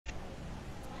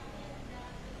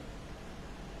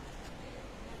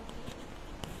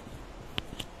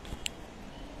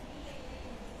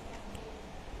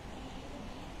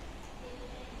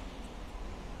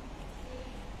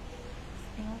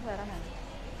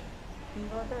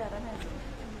ഇങ്ങോട്ട് വരാനായിട്ട്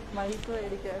മൈക്ക്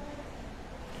മേടിക്കാൻ.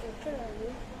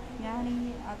 ഞാൻ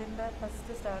അതിൻ്റെ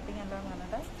ഫസ്റ്റ് സ്റ്റാർട്ടിങ് എന്താണെന്ന്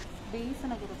പറഞ്ഞിട്ട്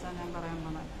ബേസിനെ കുറിച്ചാണ് ഞാൻ പറയാൻ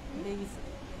പോകുന്നത്.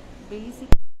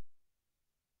 ബേസിക്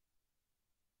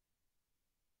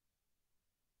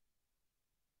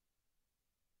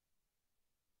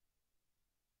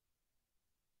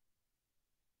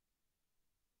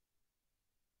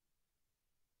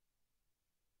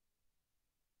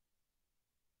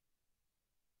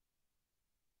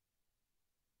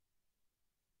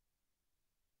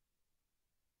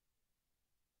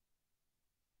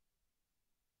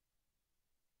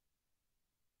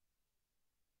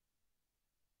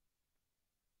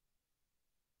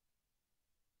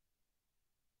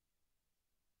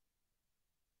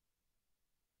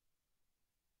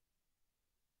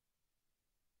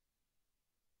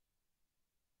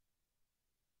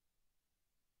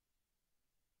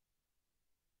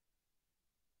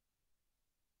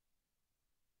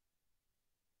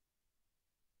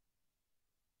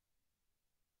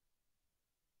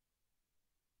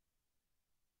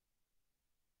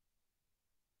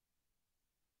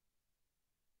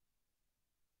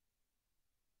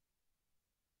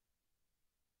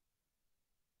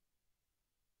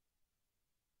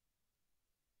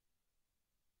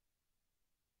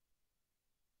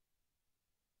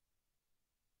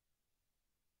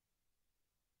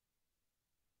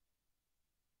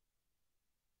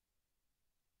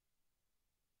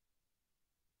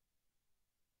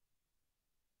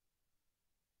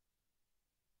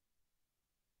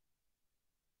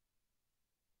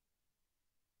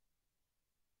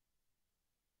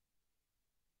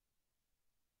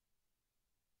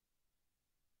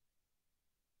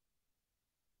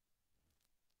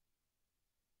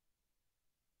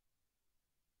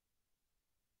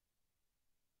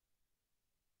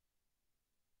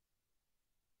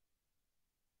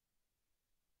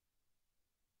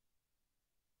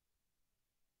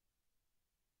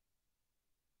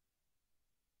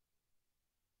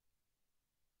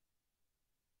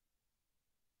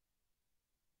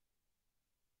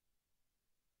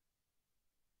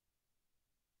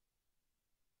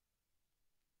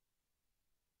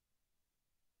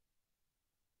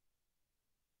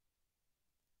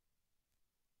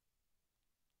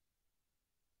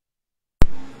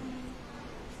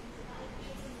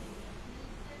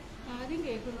ആദ്യം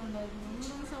കേൾക്കുന്നുണ്ടായിരുന്നു.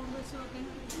 ഒന്നുകൂടെ സൗണ്ട് വെച്ച് നോക്കാൻ.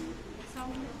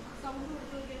 സൗണ്ട്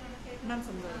കൊടുത്ത് നോക്കിയാണ്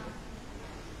സംസാരിക്കും.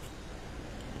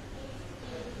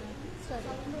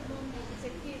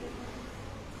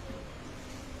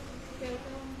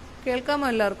 കേൾക്കാമോ?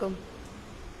 എല്ലാവർക്കും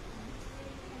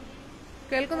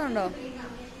കേൾക്കുന്നുണ്ടോ?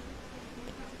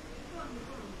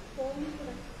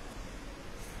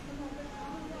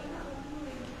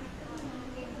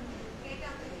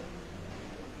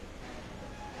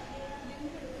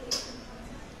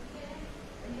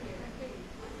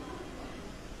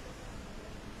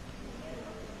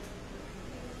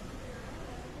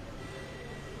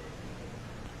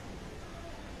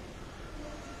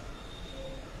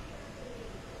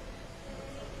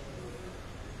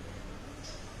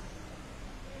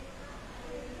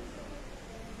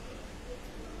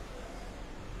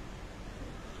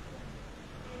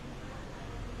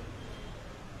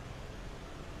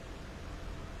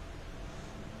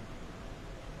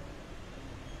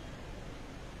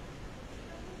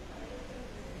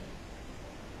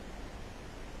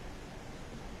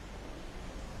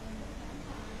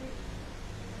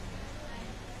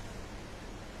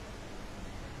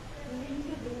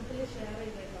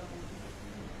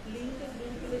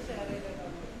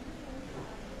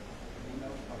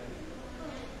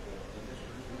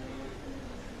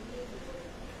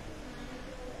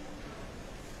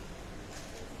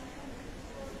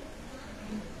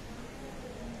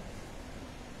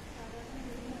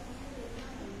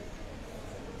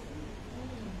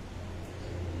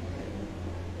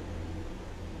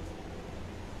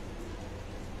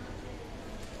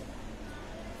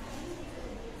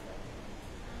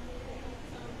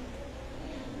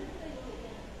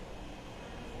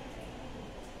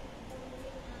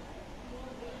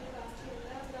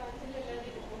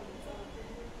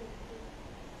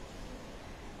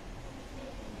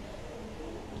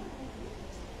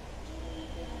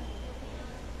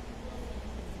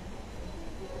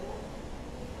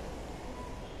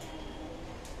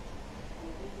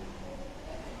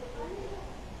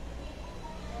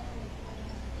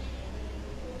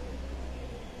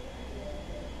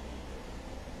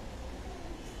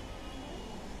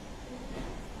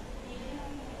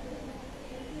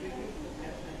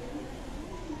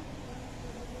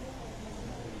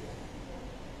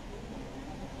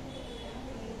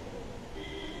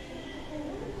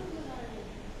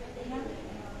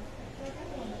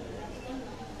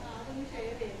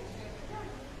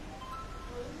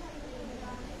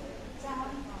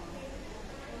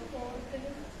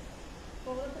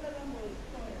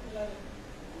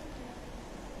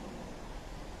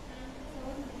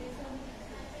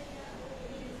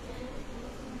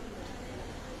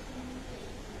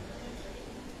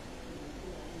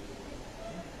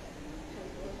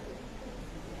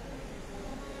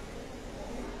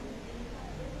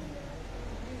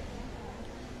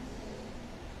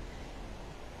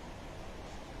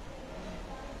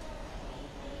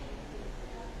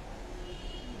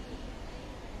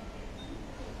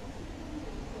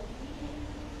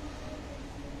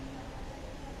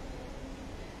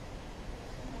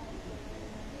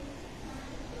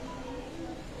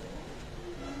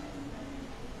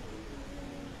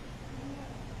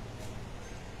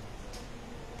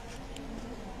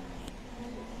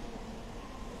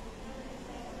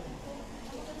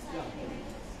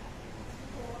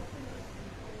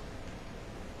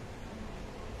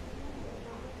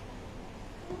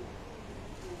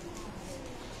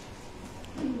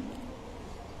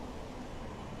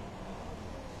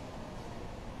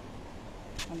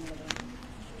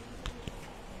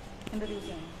 ഇൻട്രൊഡ്യൂസ്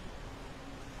ചെയ്യണം.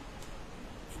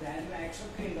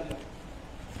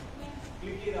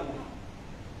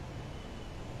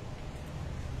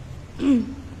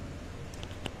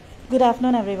 Good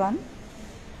afternoon, everyone.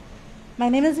 My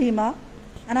name is Hema,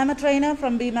 and I'm a trainer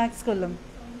from Bemax, Kollam.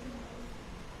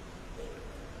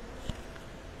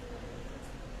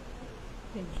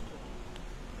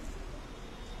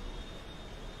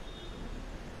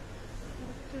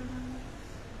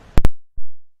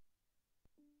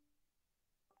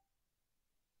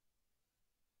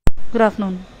 Good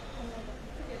afternoon.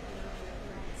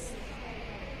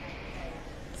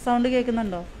 Sound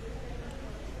കേൾക്കുന്നുണ്ടോ?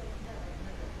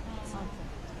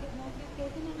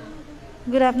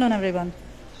 Good afternoon, everyone.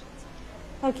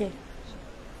 Okay.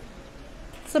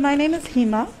 So my name is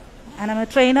Hema, and I'm a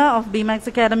trainer of Bemax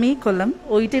Academy, Kollam.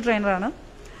 OET trainer ആണ്.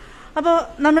 അപ്പോൾ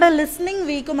നമ്മുടെ listening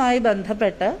വീക്കുമായി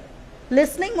ബന്ധപ്പെട്ട്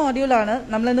listening മോഡ്യൂളാണ്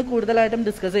നമ്മളിന്ന് കൂടുതലായിട്ടും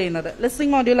discuss ചെയ്യുന്നത്.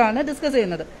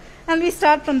 And we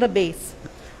start from the base.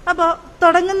 അപ്പോൾ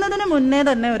തുടങ്ങുന്നതിന് മുന്നേ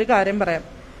തന്നെ ഒരു കാര്യം പറയാം.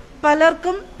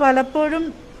 പലർക്കും പലപ്പോഴും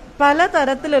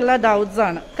പലതരത്തിലുള്ള ഡൗട്ട്സ്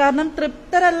ആണ്. കാരണം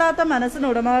തൃപ്തരല്ലാത്ത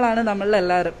മനസ്സിനുടമകളാണ്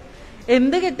നമ്മളെല്ലാവരും.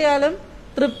 എന്ത് കിട്ടിയാലും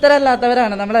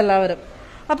തൃപ്തരല്ലാത്തവരാണ് നമ്മളെല്ലാവരും.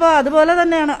 അപ്പോൾ അതുപോലെ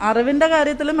തന്നെയാണ് അറിവിന്റെ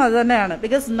കാര്യത്തിലും അത് തന്നെയാണ്.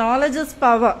 ബിക്കോസ് നോളജ് ഇസ്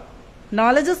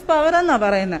പവർ എന്നാണ്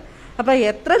പറയുന്നത്. അപ്പൊ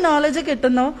എത്ര നോളജ്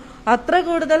കിട്ടുന്നോ അത്ര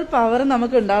കൂടുതൽ പവർ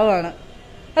നമുക്ക് ഉണ്ടാവുകയാണ്.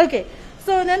 ഓക്കെ,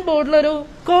 സോ ഞാൻ ബോർഡിലൊരു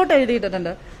കോട്ട്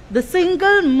എഴുതിയിട്ടുണ്ട്. The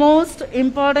single most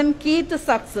important key to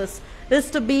success is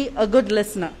to B A good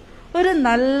listener. ഒരു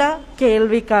നല്ല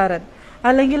കേൾവിക്കാരൻ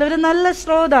അല്ലെങ്കിൽ ഒരു നല്ല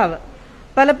ശ്രോതാവ്.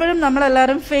 പലപ്പോഴും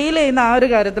നമ്മളെല്ലാവരും ഫെയിൽ ചെയ്യുന്ന ആ ഒരു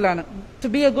കാര്യത്തിലാണ്. To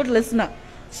B A good listener,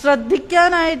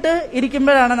 ശ്രദ്ധിക്കാനായിട്ട്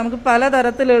ഇരിക്കുമ്പോഴാണ് നമുക്ക്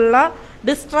പലതരത്തിലുള്ള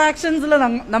ഡിസ്ട്രാക്ഷൻസിൽ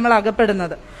നമ്മൾ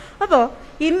അകപ്പെടുന്നത്. അപ്പോൾ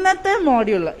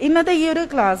ഇന്നത്തെ ഈ ഒരു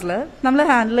ക്ലാസ്സിൽ നമ്മൾ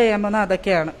ഹാൻഡിൽ ചെയ്യാൻ പോകുന്ന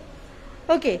അതൊക്കെയാണ്.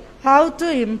 Okay, how to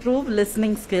improve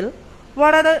listening skill,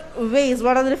 what are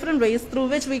the different vase through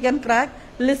which we can crack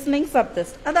listening sub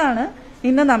test. അതാണ്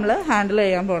ഇന്ന് നമ്മൾ ഹാൻഡിൽ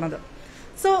ചെയ്യാൻ പോണത്.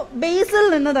 സോ ബേസിൽ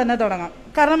നിന്ന് തന്നെ തുടങ്ങാം.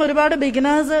 കാരണം ഒരുപാട്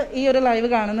ബിഗിനേഴ്സ് ഈ ഒരു ലൈവ്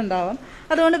കാണുന്നുണ്ടാവാം.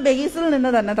 അതുകൊണ്ട് ബേസിൽ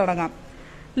നിന്ന് തന്നെ തുടങ്ങാം.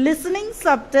 ലിസണിംഗ്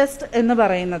സബ് ടെസ്റ്റ് എന്ന്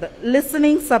പറയുന്നത്,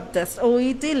 listening sub test,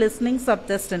 OET listening sub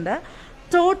ടെസ്റ്റിന്റെ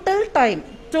ടോട്ടൽ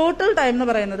ടൈം എന്ന്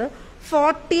പറയുന്നത്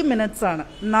 40 മിനിറ്റ്സ് ആണ്.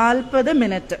 40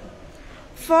 മിനിറ്റ്.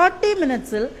 40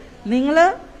 മിനിറ്റ്സിൽ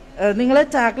നിങ്ങൾ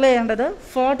ടാക്കിൾ ചെയ്യേണ്ടത്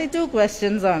 42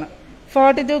 ക്വസ്റ്റ്യൻസ് ആണ്.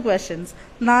 42 ക്വസ്റ്റ്യൻസ്,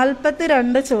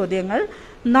 42 ചോദ്യങ്ങൾ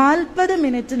 40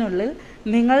 മിനിറ്റിനുള്ളിൽ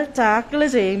നിങ്ങൾ ടാക്കിൾ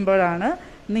ചെയ്യുമ്പോഴാണ്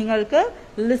നിങ്ങൾക്ക്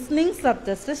ലിസണിംഗ് സബ്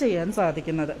ടെസ്റ്റ് ചെയ്യാൻ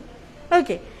സാധിക്കുന്നത്.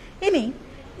 ഓക്കെ, ഇനി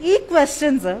ഈ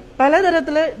ക്വസ്റ്റ്യൻസ്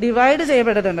പലതരത്തിൽ ഡിവൈഡ്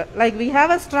ചെയ്യപ്പെട്ടിട്ടുണ്ട്. Like we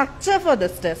have A structure for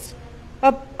this test,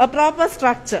 A proper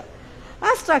structure. ആ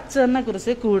സ്ട്രക്ചറിനെ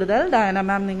കുറിച്ച് കൂടുതൽ ഡയന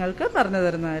മാം നിങ്ങൾക്ക് പറഞ്ഞു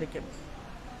തരുന്നതായിരിക്കും.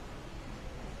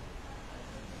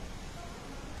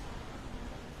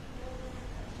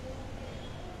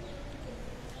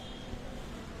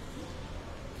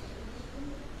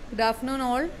 Good afternoon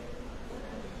all.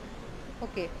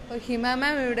 ഓക്കെ, ഹിമ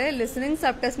മാം ഇവിടെ ലിസണിംഗ്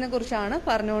സബ് ടെസ്റ്റിനെ കുറിച്ചാണ്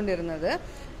പറഞ്ഞുകൊണ്ടിരുന്നത്.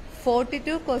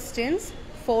 42 ക്വസ്റ്റ്യൻസ്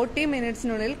 40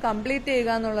 മിനിറ്റ്സിനുള്ളിൽ കംപ്ലീറ്റ്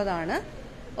ചെയ്യുക എന്നുള്ളതാണ്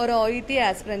ഒരു OET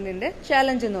ആസ്പിറന്റിന്റെ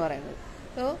ചാലഞ്ച് എന്ന് പറയുന്നത്.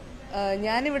 സോ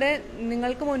ഞാനിവിടെ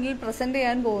നിങ്ങൾക്ക് മുന്നിൽ പ്രസന്റ്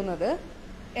ചെയ്യാൻ പോകുന്നത്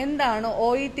എന്താണ്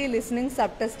OET ലിസണിംഗ്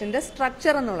സബ് ടെസ്റ്റിന്റെ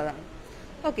സ്ട്രക്ചർ എന്നുള്ളതാണ്.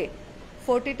 ഓക്കെ,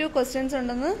 42 ക്വസ്റ്റ്യൻസ്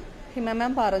ഉണ്ടെന്ന് ഹിമ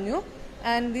മാം പറഞ്ഞു.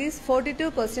 And these 42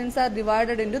 questions are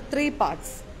divided into 3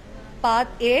 parts.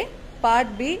 Part A,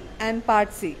 part B and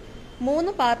part C.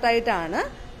 3 പാർട്ടായിട്ടാണ്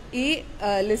ഈ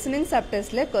ലിസണിംഗ് സബ്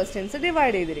ടെസ്റ്റിലെ ക്വസ്റ്റ്യൻസ്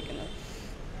ഡിവൈഡ് ചെയ്തിരിക്കുന്നത്.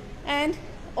 ആൻഡ്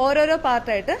ഓരോരോ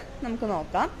പാർട്ടായിട്ട് നമുക്ക്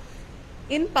നോക്കാം.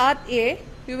 In part A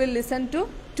you will listen to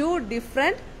 2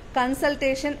 different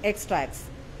consultation extracts.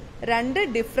 2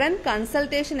 different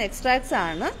consultation extracts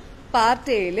ആണ് part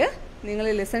എയിൽ നിങ്ങൾ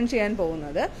listen ചെയ്യാൻ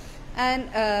പോകുന്നത്. And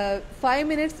 5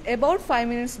 minutes, about 5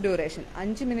 minutes duration,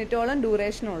 5 മിനിറ്റോളം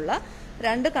ഡ്യൂറേഷനുള്ള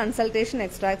 2 കൺസൾട്ടേഷൻ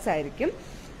എക്സ്ട്രാക്ട്സ് ആയിരിക്കും.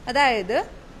 അതായത്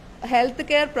ഹെൽത്ത്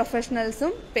കെയർ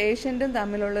പ്രൊഫഷണൽസും പേഷ്യന്റും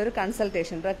തമ്മിലുള്ള ഒരു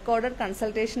കൺസൾട്ടേഷൻ, റെക്കോർഡഡ്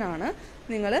കൺസൾട്ടേഷൻ ആണ്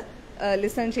നിങ്ങൾ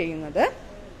ലിസൺ ചെയ്യുന്നത്.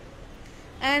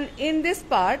 And in this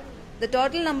part the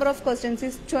total number of questions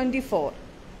is 24.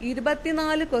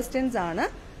 24 questions ആണ്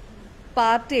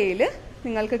പാർട്ട് എയിൽ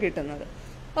നിങ്ങൾക്ക് കിട്ടുന്നത്.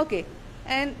 ഓക്കെ,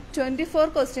 ആൻഡ് 24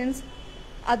 ക്വസ്റ്റ്യൻസ്,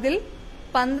 അതിൽ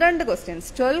 12 questions,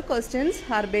 12 questions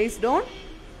are based on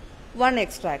 1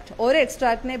 extract. ഒരു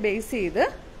എക്സ്ട്രാക്ടിനെ ബേസ് ചെയ്ത്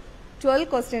 12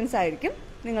 ക്വസ്റ്റ്യൻസ് ആയിരിക്കും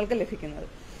നിങ്ങൾക്ക് ലഭിക്കുന്നത്.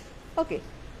 ഓക്കെ,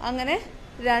 അങ്ങനെ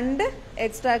 2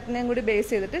 എക്സ്ട്രാക്ടിനെയും കൂടി ബേസ്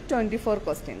ചെയ്തിട്ട് 24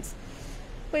 ക്വസ്റ്റ്യൻസ്.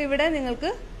 അപ്പോൾ ഇവിടെ നിങ്ങൾക്ക്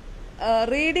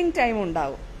റീഡിംഗ് ടൈം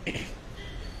ഉണ്ടാവും.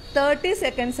 30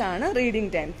 സെക്കൻഡ്സ് ആണ്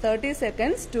reading time. 30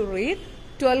 seconds to read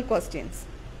 12 questions.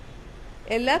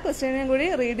 എല്ലാ ക്വസ്റ്റ്യനെയും കൂടി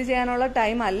റീഡ് ചെയ്യാനുള്ള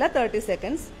ടൈം അല്ല 30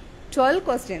 സെക്കൻഡ്സ്. 12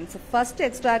 ക്വസ്റ്റ്യൻസ് ഫസ്റ്റ്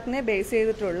എക്സ്ട്രാക്റ്റിനെ ബേസ്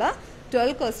ചെയ്തിട്ടുള്ള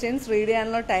 12 ക്വസ്റ്റ്യൻസ് റീഡ്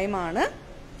ചെയ്യാനുള്ള ടൈമാണ്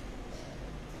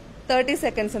 30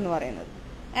 seconds എന്ന് പറയുന്നത്.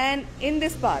 And in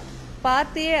this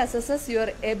part A assesses your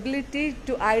ability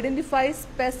to identify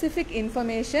specific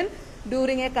information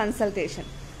during A consultation.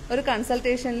 ഒരു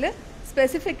കൺസൾട്ടേഷനിൽ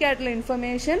സ്പെസിഫിക് ആയിട്ടുള്ള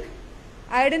ഇൻഫർമേഷൻ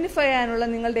ഐഡന്റിഫൈ ചെയ്യാനുള്ള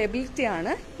നിങ്ങളുടെ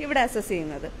എബിലിറ്റിയാണ് ഇവിടെ അസസ്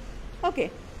ചെയ്യുന്നത്. ഓക്കെ,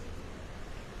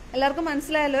 എല്ലാവർക്കും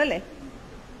മനസ്സിലായല്ലോ അല്ലേ?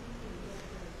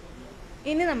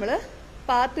 ഇനി നമ്മൾ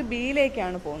പാർട്ട്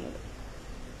ബിയിലേക്കാണ് പോകുന്നത്.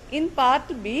 In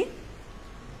part B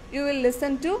you will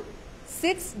listen to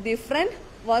 6 different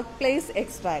workplace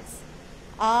extracts.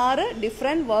 6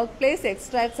 different workplace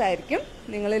extracts ആയിരിക്കും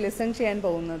നിങ്ങൾ ലിസൺ ചെയ്യാൻ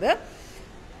പോകുന്നത്.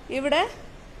 ഇവിടെ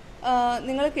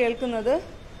നിങ്ങൾ കേൾക്കുന്നത്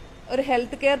ഒരു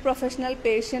health care professional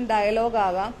patient dialogue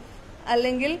ആവാം,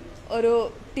 അല്ലെങ്കിൽ ഒരു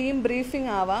ടീം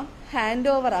ബ്രീഫിംഗ് ആവാം,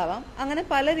 ഹാൻഡ് ഓവർ ആവാം. അങ്ങനെ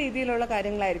പല രീതിയിലുള്ള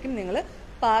കാര്യങ്ങളായിരിക്കും നിങ്ങൾ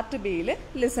പാർട്ട് ബിയിൽ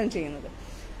ലിസൺ ചെയ്യുന്നത്.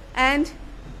 And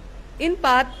in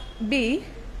part B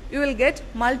you will get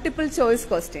multiple choice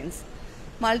questions.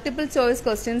 Multiple choice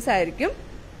questions ആയിരിക്കും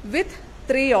വിത്ത്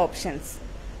 3 ഓപ്ഷൻസ്.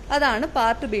 അതാണ്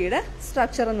പാർട്ട് ബിയുടെ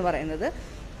സ്ട്രക്ചർ എന്ന് പറയുന്നത്.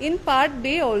 In part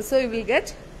B also you will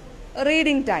get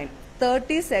reading time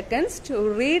 30 seconds to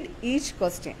read each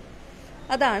question.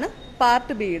 അതാണ്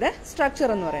part ബിയുടെ structure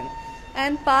എന്ന് പറയുന്നത്.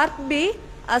 And part B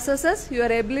assesses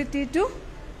your ability to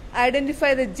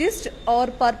identify the GIST or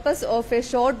purpose of A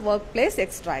short work place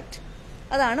extract.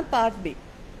 അതാണ് part B.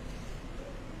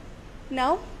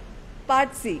 Now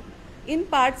part C. In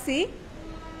part C,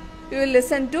 you will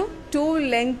listen to 2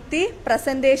 lengthy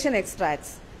presentation extracts.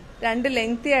 2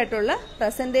 lengthy ആയിട്ടുള്ള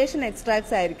presentation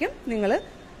extracts ആയിരിക്കും നിങ്ങൾ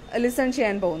listen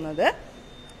ചെയ്യാൻ പോകുന്നത്.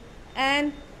 And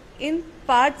in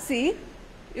part C,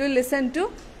 you will listen to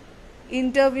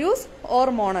interviews or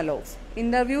monologues.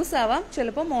 Interviews ആവാം,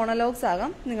 ചിലപ്പോൾ monologues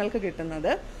ആകാം നിങ്ങൾക്ക്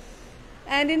കിട്ടുന്നത്.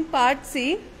 And in part C,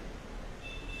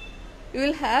 you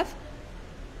will have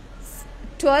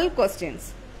 12 questions.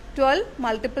 12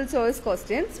 multiple choice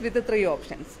questions with 3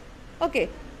 options. Okay,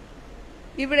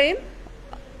 ഇവിടെയും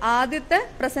ആദ്യത്തെ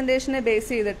പ്രസന്റേഷനെ ബേസ്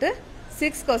ചെയ്തിട്ട്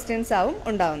 6 ക്വസ്റ്റ്യൻസ് ആവും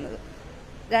ഉണ്ടാവുന്നത്.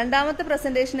 രണ്ടാമത്തെ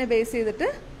പ്രസന്റേഷനെ ബേസ് ചെയ്തിട്ട്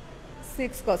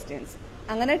 6 ക്വസ്റ്റ്യൻസ്.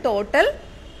 അങ്ങനെ ടോട്ടൽ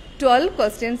 12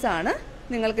 ക്വസ്റ്റ്യൻസ് ആണ്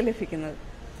നിങ്ങൾക്ക് ലഭിക്കുന്നത്.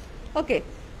 ഓക്കെ,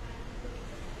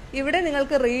 ഇവിടെ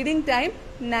നിങ്ങൾക്ക് റീഡിംഗ് ടൈം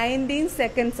 19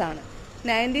 seconds ആണ്.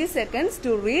 90 seconds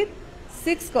to read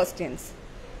 6 questions.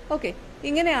 Okay,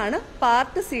 ഇങ്ങനെയാണ്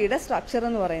പാർട്ട് സിയുടെ സ്ട്രക്ചർ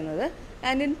എന്ന് പറയുന്നത്.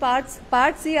 And in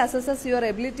part C assesses your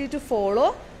ability to follow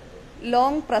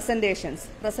long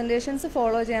presentations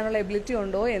follow ചെയ്യാനുള്ള എബിലിറ്റി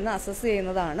ഉണ്ടോ എന്ന് അസസ്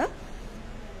ചെയ്യുന്നതാണ്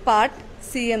പാർട്ട്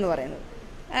സി എന്ന് പറയുന്നത്.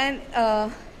 ആൻഡ്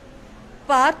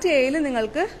പാർട്ട് എയിൽ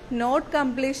നിങ്ങൾക്ക് നോട്ട്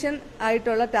കംപ്ലീഷൻ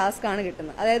ആയിട്ടുള്ള ടാസ്ക് ആണ്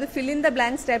കിട്ടുന്നത്. അതായത് fill in the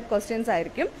blanks type questions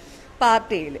ആയിരിക്കും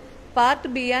പാർട്ട് എയിൽ.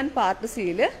 പാർട്ട് ബി ആൻഡ് പാർട്ട്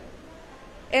സിയിൽ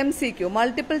MCQ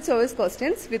multiple choice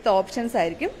questions with options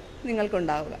ആയിരിക്കും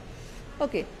നിങ്ങൾക്കുണ്ടാവുക.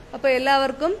 ഓക്കെ, അപ്പോൾ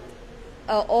എല്ലാവർക്കും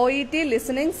OET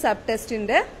ലിസണിംഗ് സബ്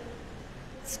ടെസ്റ്റിന്റെ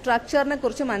സ്ട്രക്ചറിനെ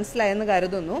കുറിച്ച് മനസ്സിലായെന്ന്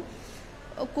കരുതുന്നു.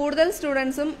 കൂടുതൽ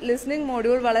സ്റ്റുഡൻസും ലിസണിംഗ്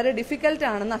മോഡ്യൂൾ വളരെ ഡിഫിക്കൽട്ട്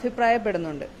ആണെന്ന്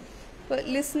അഭിപ്രായപ്പെടുന്നുണ്ട്. അപ്പോൾ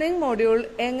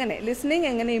ലിസണിംഗ്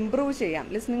എങ്ങനെ ഇംപ്രൂവ് ചെയ്യാം,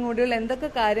 ലിസണിംഗ് മോഡ്യൂൾ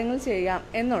എന്തൊക്കെ കാര്യങ്ങൾ ചെയ്യാം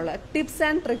എന്നുള്ള ടിപ്സ്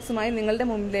ആൻഡ് ട്രിക്സുമായി നിങ്ങളുടെ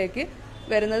മുമ്പിലേക്ക്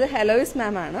വരുന്നത് ഹെലോയിസ്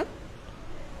മാം ആണ്.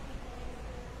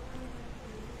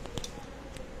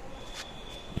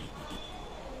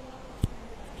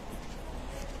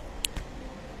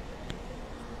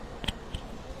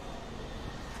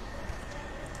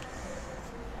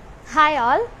 Hi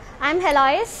all, I'm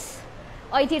Helois,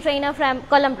 OET trainer from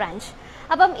Kollam branch.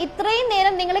 അപ്പം ഇത്രയും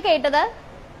നേരം നിങ്ങൾ കേട്ടത്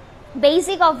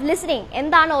ബേസിക് ഓഫ് ലിസണിങ്,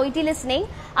 എന്താണ് OET ലിസണിങ്,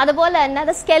 അതുപോലെ തന്നെ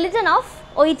the skeleton of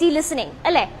OET listening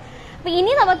അല്ലേ. അപ്പം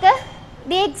ഇനി നമുക്ക്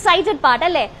ദി എക്സൈറ്റഡ് പാർട്ട്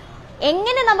അല്ലേ,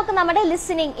 എങ്ങനെ നമുക്ക് നമ്മുടെ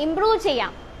ലിസണിങ് ഇംപ്രൂവ്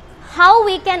ചെയ്യാം, how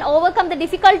we can overcome the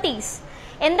difficulties,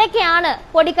 എന്തൊക്കെയാണ്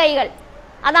പൊടിക്കൈകൾ,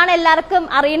 അതാണ് എല്ലാവർക്കും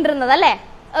അറിയേണ്ടിരുന്നത് അല്ലേ.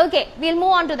 Okay, will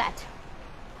move on to that.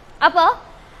 അപ്പോൾ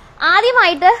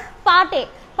ആദ്യമായിട്ട് part A.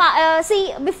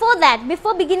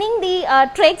 Before beginning the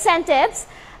tricks and tips,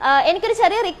 എനിക്കൊരു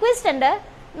ചെറിയ റിക്വസ്റ്റ് ഉണ്ട്.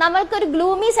 നമ്മൾക്കൊരു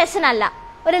ഗ്ലൂമി സെഷൻ അല്ല,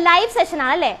 ഒരു ലൈവ് സെഷൻ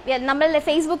ആണ് അല്ലേ. നമ്മൾ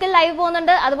ഫേസ്ബുക്കിൽ ലൈവ്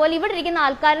പോകുന്നുണ്ട്, അതുപോലെ ഇവിടെ ഇരിക്കുന്ന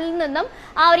ആൾക്കാരിൽ നിന്നും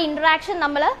ആ ഒരു ഇന്ററാക്ഷൻ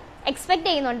നമ്മൾ എക്സ്പെക്ട്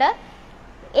ചെയ്യുന്നുണ്ട്.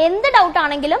 എന്ത് ഡൗട്ട്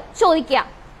ആണെങ്കിലും ചോദിക്കുക,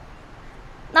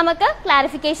 നമുക്ക്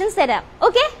ക്ലാരിഫിക്കേഷൻസ് തരാം.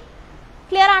 ഓക്കെ,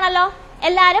 ക്ലിയർ ആണല്ലോ?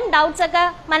 എല്ലാവരും ഡൗട്ട്സ് ഒക്കെ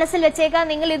മനസ്സിൽ വെച്ചേക്കാം.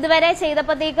 നിങ്ങൾ ഇതുവരെ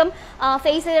ചെയ്തപ്പോഴത്തേക്കും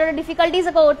ഫേസ് ചെയ്ത ഡിഫിക്കൽട്ടീസ്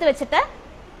ഒക്കെ ഓർത്ത് വെച്ചിട്ട്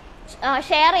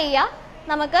ഷെയർ ചെയ്യുക,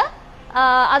 നമുക്ക്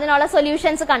അതിനുള്ള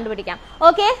സൊല്യൂഷൻസ് കണ്ടുപിടിക്കാം.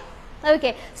 Okay,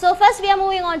 so first we are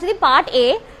moving on to the part A.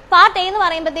 Part A എന്ന്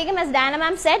പറയുമ്പോഴത്തേക്കും as Dana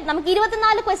ma'am said നമുക്ക്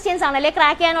 24 ക്വസ്റ്റ്യൻസ് ആണല്ലേ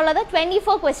ക്രാക്ക് ചെയ്യാനുള്ളത്.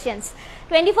 24 ക്വസ്റ്റ്യൻസ്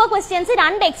 24 ക്വസ്റ്റ്യൻസ്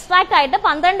 2 എക്സ്ട്രാക്ട് ആയിട്ട്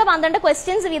 12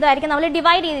 ക്വസ്റ്റ്യൻസ് വീതമായിരിക്കും നമ്മൾ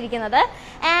ഡിവൈഡ് ചെയ്തിരിക്കുന്നത്.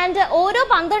 ആൻഡ് ഓരോ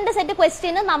 12 സെറ്റ്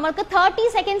ക്വസ്റ്റ്യന് നമ്മൾക്ക് 30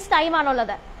 സെക്കൻഡ്സ് ടൈം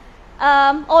ആണുള്ളത്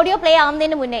ഓഡിയോ പ്ലേ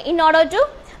ആവുന്നതിന് മുന്നേ. In order to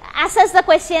assess the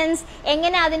questions,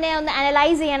 എങ്ങനെ അതിനെ ഒന്ന്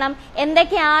അനലൈസ് ചെയ്യണം,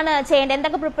 എന്തൊക്കെയാണ് ചെയ്യേണ്ടത്,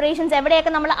 എന്തൊക്കെ പ്രിപ്പറേഷൻസ്,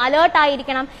 എവിടെയൊക്കെ നമ്മൾ അലേർട്ട്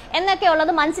ആയിരിക്കണം എന്നൊക്കെ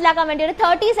ഉള്ളത് മനസ്സിലാക്കാൻ വേണ്ടി ഒരു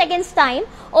 30 സെക്കൻഡ്സ് ടൈം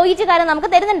OET-കാരൻ നമുക്ക്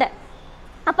തരുന്നുണ്ട്.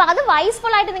 അപ്പോൾ അത്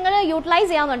വൈസ്ഫുൾ ആയിട്ട് നിങ്ങൾ യൂട്ടിലൈസ്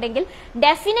ചെയ്യാന്നുണ്ടെങ്കിൽ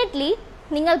ഡെഫിനറ്റ്ലി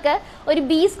നിങ്ങൾക്ക് ഒരു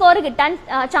B സ്കോർ കിട്ടാൻ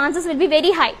chances will be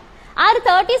very high. ആ ഒരു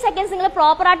 30 സെക്കൻഡ്സ് നിങ്ങൾ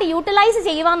പ്രോപ്പറായിട്ട് യൂട്ടിലൈസ്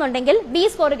ചെയ്യുവാന്നുണ്ടെങ്കിൽ B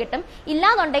സ്കോർ കിട്ടും.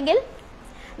 ഇല്ലാന്നുണ്ടെങ്കിൽ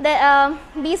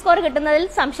B സ്കോർ കിട്ടുന്നതിൽ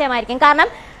സംശയമായിരിക്കും. കാരണം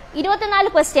 24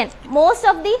 ക്വസ്റ്റ്യൻ, മോസ്റ്റ്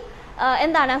ഓഫ് ദി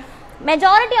എന്താണ്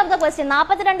മെജോറിറ്റി ഓഫ് ദ ക്വസ്റ്റ്യൻ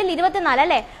 42-ൽ 24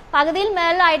 അല്ലേ, പകുതിയിൽ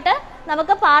മേലായിട്ട്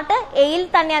നമുക്ക് പാർട്ട് എയിൽ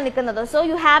തന്നെയാണ് നിൽക്കുന്നത്. So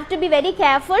you have to be very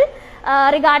careful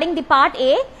regarding the part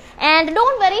A. And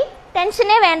don't worry,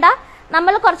 ടെൻഷനേ വേണ്ട,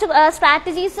 നമ്മൾ കുറച്ച്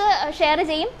സ്ട്രാറ്റജീസ് ഷെയർ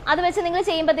ചെയ്യും. അത് വെച്ച് നിങ്ങൾ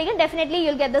ചെയ്യുമ്പോഴത്തേക്കും definitely you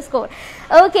will get the score.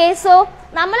 Okay, so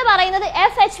നമ്മൾ പറയുന്നത്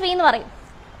FHP എന്ന് പറയും.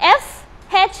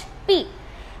 FHP,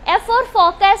 F for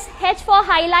focus, H for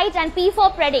highlight and P for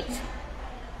predict.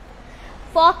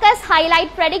 Focus,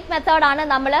 highlight, predict method ആണ്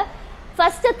നമ്മൾ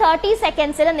ഫസ്റ്റ് 30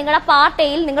 സെക്കൻഡ്സിൽ നിങ്ങളുടെ പാർട്ട്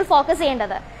എയിൽ നിങ്ങൾ ഫോക്കസ്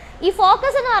ചെയ്യേണ്ടത്. ഈ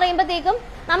ഫോക്കസ് എന്ന് പറയുമ്പോഴത്തേക്കും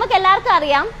നമുക്ക് എല്ലാവർക്കും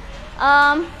അറിയാം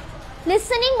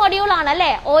ലിസണിങ് മൊഡ്യൂൾ ആണ്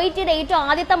അല്ലേ OET-യുടെ ഏറ്റവും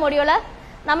ആദ്യത്തെ മൊഡ്യൂള്.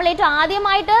 നമ്മൾ ഏറ്റവും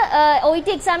ആദ്യമായിട്ട് OET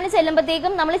എക്സാമിന്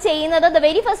ചെല്ലുമ്പോഴത്തേക്കും നമ്മൾ ചെയ്യുന്നത് the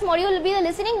very first module will be the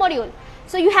listening module.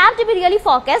 So you have to be really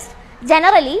focused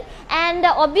generally.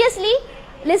 And obviously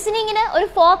ലിസണിങ്ങിന് ഒരു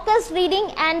focused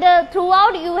reading and through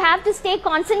out you have to stay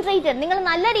concentrated. നിങ്ങൾ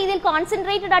നല്ല രീതിയിൽ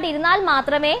കോൺസെൻട്രേറ്റഡ് ആയിട്ട് ഇരുന്നാൽ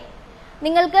മാത്രമേ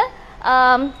നിങ്ങൾക്ക്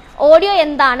ഓഡിയോ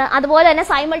എന്താണ്, അതുപോലെ തന്നെ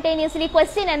സൈമൾട്ടേനിയസ്ലി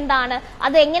ക്വസ്റ്റ്യൻ എന്താണ്,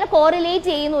 അത് എങ്ങനെ കോറിലേറ്റ്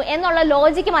ചെയ്യുന്നു എന്നുള്ള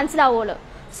ലോജിക്ക് മനസ്സിലാവുള്ളൂ.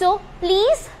 So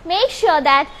please make sure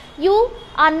that you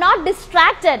are not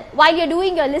distracted while you are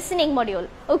doing your listening module.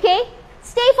 Okay,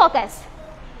 stay focused.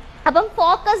 അപ്പം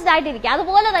ഫോക്കസ്ഡ് ആയിട്ടിരിക്കുക.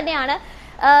 അതുപോലെ തന്നെയാണ്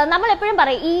നമ്മൾ എപ്പോഴും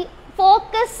പറയും ഈ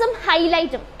ഫോക്കസും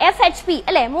ഹൈലൈറ്റും FHP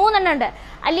അല്ലെ 3 എണ്ണം ഉണ്ട്.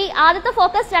 അല്ലെങ്കിൽ ആദ്യത്തെ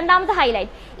ഫോക്കസ്, രണ്ടാമത്തെ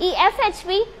ഹൈലൈറ്റ്. ഈ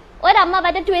FHP ഒരമ്മ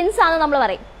മറ്റേ ട്വിൻസ് ആണെന്ന് നമ്മൾ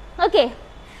പറയും. ഓക്കെ,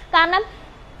 കാരണം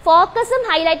ഫോക്കസും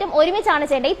ഹൈലൈറ്റും ഒരുമിച്ചാണ്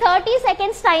ചെയ്യേണ്ടത്. ഈ 30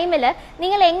 സെക്കൻഡ്സ് ടൈമിൽ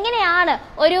നിങ്ങൾ എങ്ങനെയാണ്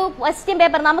ഒരു ക്വസ്റ്റ്യൻ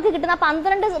പേപ്പർ നമുക്ക് കിട്ടുന്ന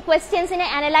 12 ക്വസ്റ്റ്യൻസിനെ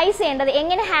അനലൈസ് ചെയ്യേണ്ടത്,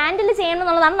 എങ്ങനെ ഹാൻഡിൽ ചെയ്യണം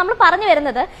എന്നുള്ളതാണ് നമ്മൾ പറഞ്ഞു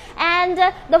വരുന്നത്. And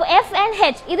the F and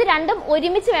H ഇത് രണ്ടും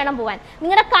ഒരുമിച്ച് വേണം പോകാൻ.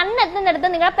 നിങ്ങളുടെ കണ്ണെത്തുന്നിടത്ത്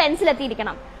നിങ്ങളുടെ പെൻസിൽ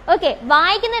എത്തിയിരിക്കണം. ഓക്കെ,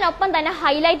 വായിക്കുന്നതിനൊപ്പം തന്നെ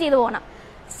ഹൈലൈറ്റ് ചെയ്ത് പോകണം.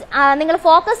 നിങ്ങൾ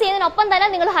ഫോക്കസ് ചെയ്യുന്നതിനൊപ്പം തന്നെ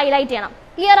നിങ്ങൾ ഹൈലൈറ്റ് ചെയ്യണം.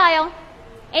 ക്ലിയർ ആയോ?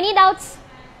 Any doubts?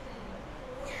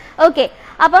 ഓക്കെ,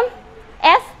 അപ്പം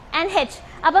F and H.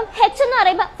 അപ്പം H എന്ന്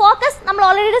പറയുമ്പോൾ ഫോക്കസ് നമ്മൾ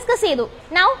ഓൾറെഡി ഡിസ്കസ് ചെയ്തു.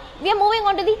 Now we are moving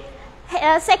on to the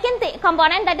second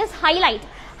component, that is highlight.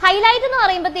 Highlight എന്ന്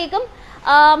പറയുമ്പോഴത്തേക്കും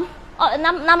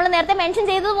നമ്മൾ നേരത്തെ മെൻഷൻ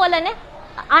ചെയ്തതുപോലെ തന്നെ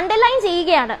അണ്ടർലൈൻ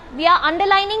ചെയ്യുകയാണ്. V R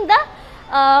underlining the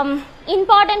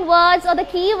important words or the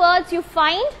key words you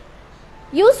find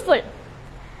useful.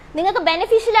 നിങ്ങൾക്ക്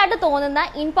ബെനിഫിഷ്യൽ ആയിട്ട് തോന്നുന്ന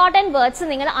ഇമ്പോർട്ടൻറ്റ് വേർഡ്സ്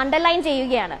നിങ്ങൾ അണ്ടർലൈൻ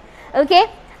ചെയ്യുകയാണ്. ഓക്കെ,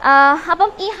 അപ്പം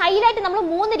ഈ ഹൈലൈറ്റ് നമ്മൾ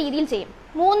 3 രീതിയിൽ ചെയ്യും.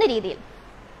 3 രീതിയിൽ.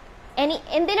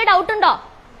 എന്തെങ്കിലും ഡൗട്ട് ഉണ്ടോ?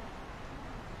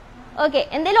 ഓക്കെ,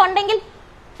 എന്തെങ്കിലും ഉണ്ടെങ്കിൽ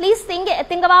please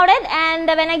think about it and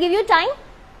when I give you time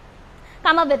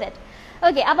come up with it.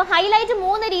 Okay, അപ്പം ഹൈലൈറ്റ്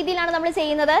 3 രീതിയിലാണ് നമ്മൾ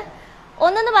ചെയ്യുന്നത്.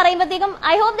 ഒന്നെന്ന് പറയുമ്പോഴത്തേക്കും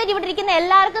ഐ ഹോപ്പ് ദാറ്റ് ഇവിടെ ഇരിക്കുന്ന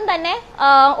എല്ലാവർക്കും തന്നെ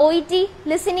OET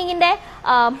ലിസണിങ്ങിന്റെ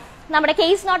നമ്മുടെ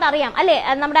കേസ് നോട്ട് അറിയാം അല്ലേ,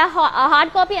 നമ്മുടെ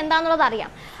ഹാർഡ് കോപ്പി എന്താണെന്നുള്ളത് അറിയാം.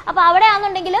 അപ്പോൾ അവിടെ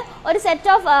ആണെന്നുണ്ടെങ്കിൽ ഒരു സെറ്റ്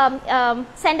ഓഫ്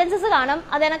സെന്റൻസസ് കാണും.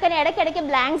 അതിനൊക്കെ ഇടയ്ക്കിടയ്ക്ക്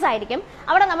ബ്ലാങ്ക്സ് ആയിരിക്കും.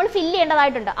 അവിടെ നമ്മൾ ഫില്ല്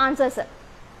ചെയ്യേണ്ടതായിട്ടുണ്ട് ആൻസേഴ്സ്.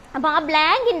 അപ്പോൾ ആ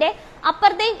ബ്ലാങ്കിന്റെ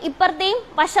അപ്പുറത്തെയും ഇപ്പുറത്തെയും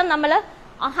വശം നമ്മൾ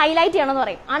ഹൈലൈറ്റ് ചെയ്യണമെന്ന്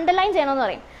പറയും, അണ്ടർലൈൻ ചെയ്യണമെന്ന്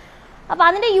പറയും. അപ്പോൾ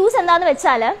അതിന്റെ യൂസ് എന്താണെന്ന്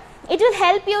വെച്ചാൽ it will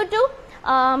help you to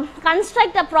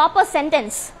construct A proper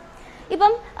sentence.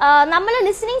 ഇപ്പം നമ്മൾ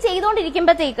ലിസണിങ്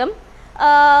ചെയ്തുകൊണ്ടിരിക്കുമ്പോഴത്തേക്കും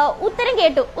ഉത്തരം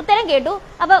കേട്ടു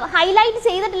അപ്പൊ ഹൈലൈറ്റ്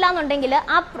ചെയ്തിട്ടില്ല എന്നുണ്ടെങ്കിൽ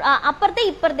അപ്പുറത്തെ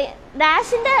ഇപ്പുറത്തെ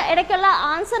ഡാഷിന്റെ ഇടയ്ക്കുള്ള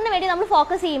ആൻസറിന് വേണ്ടി നമ്മൾ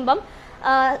ഫോക്കസ് ചെയ്യുമ്പം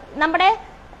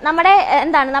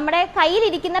നമ്മുടെ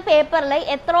കയ്യിലിരിക്കുന്ന പേപ്പറിൽ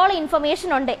എത്രോളം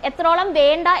ഇൻഫർമേഷൻ ഉണ്ട്, എത്രോളം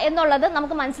വേണ്ട എന്നുള്ളത്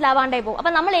നമുക്ക് മനസ്സിലാവാണ്ടായി പോകും.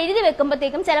 അപ്പൊ നമ്മൾ എഴുതി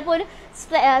വെക്കുമ്പോഴത്തേക്കും ചിലപ്പോൾ ഒരു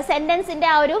സെന്റൻസിന്റെ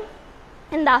ആ ഒരു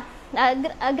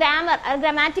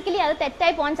ഗ്രാമാറ്റിക്കലി അത്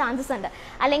തെറ്റായി പോകാൻ ചാൻസസ് ഉണ്ട്.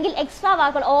 അല്ലെങ്കിൽ എക്സ്ട്രാ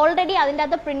വാക്കുകൾ ഓൾറെഡി അതിൻ്റെ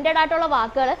അകത്ത് പ്രിന്റഡ് ആയിട്ടുള്ള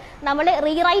വാക്കുകൾ നമ്മൾ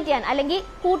റീറൈറ്റ് ചെയ്യാൻ അല്ലെങ്കിൽ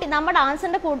നമ്മുടെ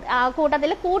ആൻസറിന്റെ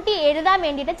കൂട്ടത്തിൽ കൂട്ടി എഴുതാൻ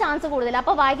വേണ്ടിയിട്ട് ചാൻസ് കൂടുതൽ.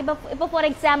 അപ്പോൾ ഇപ്പോൾ for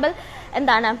example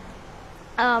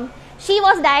she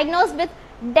was diagnosed with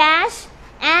dash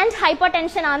and hyper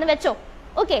tension ആണെന്ന് വെച്ചോ.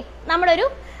 ഓക്കെ, നമ്മുടെ ഒരു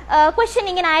ക്വസ്റ്റ്യൻ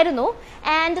ഇങ്ങനെ ആയിരുന്നു.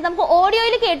 ആൻഡ് നമുക്ക്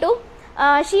ഓഡിയോയിൽ കേട്ടു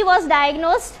she was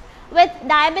diagnosed with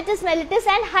diabetes mellitus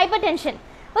and hyper tension.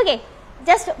 Okay,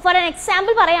 just for an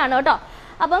example പറയാണ് കേട്ടോ.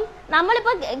 അപ്പം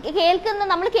നമ്മളിപ്പോൾ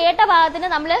നമ്മൾ കേട്ട ഭാഗത്തിന്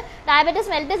നമ്മൾ diabetes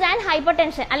mellitus and hyper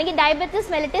tension അല്ലെങ്കിൽ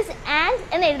ഡയബറ്റിസ് മെലിറ്റസ് ആൻഡ്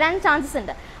എന്ന് എഴുതാൻ ചാൻസസ്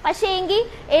ഉണ്ട്. പക്ഷേ എങ്കിൽ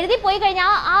എഴുതി പോയി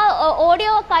കഴിഞ്ഞാൽ ആ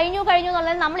ഓഡിയോ കഴിഞ്ഞു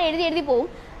എന്നുള്ളത് നമ്മൾ എഴുതി പോകും,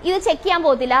 ഇത് ചെക്ക് ചെയ്യാൻ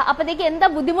പോകത്തില്ല. അപ്പോഴത്തേക്ക് എന്താ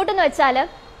ബുദ്ധിമുട്ടെന്ന് വെച്ചാൽ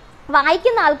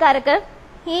വായിക്കുന്ന ആൾക്കാർക്ക്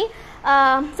ഈ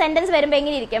സെന്റൻസ് വരുമ്പോൾ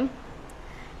എങ്ങനെ ഇരിക്കും?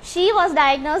 She was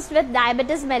diagnosed with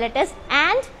diabetes mellitus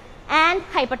and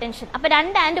hyper tension. അപ്പോൾ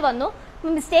 2 ആൻഡ് വന്നു,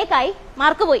 മിസ്റ്റേക്കായി,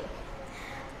 മാർക്ക് പോയി.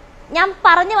 ഞാൻ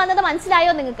പറഞ്ഞു വന്നത്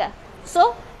മനസ്സിലായോ നിങ്ങൾക്ക്? So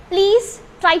please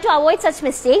try to avoid such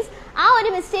mistakes. ആ ഒരു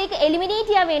മിസ്റ്റേക്ക് എലിമിനേറ്റ്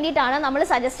ചെയ്യാൻ വേണ്ടിയിട്ടാണ് നമ്മൾ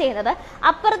സജസ്റ്റ് ചെയ്യുന്നത്.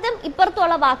 അപ്പുറത്തും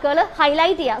ഇപ്പുറത്തുള്ള വാക്കുകൾ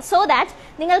ഹൈലൈറ്റ് ചെയ്യുക, സോ ദാറ്റ്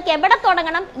നിങ്ങൾക്ക് എവിടെ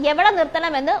തുടങ്ങണം എവിടെ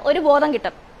നിർത്തണം എന്ന് ഒരു ബോധം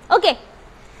കിട്ടും. ഓക്കെ,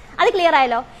 അത് ക്ലിയർ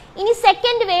ആയല്ലോ. ഇനി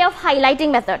second way of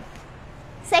highlighting method.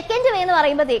 Second വേ എന്ന്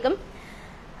പറയുമ്പോഴത്തേക്കും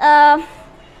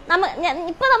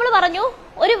ഇപ്പൊ നമ്മൾ പറഞ്ഞു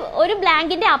ഒരു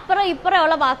ബ്ലാങ്കിന്റെ അപ്പുറം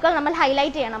ഇപ്പുറമുള്ള വാക്കുകൾ നമ്മൾ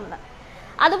ഹൈലൈറ്റ് ചെയ്യണമെന്ന്.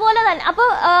 അതുപോലെ തന്നെ അപ്പോൾ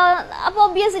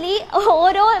ഒബ്വിയസ്ലി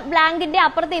ഓരോ ബ്ലാങ്കിന്റെ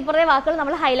അപ്പുറത്തെ ഇപ്പുറത്തെ വാക്കുകൾ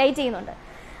നമ്മൾ ഹൈലൈറ്റ് ചെയ്യുന്നുണ്ട്.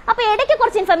 അപ്പൊ ഇടയ്ക്ക്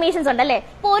കുറച്ച് ഇൻഫർമേഷൻസ് ഉണ്ട് അല്ലേ?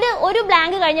 ഇപ്പൊ ഒരു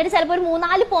ബ്ലാങ്ക് കഴിഞ്ഞിട്ട് ചിലപ്പോൾ ഒരു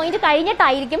 3-4 പോയിന്റ്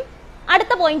കഴിഞ്ഞിട്ടായിരിക്കും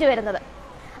അടുത്ത പോയിന്റ് വരുന്നത്,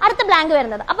 അടുത്ത ബ്ലാങ്ക്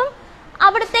വരുന്നത്. അപ്പം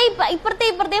അവിടുത്തെ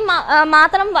ഇപ്പുറത്തെ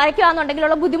മാത്രം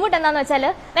വരയ്ക്കുകയാണെന്നുണ്ടെങ്കിലുള്ള ബുദ്ധിമുട്ട് എന്താണെന്ന് വെച്ചാൽ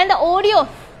when the audio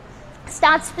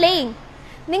starts playing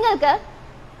നിങ്ങൾക്ക്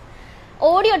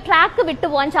ഓഡിയോ ട്രാക്ക്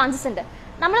വിട്ടുപോകാൻ ചാൻസസ് ഉണ്ട്.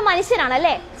 നമ്മൾ മനുഷ്യരാണ്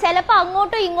അല്ലേ? ചിലപ്പോൾ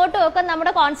അങ്ങോട്ടും ഇങ്ങോട്ടും ഒക്കെ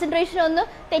നമ്മുടെ കോൺസെൻട്രേഷൻ ഒന്ന്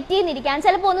തെറ്റിയെന്നിരിക്കാൻ,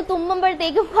 ചിലപ്പോൾ ഒന്ന്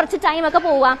തുമ്മുമ്പോഴത്തേക്കും കുറച്ച് ടൈം ഒക്കെ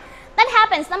പോവാം. That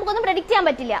happens. നമുക്കൊന്നും പ്രെഡിക്റ്റ് ചെയ്യാൻ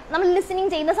പറ്റില്ല നമ്മൾ ലിസണിങ്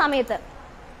ചെയ്യുന്ന സമയത്ത്.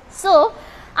 സോ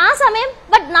ആ സമയം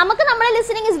നമുക്ക് നമ്മുടെ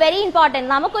ലിസണിങ് ഇസ് വെരി ഇമ്പോർട്ടൻറ്റ്.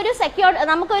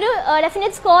 നമുക്കൊരു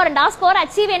ഡെഫിനറ്റ് സ്കോർ ഉണ്ട്. ആ സ്കോർ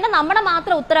അച്ചീവ് ചെയ്യേണ്ട നമ്മുടെ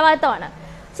മാത്രം ഉത്തരവാദിത്തമാണ്.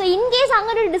 സോ ഇൻ കേസ്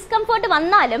അങ്ങനെ ഒരു ഡിസ്കംഫർട്ട്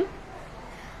വന്നാലും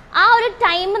ആ ഒരു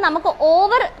ടൈം നമുക്ക്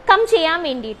ഓവർകം ചെയ്യാൻ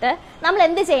വേണ്ടിയിട്ട് നമ്മൾ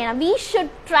എന്ത് ചെയ്യണം? We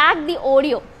should track the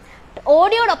audio.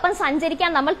 ഓഡിയോടൊപ്പം സഞ്ചരിക്കാൻ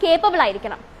നമ്മൾ കേപ്പബിൾ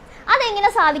ആയിരിക്കണം. അതെങ്ങനെ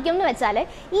സാധിക്കും എന്ന് വെച്ചാൽ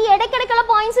ഈ ഇടയ്ക്കിടയ്ക്കുള്ള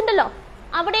പോയിന്റ്സ് ഉണ്ടല്ലോ,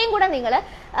 അവിടെയും കൂടെ നിങ്ങൾ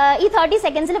ഈ 30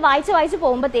 സെക്കൻഡ്സിൽ വായിച്ച്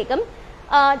പോകുമ്പോഴത്തേക്കും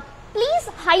please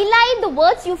highlight the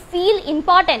words you feel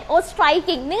important or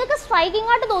striking. നിങ്ങൾക്ക് സ്ട്രൈക്കിംഗ്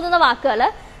ആയിട്ട് തോന്നുന്ന വാക്കുകൾ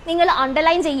നിങ്ങൾ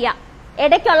അണ്ടർലൈൻ ചെയ്യുക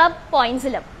ഇടയ്ക്കുള്ള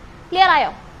പോയിന്റ്സിലും. ക്ലിയർ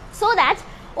ആയോ? സോ ദാറ്റ്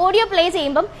ഓഡിയോ പ്ലേ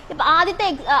ചെയ്യുമ്പം ഇപ്പം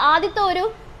ആദ്യത്തെ ഒരു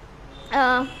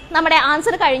നമ്മുടെ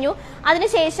ആൻസർ കഴിഞ്ഞു,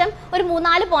 അതിനുശേഷം ഒരു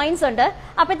 3-4 പോയിന്റ്സ് ഉണ്ട്.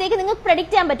 അപ്പോഴത്തേക്ക് നിങ്ങൾക്ക്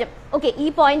പ്രെഡിക്റ്റ് ചെയ്യാൻ പറ്റും, ഓക്കെ ഈ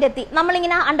പോയിന്റ് എത്തി.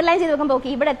 നമ്മളിങ്ങനെ അണ്ടർലൈൻ ചെയ്ത് നോക്കുമ്പോൾ ഓക്കെ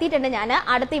ഇവിടെ എത്തിയിട്ടുണ്ട്, ഞാൻ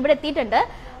അടുത്ത് ഇവിടെ എത്തിയിട്ടുണ്ട്,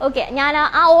 ഓക്കെ ഞാൻ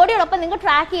ആ ഓഡിയോടൊപ്പം നിങ്ങൾക്ക്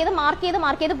ട്രാക്ക് ചെയ്ത് മാർക്ക്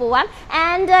ചെയ്ത് പോവാം.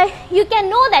 And you can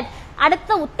know that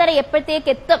അടുത്ത ഉത്തരം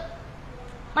എപ്പോഴത്തേക്ക് എത്തും.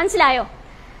 മനസ്സിലായോ?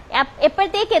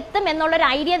 എപ്പോഴത്തേക്ക് എത്തും എന്നുള്ളൊരു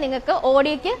ഐഡിയ നിങ്ങൾക്ക്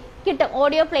ഓഡിയോക്ക് കിട്ടും,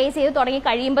 ഓഡിയോ പ്ലേ ചെയ്ത് തുടങ്ങി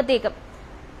കഴിയുമ്പോഴത്തേക്കും.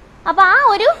 അപ്പൊ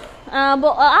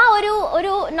ആ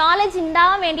ഒരു നോളജ്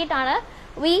ഉണ്ടാവാൻ വേണ്ടിയിട്ടാണ്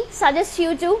we suggest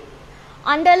you to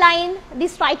underline the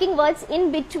striking words in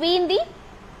between the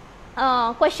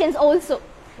questions also.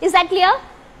 Is that clear?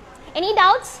 Any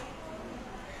doubts?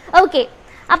 Okay.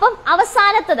 അപ്പം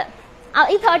അവസാനത്തത്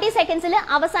ഈ 30 സെക്കൻഡ്സിൽ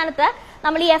അവസാനത്തെ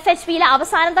നമ്മൾ ഈ FHP-യിലെ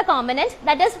അവസാനത്തെ കോമ്പണന്റ്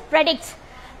ദാറ്റ് ഈസ്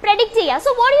predict ചെയ്യുക.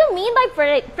 So what do you mean by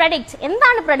predict?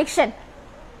 എന്താണ് പ്രഡിക്ഷൻ?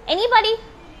 എനിബഡി?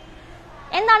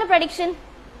 എന്താണ് prediction?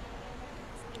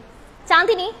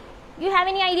 Chandini, you have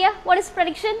any idea what is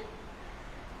prediction?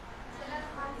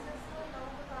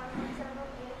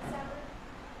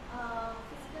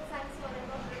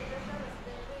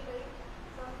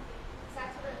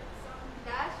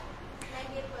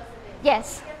 Yes.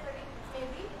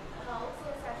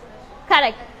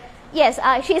 Correct. Yes,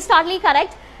 she is totally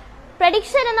correct.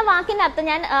 Prediction എന്ന വാക്കിന്റെ അർത്ഥം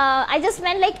ഞാൻ I just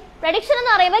meant like prediction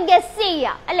എന്ന് പറയുമ്പോൾ guess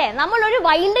ചെയ്യുക അല്ലേ? നമ്മളൊരു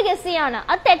വൈൽഡ് ഗസ് ചെയ്യാണ്,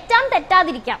 അത്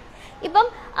തെറ്റാതിരിക്കാം. ഇപ്പം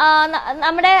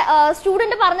നമ്മുടെ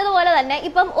സ്റ്റുഡന്റ് പറഞ്ഞതുപോലെ തന്നെ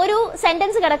ഇപ്പം ഒരു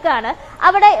സെന്റൻസ് കിടക്കുകയാണ്,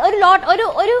 അവിടെ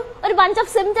ഒരു ബഞ്ച്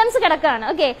ഓഫ് സിംറ്റംസ് കിടക്കുകയാണ്.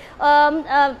 Okay,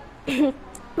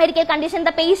 medical condition,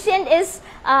 the patient is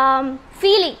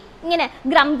feeling ഇങ്ങനെ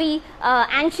ഗ്രംബി,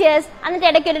 ആൻഷ്യസ്, എന്നിട്ട്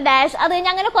ഇടയ്ക്ക് ഒരു ഡാഷ്, അത്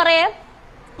കഴിഞ്ഞ് അങ്ങനെ കുറെ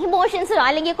ഇമോഷൻസോ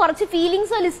അല്ലെങ്കിൽ കുറച്ച്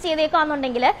ഫീലിങ്സോ list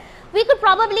ചെയ്തേക്കാന്നുണ്ടെങ്കിൽ we could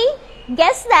probably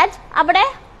guess that അവിടെ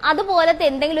അതുപോലത്തെ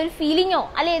എന്തെങ്കിലും ഒരു ഫീലിങ്ങോ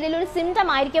അല്ലെങ്കിൽ ഏതെങ്കിലും ഒരു സിംറ്റം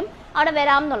ആയിരിക്കും അവിടെ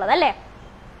വരാമെന്നുള്ളത് അല്ലേ?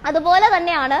 അതുപോലെ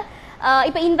തന്നെയാണ്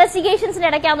ഇപ്പൊ ഇൻവെസ്റ്റിഗേഷൻസിന്റെ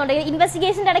ഇടയ്ക്കാണെന്നുണ്ടെങ്കിൽ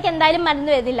ഇൻവെസ്റ്റിഗേഷന്റെ ഇടയ്ക്ക് എന്തായാലും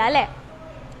മരുന്ന് വരുന്നില്ല അല്ലെ?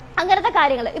 അങ്ങനത്തെ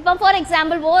കാര്യങ്ങൾ. ഇപ്പം ഫോർ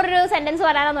എക്സാമ്പിൾ വേറൊരു sentence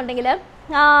പറയാനാണെന്നുണ്ടെങ്കിൽ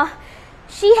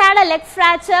she had A leg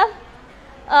fracture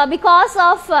because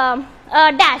of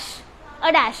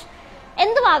dash.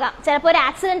 എന്തുമാകാം, ചിലപ്പോൾ ഒരു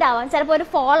ആക്സിഡന്റ് ആവാം, ചിലപ്പോൾ ഒരു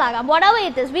ഫോൾ ആകാം, what ever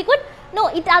it is we could no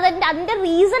it. അതിന്റെ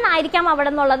റീസൺ ആയിരിക്കാം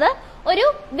അവിടെ നിന്നുള്ളത് ഒരു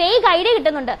വേഗ് ഐഡിയ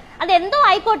കിട്ടുന്നുണ്ട്. അതെന്തോ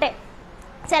ആയിക്കോട്ടെ,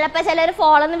 ചിലപ്പോൾ ചിലർ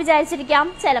ഫോൾ എന്ന് വിചാരിച്ചിരിക്കാം,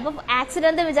 ചിലപ്പോൾ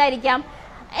ആക്സിഡന്റ് വിചാരിക്കാം,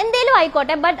 എന്തേലും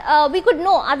ആയിക്കോട്ടെ, ബട്ട് വി കുഡ്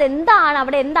നോ അതെന്താണ്,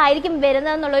 അവിടെ എന്തായിരിക്കും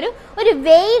വരുന്നത് എന്നുള്ളൊരു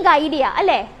വേഗ് ഐഡിയ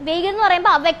അല്ലെ? വേഗ് എന്ന്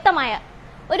പറയുമ്പോൾ അവ്യക്തമായ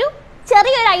ഒരു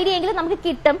ചെറിയൊരു ഐഡിയ എങ്കിലും നമുക്ക്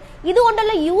കിട്ടും.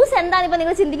 ഇതുകൊണ്ടുള്ള യൂസ് എന്താണെന്ന് ഇപ്പൊ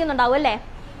നിങ്ങൾ ചിന്തിക്കുന്നുണ്ടാവും അല്ലേ?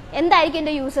 എന്തായിരിക്കും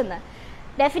എന്റെ യൂസ് എന്ന്?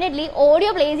 ഡെഫിനറ്റ്ലി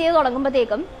ഓഡിയോ പ്ലേ ചെയ്ത്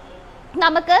തുടങ്ങുമ്പോഴത്തേക്കും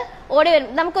നമുക്ക് ഓഡിയോ വരും,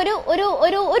 നമുക്കൊരു ഒരു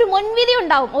ഒരു ഒരു മുൻവിധി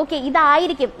ഉണ്ടാവും. ഓക്കെ,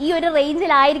 ഇതായിരിക്കും, ഈ ഒരു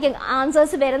റേഞ്ചിലായിരിക്കും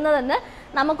ആൻസേഴ്സ് വരുന്നതെന്ന്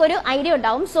നമുക്കൊരു ഐഡിയ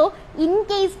ഉണ്ടാവും. സോ ഇൻ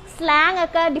കേസ് സ്ലാങ്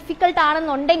ഒക്കെ ഡിഫിക്കൽട്ട്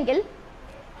ആണെന്നുണ്ടെങ്കിൽ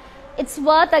it's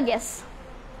worth A guess.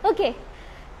 Okay,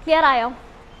 clear ആയോ?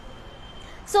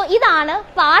 സോ ഇതാണ്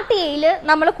പാർട്ട് എയിൽ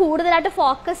നമ്മൾ കൂടുതലായിട്ട്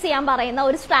ഫോക്കസ് ചെയ്യാൻ പറയുന്ന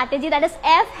ഒരു strategy, that is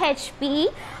FHP,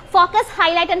 focus,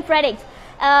 highlight and predict.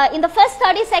 In the first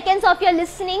 30 seconds of your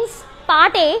listenings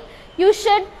part A, you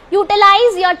should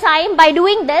utilize your time by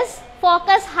doing this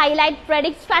focus, highlight,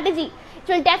 predict strategy. It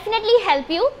will definitely help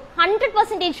you,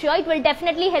 100% sure it will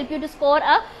definitely help you to score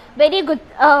a very good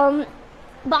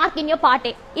mark in your part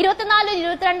A.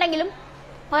 24-22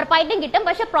 ഉറപ്പായിട്ടും കിട്ടും,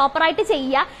 പക്ഷെ പ്രോപ്പറായിട്ട്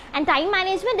ചെയ്യുക. And time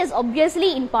management is obviously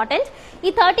important. ഈ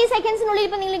 30 സെക്കൻഡ്സിനുള്ളിൽ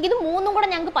ഇപ്പം നിങ്ങൾക്ക് ഇത് മൂന്നും കൂടെ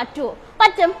ഞങ്ങൾക്ക് പറ്റുമോ?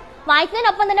 പറ്റും.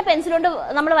 വായിക്കുന്നതിനൊപ്പം തന്നെ പെൻസിൽ കൊണ്ട്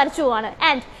നമ്മൾ വരച്ചു പോവാണ്.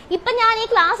 ആൻഡ് ഇപ്പം ഞാൻ ഈ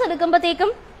ക്ലാസ് എടുക്കുമ്പോഴത്തേക്കും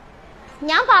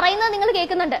ഞാൻ പറയുന്നത് നിങ്ങൾ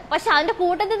കേൾക്കുന്നുണ്ട്, പക്ഷെ അതിന്റെ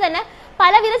കൂട്ടത്തിൽ തന്നെ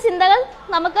പലവിധ ചിന്തകൾ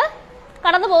നമുക്ക്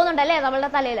കടന്നു പോകുന്നുണ്ടല്ലേ നമ്മളുടെ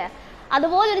തലയിൽ.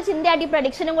 അതുപോലൊരു ചിന്തയായിട്ട് ഈ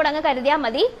പ്രഡിക്ഷനും കൂടെ അങ്ങ് കരുതിയാൽ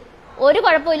മതി. ഒരു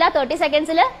കുഴപ്പമില്ല, 30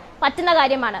 സെക്കൻഡ്സിൽ പറ്റുന്ന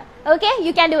കാര്യമാണ്. Okay,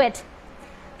 you can do it.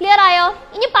 Clear ആയോ?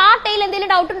 ഇനി പാർട്ട് എയിൽ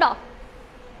എന്തെങ്കിലും ഡൗട്ട് ഉണ്ടോ?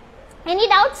 Any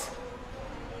doubts?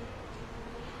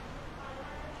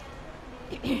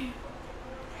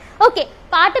 ഓക്കെ,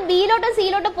 പാർട്ട് ബിയിലോട്ടും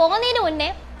സിയിലോട്ടും പോകുന്നതിന് മുന്നേ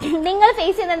നിങ്ങൾ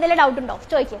ഫേസ് ചെയ്യുന്ന എന്തെങ്കിലും ഡൗട്ട് ഉണ്ടോ?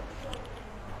 ചോദിക്കും.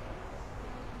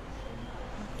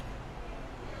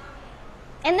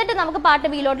 എന്നിട്ട് നമുക്ക് പാർട്ട്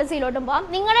ബിയിലോട്ടും സിയിലോട്ടും പോവാം.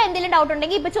 നിങ്ങളുടെ എന്തെങ്കിലും ഡൗട്ട്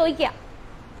ഉണ്ടെങ്കിൽ ഇപ്പൊ ചോദിക്കുക.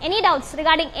 Any doubts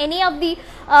regarding any of the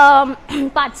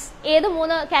parts? ഏത്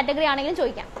 3 കാറ്റഗറി ആണെങ്കിലും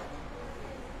ചോദിക്കാം.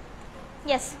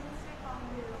 Yes,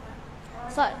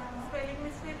 sorry,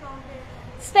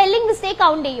 spelling mistake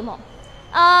count ചെയ്യുമോ?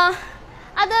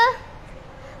 അത്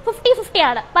 50-50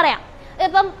 ആണ്. പറയാം.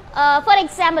 ഇപ്പം ഫോർ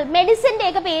എക്സാമ്പിൾ മെഡിസിന്റെ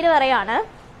ഒക്കെ പേര് പറയാണ്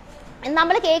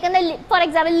നമ്മൾ കേൾക്കുന്ന. ഫോർ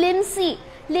എക്സാമ്പിൾ ലിംസി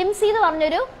എന്ന്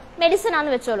പറഞ്ഞൊരു മെഡിസിൻ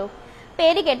ആണെന്ന് വെച്ചോളൂ.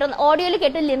 പേര് കേട്ടു, ഓഡിയോയിൽ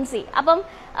കേട്ടു ലിംസി. അപ്പം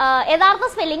യഥാർത്ഥ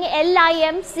സ്പെല്ലിംഗ്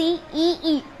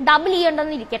LIMCEE, ഡബിൾ ഇ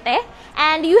ഉണ്ടെന്ന് ഇരിക്കട്ടെ.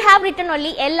 And you have written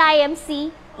only LIMCE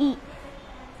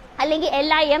അല്ലെങ്കിൽ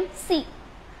LIMC.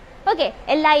 ഓക്കെ,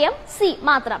 LIMC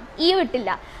മാത്രം, ഇ വിട്ടില്ല.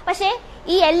 പക്ഷേ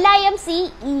ഈ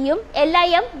LIMCEയും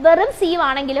LIM വെറും സിയും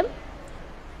ആണെങ്കിലും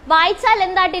വായിച്ചാൽ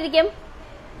എന്തായിട്ടിരിക്കും?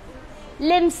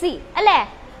 ലിംസി അല്ലേ?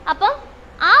 അപ്പം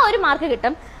ആ ഒരു മാർക്ക്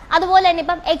കിട്ടും. അതുപോലെ തന്നെ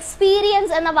ഇപ്പം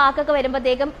എക്സ്പീരിയൻസ് എന്ന വാക്കൊക്കെ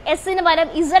വരുമ്പോഴത്തേക്കും എസിന് പകരം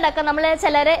ഇസഡ് ഒക്കെ നമ്മൾ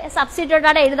ചിലര്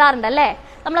സബ്സ്റ്റിറ്റ്യൂട്ടായിട്ട് എഴുതാറുണ്ട് അല്ലേ,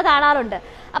 നമ്മൾ കാണാറുണ്ട്.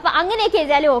 അപ്പൊ അങ്ങനെയൊക്കെ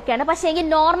എഴുതിയാലും ഓക്കെയാണ്. പക്ഷേ എങ്കിൽ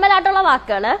നോർമൽ ആയിട്ടുള്ള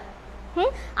വാക്കുകൾ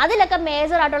അതിലൊക്കെ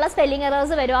മേജർ ആയിട്ടുള്ള സ്പെല്ലിംഗ്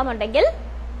എറേഴ്സ് വരുവാന്നുണ്ടെങ്കിൽ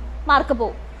മാർക്ക്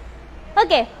പോവും.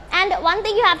 Okay, and one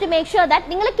thing you have to make sure that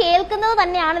നിങ്ങൾ കേൾക്കുന്നത്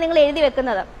തന്നെയാണ് നിങ്ങൾ എഴുതി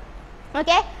വെക്കുന്നത്.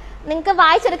 ഓക്കെ, നിങ്ങൾക്ക്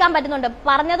വായിച്ചെടുക്കാൻ പറ്റുന്നുണ്ട്,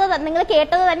 പറഞ്ഞത് നിങ്ങൾ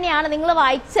കേട്ടത് തന്നെയാണ് നിങ്ങൾ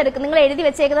നിങ്ങൾ എഴുതി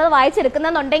വെച്ചേക്കുന്നത്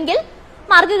വായിച്ചെടുക്കുന്നുണ്ടെങ്കിൽ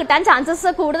മാർക്ക് കിട്ടാൻ ചാൻസസ്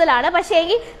കൂടുതലാണ്. പക്ഷേ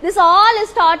this all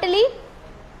is totally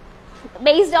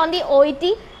based on the OET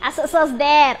assessors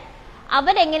there.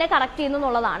 അവരെങ്ങനെ കറക്റ്റ് ചെയ്യുന്നു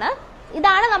എന്നുള്ളതാണ്.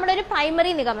 ഇതാണ് നമ്മുടെ ഒരു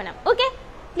പ്രൈമറി നിഗമനം. Okay,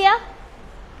 clear?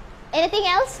 Anything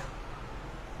else?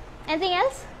 Anything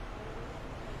else?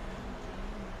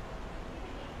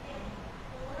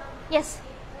 Yes.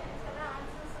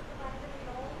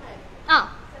 ആ,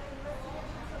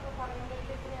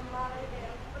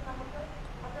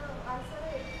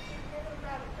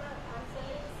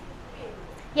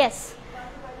 yes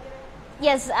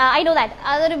yes, I know that.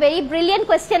 അതൊരു വെരി ബ്രില്യൻറ്റ്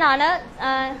ക്വസ്റ്റ്യൻ ആണ്.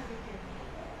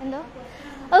 എന്തോ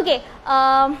ഓക്കെ,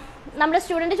 നമ്മുടെ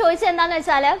സ്റ്റുഡൻറ്റ് ചോദിച്ചത് എന്താണെന്ന്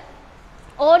വെച്ചാൽ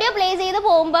ഓഡിയോ പ്ലേ ചെയ്ത്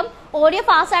പോകുമ്പം ഓഡിയോ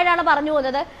ഫാസ്റ്റ് ആയിട്ടാണ് പറഞ്ഞു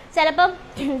പോകുന്നത്. ചിലപ്പം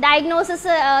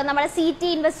ഡയഗ്നോസിസ്, നമ്മുടെ CT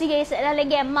ഇൻവെസ്റ്റിഗേഷൻ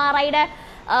അല്ലെങ്കിൽ MRIയുടെ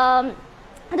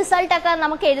റിസൾട്ട് ഒക്കെ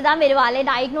നമുക്ക് എഴുതാൻ വരുവാ, അല്ലെങ്കിൽ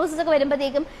ഡയഗ്നോസിസ് ഒക്കെ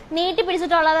വരുമ്പോഴത്തേക്കും നീട്ടി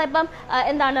പിടിച്ചിട്ടുള്ളത് ഇപ്പം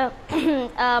എന്താണ്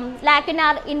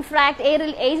ലാക്കുനാർ ഇൻഫ്രാക്ട്,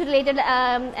 ഏജ് റിലേറ്റഡ്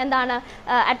എന്താണ്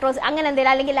അട്രോസ് അങ്ങനെ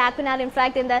എന്തെങ്കിലും, അല്ലെങ്കിൽ ലാക്കുനാർ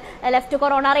ഇൻഫ്രാക്ട് in the left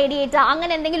corona radiator,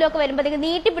 അങ്ങനെ എന്തെങ്കിലുമൊക്കെ വരുമ്പോഴത്തേക്കും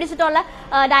നീട്ടി പിടിച്ചിട്ടുള്ള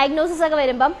ഡയഗ്നോസിസ് ഒക്കെ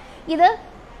വരുമ്പം ഇത്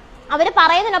അവർ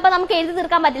പറയുന്നതിനൊപ്പം നമുക്ക് എഴുതി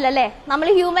തീർക്കാൻ പറ്റില്ല അല്ലേ, നമ്മൾ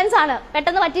ഹ്യൂമൻസ് ആണ്,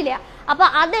 പെട്ടെന്ന് പറ്റില്ല. അപ്പൊ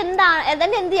അതെന്താണ്,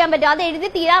 അതെന്നെ എന്ത് ചെയ്യാൻ പറ്റും, അത് എഴുതി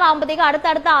തീരാറാകുമ്പോഴത്തേക്കും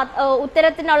അടുത്തടുത്ത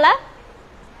ഉത്തരത്തിനുള്ള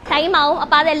ടൈം ആവും.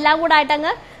 അപ്പൊ അതെല്ലാം കൂടെ ആയിട്ട്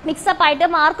അങ്ങ് മിക്സപ്പ് ആയിട്ട്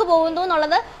മാർക്ക് പോകുന്നു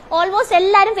എന്നുള്ളത് ഓൾമോസ്റ്റ്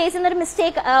എല്ലാവരും ഫേസ് ചെയ്യുന്ന ഒരു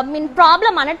മിസ്റ്റേക്ക്,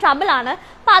 പ്രോബ്ലം ആണ്, ട്രബിൾ ആണ്.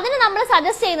 അപ്പൊ അതിന് നമ്മൾ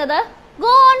സജസ്റ്റ് ചെയ്യുന്നത്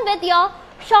go on with your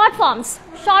short forms.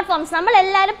 Short forms നമ്മൾ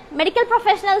എല്ലാവരും മെഡിക്കൽ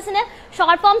പ്രൊഫഷണൽസിന്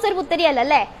ഷോർട്ട് ഫോംസ് ഒരു പുത്തരിയല്ല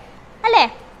അല്ലേ?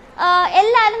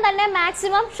 എല്ലാവരും തന്നെ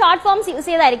മാക്സിമം ഷോർട്ട് ഫോംസ് യൂസ്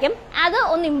ചെയ്തായിരിക്കും. അത്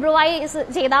ഒന്ന് ഇംപ്രൂവൈസ്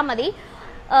ചെയ്താൽ മതി.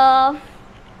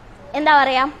 എന്താ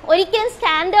പറയാ, ഒരിക്കലും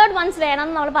സ്റ്റാൻഡേർഡ് വൺസ് വേണം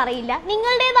എന്ന് നമ്മൾ പറയില്ല,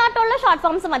 നിങ്ങളുടേതായിട്ടുള്ള ഷോർട്ട്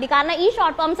ഫോംസ് മതി. കാരണം ഈ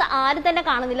ഷോർട്ട് ഫോംസ് ആരും തന്നെ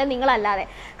കാണുന്നില്ല നിങ്ങളല്ലാതെ.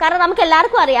 കാരണം നമുക്ക്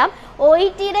എല്ലാവർക്കും അറിയാം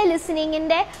OETയുടെ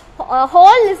ലിസണിങ്ങിന്റെ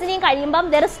ഹോൾ ലിസണിങ് കഴിയുമ്പം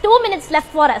there is 2 minutes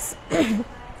left for us.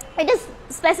 It is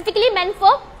specifically മെന്റ്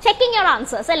four checking your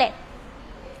answers അല്ലേ.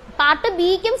 പാർട്ട്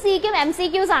ബിക്കും സിക്കും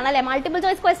MCQs ആണ് അല്ലെ. മൾട്ടിപ്പിൾ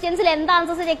ചോയ്സ് ക്വസ്റ്റ്യൻസിൽ എന്ത്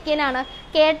ആൻസേഴ്സ് ചെക്ക് ചെയ്യാനാണ്,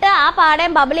 കേട്ട് ആ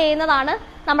പാടേം ബബിൾ ചെയ്യുന്നതാണ്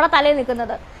നമ്മുടെ തലയിൽ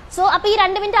നിൽക്കുന്നത്. സോ അപ്പൊ ഈ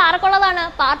 2 minute ആർക്കുള്ളതാണ്,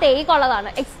 part എയ്ക്കുള്ളതാണ്,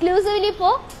 exclusively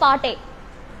for part A.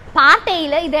 Part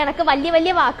എയിൽ ഇത് കണക്ക് വലിയ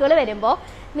വലിയ വാക്കുകൾ വരുമ്പോൾ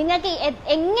നിങ്ങൾക്ക്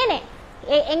എങ്ങനെ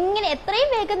എത്രയും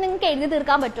വേഗം നിങ്ങൾക്ക് എഴുതി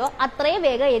തീർക്കാൻ പറ്റുമോ അത്രയും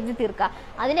വേഗം എഴുതി തീർക്കുക.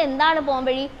 അതിനെന്താണ് പോകാൻ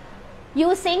വഴി?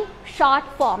 യൂസിങ്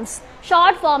ഷോർട്ട്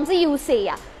ഫോംസ് യൂസ്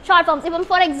ചെയ്യുക. ഷോർട്ട് ഫോംസ് ഇപ്പം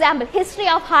for example history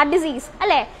of heart disease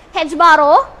അല്ലെ,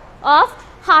 H-O ഓഫ്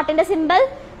ഹാർട്ടിന്റെ സിമ്പിൾ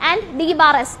ആൻഡ്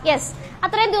D-S. യെസ്,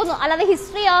 അത്രയും തീർന്നു. അല്ലാതെ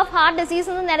ഹിസ്റ്ററി ഓഫ് ഹാർട്ട് ഡിസീസ്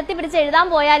എന്ന് നിരത്തി പിടിച്ച് എഴുതാൻ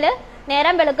പോയാൽ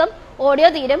നേരം വെളുക്കും, ഓഡിയോ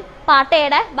തീരും, പാർട്ട്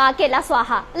എയുടെ ബാക്കിയെല്ലാം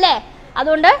സ്വാഹ അല്ലേ.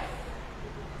 അതുകൊണ്ട്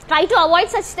try to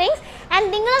avoid such things and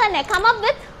നിങ്ങൾ തന്നെ come up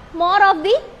with more of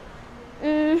the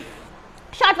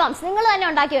short forms നിങ്ങൾ തന്നെ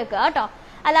ഉണ്ടാക്കി വെക്കുക കേട്ടോ.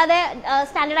 അല്ലാതെ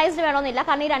സ്റ്റാൻഡർഡൈസ്ഡ് വേണമെന്നില്ല.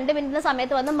 കാരണം ഈ 2 മിനിറ്റിന്റെ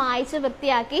സമയത്ത് വന്ന് മായ്ച്ച്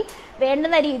വൃത്തിയാക്കി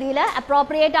വേണ്ടുന്ന രീതിയിൽ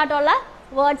അപ്രോപ്രിയേറ്റ് ആയിട്ടുള്ള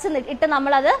വേർഡ്സ് ഇട്ട്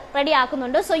നമ്മളത് റെഡി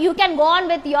ആക്കുന്നുണ്ട്. So you can go on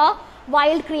with your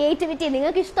wild creativity.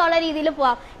 നിങ്ങൾക്ക് ഇഷ്ടമുള്ള രീതിയിൽ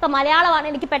പോവാം. ഇപ്പൊ മലയാളമാണ്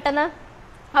എനിക്ക് പെട്ടെന്ന്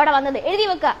അവിടെ വന്നത്, എഴുതി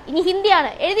വെക്കുക. ഇനി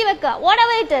ഹിന്ദിയാണ്, എഴുതി വെക്കുക. What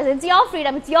ever it is, it's your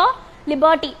freedom, it's your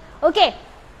liberty. Okay,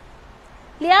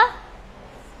 clear?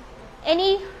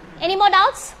 Any more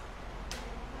doubts?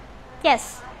 Yes.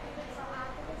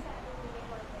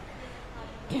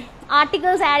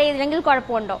 Articles add ചെയ്തില്ലെങ്കിൽ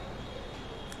കുഴപ്പമുണ്ടോ?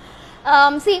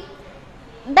 See,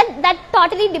 that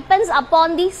totally depends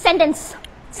upon the sentence.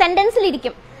 Sentenceൽ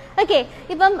ഇരിക്കും. ഓക്കെ,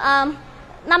 ഇപ്പം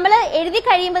നമ്മൾ എഴുതി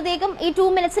കഴിയുമ്പോഴത്തേക്കും ഈ 2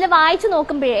 മിനിറ്റ്സിൽ വായിച്ചു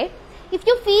നോക്കുമ്പോഴേ if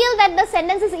you feel that the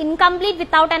sentence is incomplete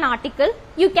without an article,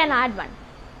 you can add one.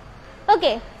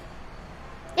 Okay,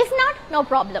 if not, no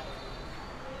problem.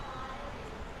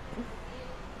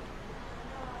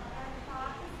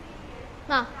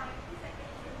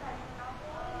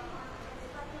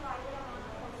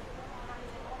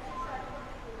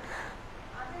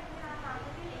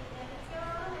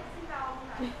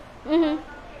 Mm-hmm.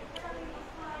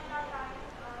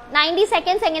 90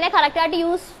 seconds എങ്ങനെ കറക്റ്റ് ആയിട്ട്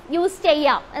use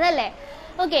ചെയ്യാം എന്നല്ലേ.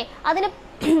 ഓക്കെ, അതിന്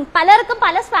പലർക്കും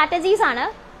പല സ്ട്രാറ്റജീസ് ആണ്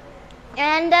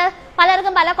ആൻഡ്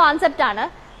പലർക്കും പല കോൺസെപ്റ്റ് ആണ്.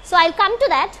 So I come to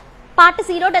that. Part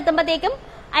 0 എത്തുമ്പോഴത്തേക്കും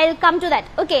I come to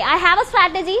that. Okay, I have A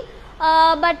strategy,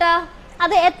 but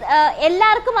അത്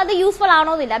എല്ലാവർക്കും അത് യൂസ്ഫുൾ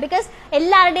ആണോന്നില്ല. ബിക്കോസ്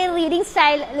എല്ലാവരുടെയും reading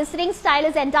style, listening style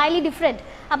is entirely different.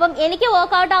 അപ്പം എനിക്ക്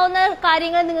വർക്ക്ഔട്ട് ആവുന്ന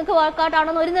കാര്യങ്ങൾ നിങ്ങൾക്ക് വർക്ക്ഔട്ട്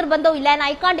ആവണമെന്ന് ഒരു നിർബന്ധവും ഇല്ല. And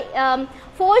I can't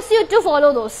force U to follow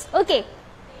those. Okay,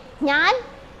 ഞാൻ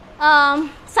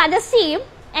സജസ്റ്റ് ചെയ്യും.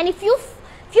 And if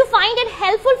you find it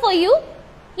helpful for you,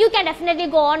 you can definitely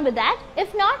go on with that.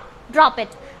 If not, drop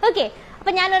it. Okay,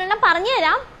 അപ്പൊ ഞാൻ ഒരെണ്ണം പറഞ്ഞു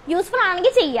തരാം, യൂസ്ഫുൾ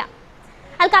ആണെങ്കിൽ ചെയ്യാം.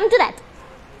 I come to that.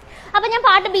 അപ്പൊ ഞാൻ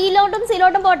പാർട്ട് ബിയിലോട്ടും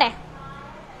സിയിലോട്ടും പോട്ടെ.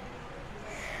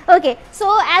 Okay, so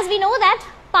as we know that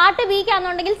part ബിക്ക്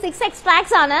ആണെന്നുണ്ടെങ്കിൽ 6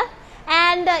 എക്സ്ട്രാക്ട്സ് ആണ്.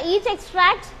 And each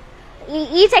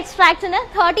എക്സ്ട്രാക്റ്റിന്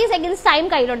 30 seconds time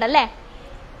കയ്യിലുണ്ടല്ലേ.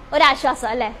 ഒരാശ്വാസം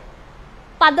അല്ലേ.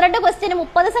 12 ക്വസ്റ്റ്യന്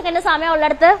 30 സെക്കൻഡ് സമയം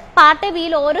ഉള്ളിടത്ത് പാർട്ട്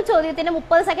ബിയിൽ ഓരോ ചോദ്യത്തിന്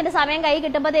 30 സെക്കൻഡ് സമയം കൈ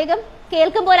കിട്ടുമ്പോഴത്തേക്കും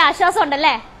കേൾക്കുമ്പോൾ ഒരു ആശ്വാസം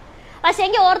ഉണ്ടല്ലേ. പക്ഷെ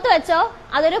എങ്കിൽ ഓർത്തു വെച്ചോ,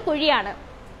 അതൊരു കുഴിയാണ്.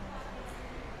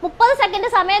 30 സെക്കൻഡ്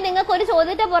സമയം നിങ്ങൾക്ക് ഒരു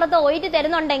ചോദ്യത്തെ പുറത്ത് ഒഴിറ്റ്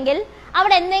തരുന്നുണ്ടെങ്കിൽ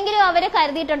അവിടെ എന്തെങ്കിലും അവർ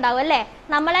കരുതിയിട്ടുണ്ടാവും അല്ലേ.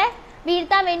 നമ്മളെ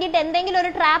വീഴ്ത്താൻ വേണ്ടിയിട്ട് എന്തെങ്കിലും ഒരു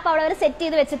ട്രാപ്പ് അവിടെ അവർ സെറ്റ്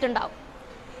ചെയ്ത് വെച്ചിട്ടുണ്ടാവും.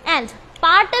 ആൻഡ്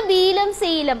പാർട്ട് ബിയിലും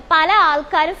സിയിലും പല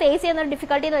ആൾക്കാരും ഫേസ് ചെയ്യുന്ന ഒരു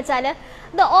ഡിഫിക്കൽട്ടി എന്ന് വെച്ചാൽ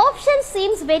the option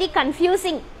seems very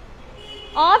confusing.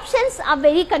 Options are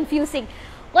very confusing.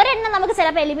 ഒരെണ്ണം നമുക്ക്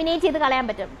ചിലപ്പോൾ എലിമിനേറ്റ് ചെയ്ത് കളയാൻ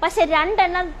പറ്റും. പക്ഷെ 2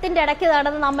 എണ്ണത്തിന്റെ ഇടയ്ക്ക്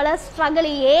നടന്ന് നമ്മൾ സ്ട്രഗിൾ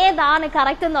ഏതാണ്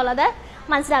കറക്റ്റ് എന്നുള്ളത്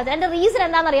മനസ്സിലാവുന്നത്. അതിന്റെ reason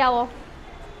എന്താണെന്നറിയാവോ?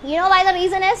 You know why the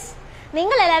reason is,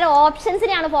 നിങ്ങൾ എല്ലാവരും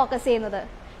ഓപ്ഷൻസിനെയാണ് ഫോക്കസ് ചെയ്യുന്നത്.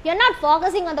 You are not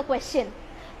focusing on the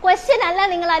question അല്ല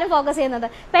നിങ്ങൾ ആരും ഫോക്കസ് ചെയ്യുന്നത്.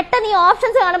 പെട്ടെന്ന് ഈ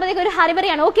ഓപ്ഷൻസ് കാണുമ്പോഴത്തേക്ക് ഒരു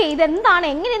ഹറിബറിയാണ്. ഓക്കെ, ഇതെന്താണ്,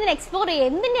 എങ്ങനെ ഇതിനെ എക്സ്പ്ലോർ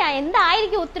ചെയ്യും,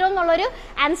 എന്തായിരിക്കും ഉത്തരം എന്നുള്ളൊരു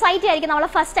ആൻസൈറ്റി ആയിരിക്കും നമ്മളെ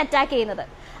ഫസ്റ്റ് അറ്റാക്ക് ചെയ്യുന്നത്.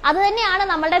 അത് തന്നെയാണ്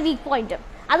നമ്മളുടെ വീക്ക് പോയിന്റ്.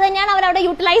 അത് തന്നെയാണ് അവരവിടെ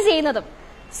യൂട്ടിലൈസ് ചെയ്യുന്നതും.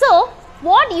 So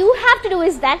what you have to do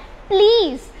is that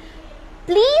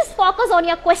please focus on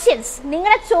your questions.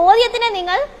 നിങ്ങളുടെ ചോദ്യത്തിനെ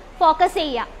നിങ്ങൾ ഫോക്കസ്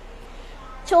ചെയ്യുക.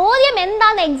 ചോദ്യം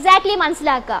എന്താണെന്ന് എക്സാക്ട്ലി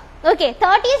മനസ്സിലാക്കുക. ഓക്കെ,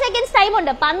 30 സെക്കൻഡ്സ് ടൈം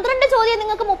ഉണ്ട്. 12 ചോദ്യം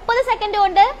നിങ്ങൾക്ക് 30 സെക്കൻഡ്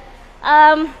കൊണ്ട്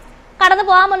കടന്നു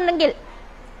പോകാമെന്നുണ്ടെങ്കിൽ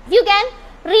you can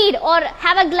read or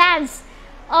have A glance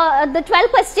the 12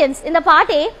 questions in the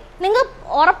part A. നിങ്ങൾ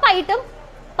ഉറപ്പായിട്ടും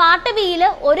പാർട്ട് ബിയിൽ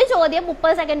ഒരു ചോദ്യം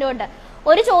 30 സെക്കൻഡ് കൊണ്ട്,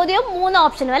 ഒരു ചോദ്യവും 3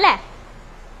 ഓപ്ഷനും അല്ലേ,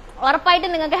 ഉറപ്പായിട്ടും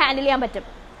നിങ്ങൾക്ക് ഹാൻഡിൽ ചെയ്യാൻ പറ്റും.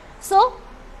 So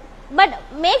but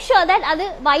make sure that അത്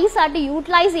വൈസ് ആയിട്ട്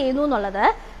യൂട്ടിലൈസ് ചെയ്യുന്നു എന്നുള്ളത്.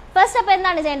 ഫസ്റ്റ് അപ്പൊ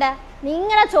എന്താണ് ചെയ്യേണ്ടത്?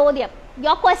 നിങ്ങളുടെ ചോദ്യം,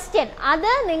 യുവർ ക്വസ്റ്റ്യൻ,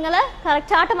 അത് നിങ്ങൾ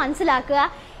കറക്റ്റായിട്ട് മനസ്സിലാക്കുക.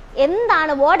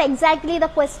 എന്താണ്, what exactly the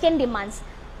question demands.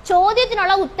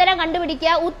 ചോദ്യത്തിനുള്ള ഉത്തരം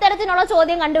കണ്ടുപിടിക്കുക, ഉത്തരത്തിനുള്ള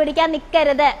ചോദ്യം കണ്ടുപിടിക്കാൻ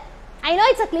നിൽക്കരുത്. I know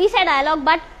it's A cliché dialogue,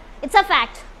 but it's A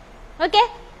fact. Okay,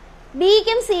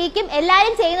 ബിക്കും സിക്കും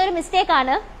എല്ലാവരും ചെയ്യുന്ന ഒരു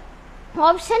മിസ്റ്റേക്കാണ്.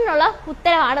 ഓപ്ഷനുള്ള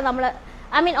ഉത്തരമാണ് നമ്മൾ,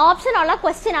 ഓപ്ഷനുള്ള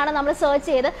ക്വസ്റ്റ്യൻ ആണ് നമ്മൾ സെർച്ച്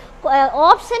ചെയ്ത്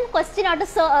ഓപ്ഷൻ ക്വസ്റ്റ്യനായിട്ട്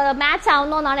മാച്ച്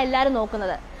ആവുന്നോ എന്നാണ് എല്ലാവരും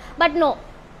നോക്കുന്നത്. ബട്ട് നോ,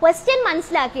 ക്വസ്റ്റ്യൻ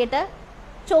മനസ്സിലാക്കിയിട്ട്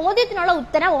ചോദ്യത്തിനുള്ള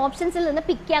ഉത്തരം ഓപ്ഷൻസിൽ നിന്ന്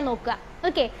പിക്ക് ചെയ്യാൻ നോക്കുക.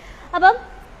 ഓക്കെ, അപ്പം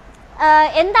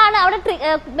എന്താണ് അവിടെ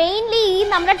മെയിൻലി ഈ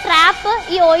നമ്മുടെ ട്രാപ്പ്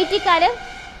ഈ ഒ ഇ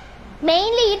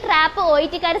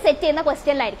ടിക്കാർ സെറ്റ് ചെയ്യുന്ന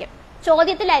ക്വസ്റ്റ്യനിലായിരിക്കും,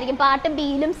 ചോദ്യത്തിലായിരിക്കും പാർട്ട്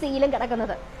ബിയിലും സിയിലും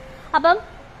കിടക്കുന്നത്. അപ്പം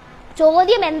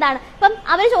ചോദ്യം എന്താണ്, ഇപ്പം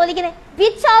അവർ ചോദിക്കുന്നത്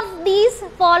which of these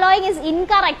following is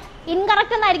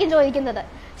incorrect എന്നായിരിക്കും ചോദിക്കുന്നത്.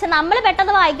 പക്ഷെ നമ്മൾ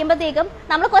പെട്ടെന്ന് വായിക്കുമ്പോഴത്തേക്കും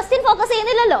നമ്മൾ ക്വസ്റ്റ്യൻ ഫോക്കസ്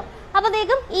ചെയ്യുന്നില്ലല്ലോ,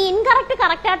 അപ്പോഴത്തേക്കും ഈ ഇൻകറക്റ്റ്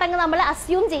കറക്റ്റ് ആയിട്ടങ്ങ് നമ്മൾ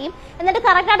അസ്യൂം ചെയ്യും, എന്നിട്ട്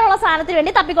കറക്റ്റ് ആയിട്ടുള്ള സാധനത്തിന്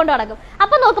വേണ്ടി തപ്പിക്കൊണ്ട് നടക്കും.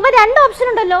 അപ്പൊ നോക്കുമ്പോൾ 2 ഓപ്ഷൻ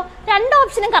ഉണ്ടല്ലോ, 2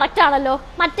 ഓപ്ഷനും കറക്റ്റ് ആണല്ലോ,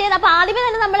 മറ്റേത്. അപ്പൊ ആദ്യമേ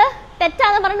തന്നെ നമ്മൾ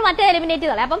തെറ്റാന്ന് പറഞ്ഞിട്ട് മറ്റേ എലിമിനേറ്റ്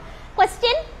ചെയ്തോളാം. അപ്പം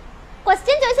ക്വസ്റ്റ്യൻ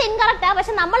ചോദിച്ചാൽ ഇൻകറക്റ്റാ,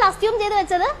 പക്ഷെ നമ്മൾ അസ്യൂം ചെയ്ത്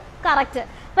വെച്ചത് കറക്റ്റ്.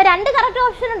 അപ്പൊ 2 കറക്റ്റ്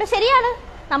ഓപ്ഷൻ ഉണ്ട്, ശരിയാണ്.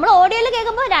 നമ്മൾ ഓഡിയോയിൽ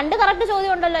കേൾക്കുമ്പോൾ 2 കറക്റ്റ്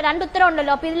ചോദ്യം ഉണ്ടല്ലോ, 2 ഉത്തരം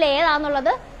ഉണ്ടല്ലോ, അപ്പൊ ഇതിൽ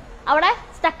ഏതാന്നുള്ളത് അവിടെ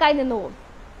സ്റ്റക്കായി നിന്ന് പോകും.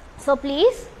 So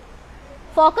please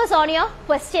focus on your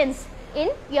questions in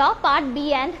your part B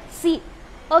and C.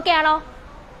 Okay ആണോ?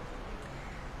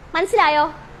 മനസ്സിലായോ?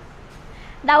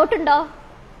 ഡൗട്ട് ഉണ്ടോ?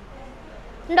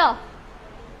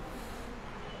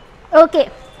 ഓക്കെ,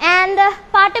 ആൻഡ്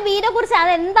പാർട്ട് ബിയെ കുറിച്ച്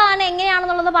അത് എന്താണ്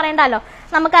എങ്ങനെയാണെന്നുള്ളത് പറയണ്ടല്ലോ,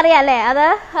 നമുക്കറിയാം അല്ലേ. അത്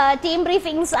ടീം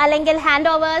ബ്രീഫിംഗ്സ് അല്ലെങ്കിൽ hand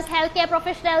overs, health care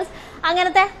professionals,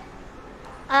 അങ്ങനത്തെ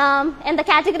എന്താ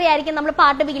കാറ്റഗറി ആയിരിക്കും നമ്മൾ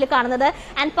പാർട്ട് ബിയിൽ കാണുന്നത്.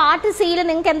 ആൻഡ് പാർട്ട് സിയിൽ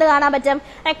നിങ്ങൾക്ക് എന്ത് കാണാൻ പറ്റും?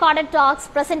 റെക്കോർഡഡ് ടോക്സ്,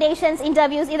 പ്രസന്റേഷൻസ്,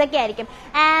 ഇന്റർവ്യൂസ്, ഇതൊക്കെ ആയിരിക്കും.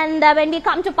 And when we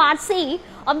come to part C,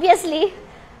 obviously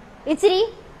ഇച്ചിരി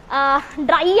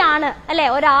ഡ്രൈ ആണ് അല്ലെ,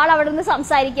 ഒരാൾ അവിടെ നിന്ന്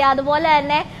സംസാരിക്കുക. അതുപോലെ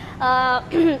തന്നെ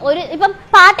ഇപ്പം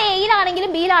പാർട്ട്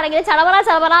എയിലാണെങ്കിലും ബിയിലാണെങ്കിലും ചടവറ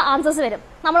ആൻസേഴ്സ് വരും,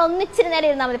 നമ്മൾ ഒന്നിച്ചിരി നേരം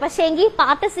ഇരുന്നാൽ മതി. പക്ഷേ എങ്കിൽ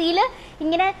പാർട്ട് സിയിൽ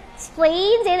ഇങ്ങനെ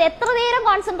സ്ട്രെയിൻ ചെയ്ത് എത്ര നേരം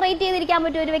കോൺസെൻട്രേറ്റ് ചെയ്തിരിക്കാൻ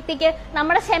പറ്റും ഒരു വ്യക്തിക്ക്?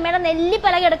 നമ്മുടെ ക്ഷമയുടെ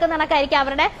നെല്ലിപ്പലക എടുക്കുന്ന കണക്കായിരിക്കും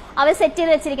അവർ സെറ്റ്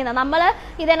ചെയ്ത് വെച്ചിരിക്കുന്നത്. നമ്മൾ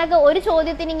ഇതിനൊക്കെ ഒരു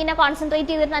ചോദ്യത്തിന് ഇങ്ങനെ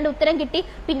കോൺസെൻട്രേറ്റ് ചെയ്തിട്ട് അതിന്റെ ഉത്തരം കിട്ടി,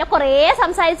 പിന്നെ കുറേ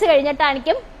സംസാരിച്ച്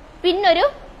കഴിഞ്ഞിട്ടായിരിക്കും പിന്നൊരു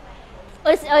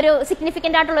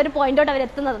സിഗ്നിഫിക്കന്റ് ആയിട്ടുള്ള ഒരു പോയിന്റോട്ട് അവർ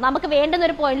എത്തുന്നത്, നമുക്ക് വേണ്ടുന്ന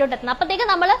ഒരു പോയിന്റിലോട്ട് എത്തുന്നത്. അപ്പോഴത്തേക്ക്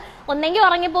നമ്മൾ ഒന്നെങ്കിൽ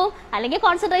ഉറങ്ങിപ്പോവും, അല്ലെങ്കിൽ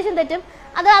കോൺസെൻട്രേഷൻ തെറ്റും.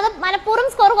 അത് മനഃപൂർവ്വം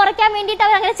സ്കോർ കുറയ്ക്കാൻ വേണ്ടിയിട്ട്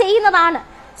അവർ അങ്ങനെ ചെയ്യുന്നതാണ്.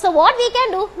 So what we can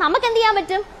do, നമുക്ക് എന്ത് ചെയ്യാൻ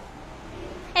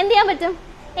പറ്റും?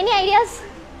 Any ideas?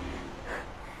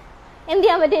 എന്ത്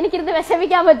ചെയ്യാൻ പറ്റും? എനിക്കിരുന്ന്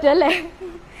വിഷമിക്കാൻ പറ്റും അല്ലേ?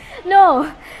 No.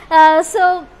 So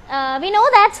we know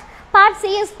that part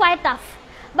C is quite tough,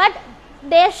 but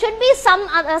there should be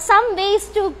some ways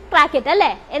to crack it അല്ലേ,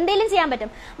 എന്തെങ്കിലും ചെയ്യാൻ പറ്റും.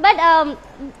 ബട്ട്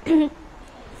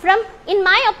in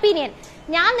my opinion,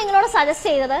 ഞാൻ നിങ്ങളോട് സജസ്റ്റ്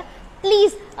ചെയ്തത്,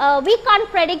 please we can't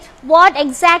predict what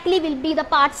exactly will be the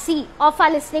part C of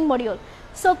our listening module.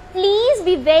 So please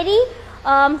be very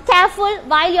careful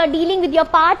while you are dealing with your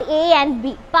part A and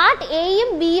B. Part Aയും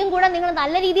Bയും കൂടെ നിങ്ങൾ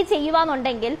നല്ല രീതിയിൽ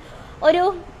ചെയ്യുവാന്നുണ്ടെങ്കിൽ ഒരു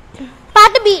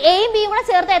part B എയും ബിയും കൂടെ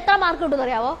ചേർത്ത് എത്ര മാർക്ക് കിട്ടുമെന്ന്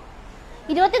അറിയാവോ?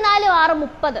 24,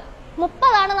 6,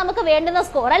 30 നമുക്ക് വേണ്ടുന്ന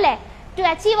സ്കോർ അല്ലേ. To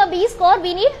achieve A B score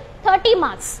we need 30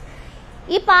 marks.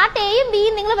 ഈ പാർട്ട് എയും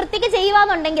ബിയും നിങ്ങൾ വൃത്തിക്ക്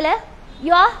ചെയ്യുവാന്നുണ്ടെങ്കിൽ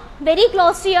you are very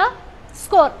close to your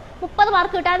score. 30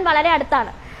 mark കിട്ടാൻ വളരെ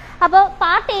അടുത്താണ്. അപ്പോൾ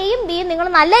പാർട്ട് എയും ബിയും നിങ്ങൾ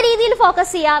നല്ല രീതിയിൽ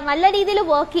ഫോക്കസ് ചെയ്യുക, നല്ല രീതിയിൽ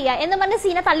വർക്ക് ചെയ്യുക എന്ന് പറഞ്ഞ്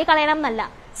സീനെ തള്ളിക്കളയണം എന്നല്ല.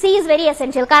 C is very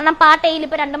essential. കാരണം പാർട്ട് എയിൽ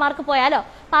ഇപ്പോൾ 2 മാർക്ക് പോയാലോ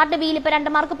പാർട്ട് ബിയിൽ ഇപ്പോൾ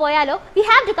 2 മാർക്ക് പോയാലോ we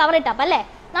have to cover it up അല്ലേ,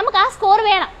 നമുക്ക് ആ സ്കോർ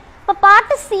വേണം. അപ്പൊ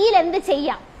പാർട്ട് സിയിൽ എന്ത്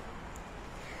ചെയ്യാം?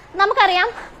 നമുക്കറിയാം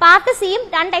പാർട്ട് സിയും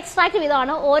 2 എക്സ്ട്രാക്ട്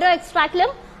വീതമാണ്. ഓരോ എക്സ്ട്രാക്റ്റിലും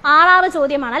 6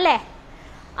 ചോദ്യമാണ് അല്ലേ.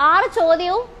 6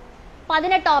 ചോദ്യവും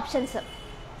 18 ഓപ്ഷൻസ്,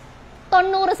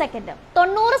 90 സെക്കൻഡ്.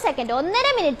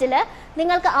 1.5 മിനിറ്റിൽ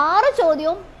നിങ്ങൾക്ക് 6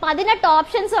 ചോദ്യവും 18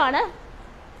 ഓപ്ഷൻസും ആണ്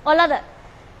ഉള്ളത്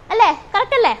അല്ലേ,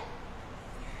 കറക്റ്റ് അല്ലേ?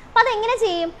 അപ്പൊ അതെങ്ങനെ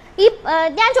ചെയ്യും? ഈ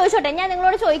ഞാൻ ചോദിച്ചോട്ടെ, ഞാൻ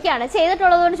നിങ്ങളോട് ചോദിക്കുകയാണ്,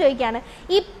 ചെയ്തിട്ടുള്ളതുകൊണ്ട് ചോദിക്കുകയാണ്.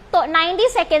 ഈ 90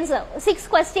 സെക്കൻഡ്സ് 6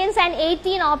 ക്വസ്റ്റ്യൻസ് ആൻഡ്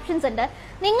 18 ഓപ്ഷൻസ് ഉണ്ട്.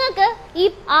 നിങ്ങൾക്ക് ഈ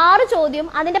 6 ചോദ്യം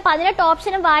അതിന്റെ 18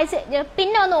 ഓപ്ഷനും വായിച്ച്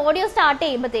പിന്നെ ഒന്ന് ഓഡിയോ സ്റ്റാർട്ട്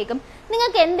ചെയ്യുമ്പോഴത്തേക്കും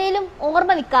നിങ്ങൾക്ക് എന്തെങ്കിലും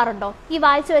ഓർമ്മ നിൽക്കാറുണ്ടോ? ഈ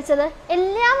വായിച്ചു വെച്ചത്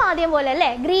എല്ലാം ആദ്യം പോലെ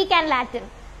അല്ലേ, ഗ്രീക്ക് ആൻഡ് ലാറ്റിൻ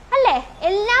അല്ലേ,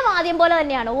 എല്ലാം ആദ്യം പോലെ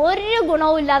തന്നെയാണ്, ഒരു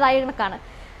ഗുണവും ഇല്ലാതായ കണക്കാണ്.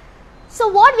 So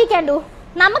what we can do,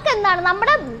 നമുക്ക് എന്താണ്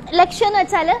നമ്മുടെ ലക്ഷ്യം എന്ന്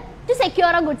വെച്ചാൽ to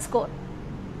secure A good score.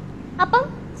 അപ്പം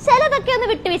ചിലതൊക്കെ ഒന്ന്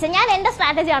വിട്ടുവീഴ്ച. ഞാൻ എന്റെ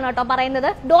സ്ട്രാറ്റജി ആണ് കേട്ടോ പറയുന്നത്.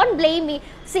 Don't blame me.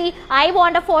 C I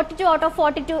want A 42 out of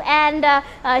 42 and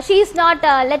she is not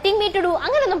letting me to do,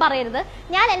 അങ്ങനെയൊന്നും പറയരുത്.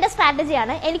 ഞാൻ എന്റെ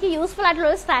സ്ട്രാറ്റജിയാണ്, എനിക്ക് യൂസ്ഫുൾ ആയിട്ടുള്ള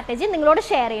ഒരു സ്ട്രാറ്റജി നിങ്ങളോട്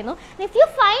ഷെയർ ചെയ്യുന്നു. If you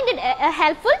find it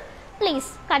helpful please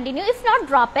continue, if not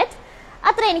drop it.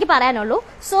 അത്രേ എനിക്ക് പറയാനുള്ളൂ.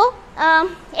 സോ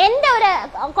എൻ്റെ ഒരു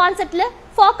കോൺസെപ്റ്റിൽ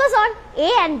focus on A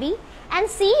and B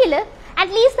and സിയിൽ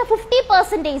അറ്റ്ലീസ്റ്റ്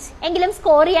 50% എങ്കിലും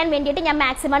സ്കോർ ചെയ്യാൻ വേണ്ടിയിട്ട് ഞാൻ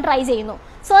മാക്സിമം ട്രൈ ചെയ്യുന്നു.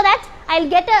 So that I will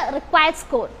get A required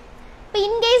score. ഇപ്പം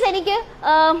ഇൻ കേസ് എനിക്ക്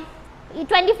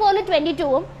 24-ൽ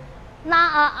 22ഉം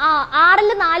 6ൽ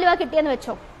 4 കിട്ടിയെന്ന്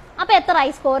വെച്ചോ. അപ്പൊ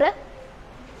എത്രയായി സ്കോർ?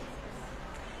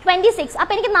 26.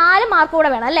 അപ്പൊ എനിക്ക് 4 മാർക്ക് കൂടെ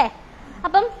വേണം അല്ലേ?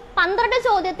 അപ്പം 12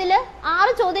 ചോദ്യത്തിൽ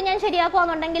 6 ചോദ്യം ഞാൻ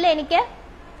ശരിയാക്കുവാന്നുണ്ടെങ്കിൽ എനിക്ക്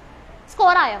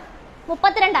സ്കോറായോ?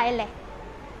 32 ആയല്ലേ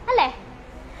അല്ലേ?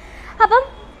 അപ്പം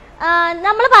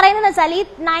നമ്മൾ പറയുന്നത് വെച്ചാൽ ഈ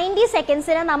 90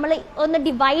 സെക്കൻഡ്സിനെ നമ്മൾ ഒന്ന്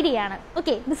ഡിവൈഡ് ചെയ്യാണ്.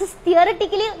 ഓക്കെ, ദിസ് ഇസ്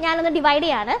തിയറിറ്റിക്കലി ഞാനൊന്ന് ഡിവൈഡ്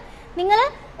ചെയ്യാണ്. നിങ്ങൾ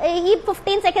ഈ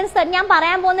 15 സെക്കൻഡ്സ് ഞാൻ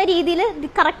പറയാൻ പോകുന്ന രീതിയിൽ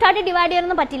കറക്റ്റായിട്ട് ഡിവൈഡ്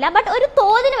ചെയ്യാനൊന്നും പറ്റില്ല. ബട്ട് ഒരു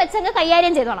തോതിന് വെച്ചങ്ങ്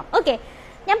കൈകാര്യം ചെയ്തോണം. ഓക്കെ,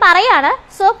 ഞാൻ പറയാണ്.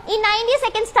 സോ ഈ 90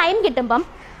 സെക്കൻഡ്സ് ടൈം കിട്ടുമ്പം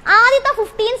ആദ്യത്തെ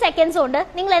 15 സെക്കൻഡ്സ് കൊണ്ട്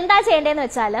നിങ്ങൾ എന്താ ചെയ്യേണ്ടതെന്ന്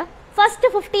വെച്ചാൽ, ഫസ്റ്റ്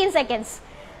 15 സെക്കൻഡ്സ്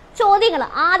ചോദ്യങ്ങൾ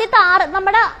ആദ്യത്തെ 6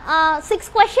 നമ്മുടെ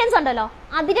 6 ക്വസ്റ്റ്യൻസ് ഉണ്ടല്ലോ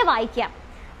അതിനെ വായിക്കാം,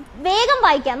 വേഗം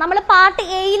വായിക്കാം. നമ്മൾ പാർട്ട്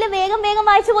എയിൽ വേഗം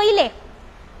വായിച്ചു പോയില്ലേ?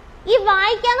 ഈ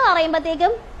വായിക്കാന്ന്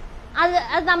പറയുമ്പോഴത്തേക്കും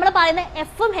അത് നമ്മൾ പറയുന്ന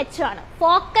എഫും എച്ചും ആണ്.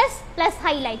 Focus plus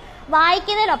highlight.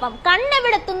 വായിക്കുന്നതിനൊപ്പം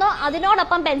കണ്ണെവിടെത്തുന്നോ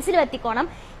അതിനോടൊപ്പം പെൻസിൽ എത്തിക്കോണം.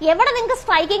 എവിടെ നിങ്ങൾക്ക്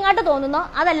സ്ട്രൈക്കിംഗ് ആയിട്ട് തോന്നുന്നോ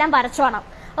അതെല്ലാം വരച്ചോണം.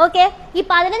 ഓക്കെ, ഈ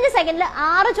 15 സെക്കൻഡിൽ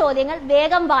 6 ചോദ്യങ്ങൾ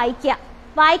വേഗം വായിക്കുക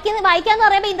എന്ന്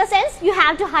പറയുമ്പോൾ in the sense you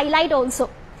have to highlight also.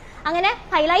 അങ്ങനെ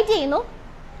ഹൈലൈറ്റ് ചെയ്യുന്നു.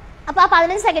 അപ്പോൾ ആ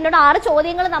 15 സെക്കൻഡോട് 6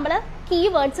 ചോദ്യങ്ങൾ നമ്മൾ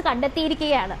കീവേഡ്സ്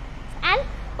കണ്ടെത്തിയിരിക്കുകയാണ്. ആൻഡ്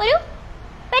ഒരു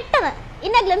പെട്ടെന്ന്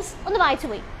ഇൻ എ ഗ്ലിംസ് ഒന്ന് വായിച്ചു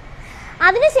പോയി.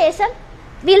 അതിനുശേഷം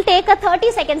will take A 30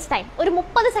 seconds time, ഒരു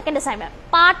 30 സെക്കൻഡ് ടൈം.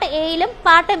 പാർട്ട് എയിലും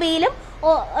പാർട്ട് ബിയിലും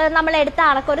നമ്മൾ എടുത്ത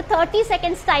കണക്ക് ഒരു 30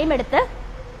 സെക്കൻഡ്സ് ടൈം എടുത്ത്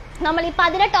നമ്മൾ ഈ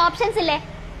 18 ഓപ്ഷൻസ് ഇല്ലേ,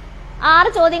 6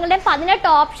 ചോദ്യങ്ങളുടെ 18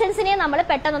 ഓപ്ഷൻസിനെ നമ്മൾ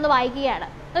പെട്ടെന്നൊന്ന് വായിക്കുകയാണ്.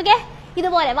 ഓക്കെ,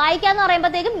 ഇതുപോലെ വായിക്കാന്ന്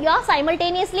പറയുമ്പോഴത്തേക്കും you are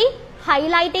simultaneously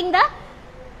highlighting the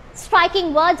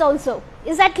striking words also.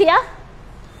 Is that clear?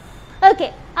 Okay,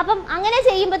 അപ്പം അങ്ങനെ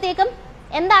ചെയ്യുമ്പോഴത്തേക്കും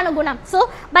എന്താണ് ഗുണം? So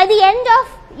by the end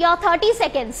of your 30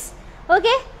 seconds,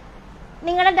 okay,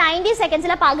 നിങ്ങളുടെ 90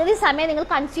 സെക്കൻഡ്സിലെ പകുതി സമയം നിങ്ങൾ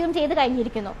കൺസ്യൂം ചെയ്ത്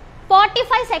കഴിഞ്ഞിരിക്കുന്നു.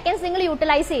 45 സെക്കൻഡ്സ് നിങ്ങൾ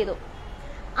യൂട്ടിലൈസ് ചെയ്തു.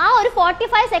 ആ ഒരു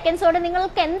 45 സെക്കൻഡ്സോട്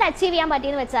നിങ്ങൾക്ക് എന്ത് അച്ചീവ് ചെയ്യാൻ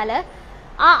പറ്റിയെന്ന് വെച്ചാൽ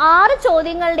ആ 6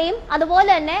 ചോദ്യങ്ങളുടെയും അതുപോലെ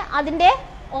തന്നെ അതിന്റെ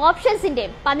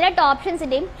ഓപ്ഷൻസിന്റെയും 18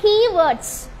 ഓപ്ഷൻസിന്റെയും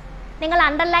കീവേഡ്സ് നിങ്ങൾ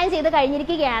അണ്ടർലൈൻ ചെയ്ത്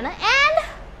കഴിഞ്ഞിരിക്കുകയാണ്. And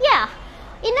yeah,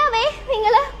 in a way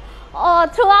നിങ്ങൾ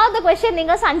ത്രൂ ഔട്ട് ദ ക്വസ്റ്റ്യൻ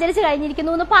നിങ്ങൾ സഞ്ചരിച്ച്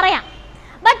കഴിഞ്ഞിരിക്കുന്നു എന്ന് പറയാം.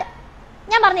 ബട്ട്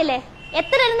ഞാൻ പറഞ്ഞില്ലേ,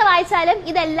 എത്ര ഇരുന്ന് വായിച്ചാലും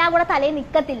ഇതെല്ലാം കൂടെ തലയിൽ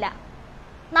നിൽക്കത്തില്ല.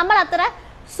 നമ്മൾ അത്ര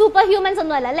സൂപ്പർ ഹ്യൂമൻസ്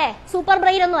ഒന്നും അല്ല അല്ലേ, സൂപ്പർ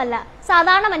ബ്രെയിൻ ഒന്നും അല്ല,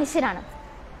 സാധാരണ മനുഷ്യരാണ്.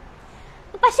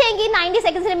 പക്ഷേ എങ്കിൽ 90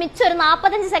 സെക്കൻഡ്സിന് മിച്ചം ഒരു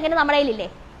 45 സെക്കൻഡ് നമ്മുടെ കയ്യിലില്ലേ.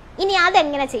 ഇനി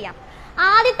അതെങ്ങനെ ചെയ്യാം?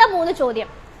 ആദ്യത്തെ 3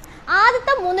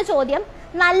 ചോദ്യം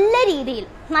നല്ല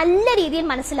രീതിയിൽ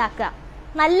മനസ്സിലാക്കുക.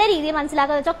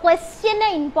 വെച്ചാൽ ക്വസ്റ്റ്യന്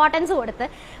ഇമ്പോർട്ടൻസ് കൊടുത്ത്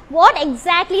what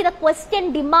exactly the question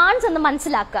demands എന്ന്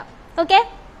മനസ്സിലാക്കുക. ഓക്കെ,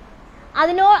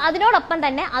 അതിനോടൊപ്പം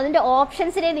തന്നെ അതിന്റെ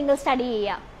ഓപ്ഷൻസിനെ നിങ്ങൾ സ്റ്റഡി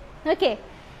ചെയ്യുക. ഓക്കെ,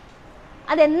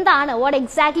 അതെന്താണ്, what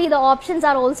exactly the options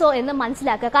are also എന്ന്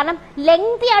മനസ്സിലാക്കുക. കാരണം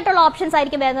ലെങ്തി ആയിട്ടുള്ള ഓപ്ഷൻസ്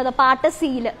ആയിരിക്കും വരുന്നത് പാർട്ട്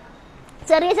സിയില്.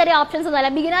 ചെറിയ ഓപ്ഷൻസ് ഒന്നും അല്ല.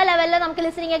 ബിഗിനർ ലെവലിൽ നമുക്ക്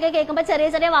ലിസണിംഗ് ഒക്കെ കേൾക്കുമ്പോൾ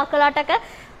ചെറിയ വാക്കുകളായിട്ടൊക്കെ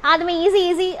ആദ്യമേ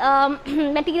ഈസി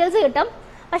മെറ്റീരിയൽസ് കിട്ടും.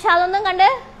 പക്ഷെ അതൊന്നും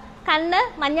കണ്ണ്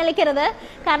മഞ്ഞളിക്കരുത്.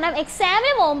 കാരണം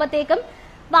എക്സാമിന് പോകുമ്പോഴത്തേക്കും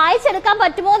വായിച്ചെടുക്കാൻ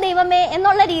പറ്റുമോ ദൈവമേ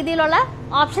എന്നുള്ള രീതിയിലുള്ള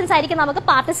ഓപ്ഷൻസ് ആയിരിക്കും നമുക്ക്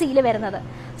പാർട്ട് സിയിൽ വരുന്നത്.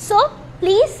 So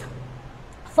please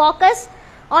focus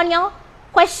on your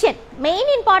question. Main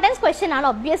importance question ആണ്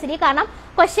ഒബ്വിയസ്ലി. കാരണം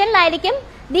ക്വസ്റ്റ്യനിലായിരിക്കും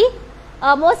ദി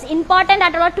മോസ്റ്റ് ഇമ്പോർട്ടൻ്റ്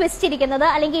ആയിട്ടുള്ള ട്വിസ്റ്റ് ഇരിക്കുന്നത്,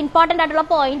 അല്ലെങ്കിൽ ഇമ്പോർട്ടൻ്റ് ആയിട്ടുള്ള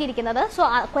പോയിന്റ് ഇരിക്കുന്നത്. സോ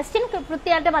ക്വസ്റ്റ്യൻ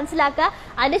കൃത്യമായിട്ട് മനസ്സിലാക്കുക.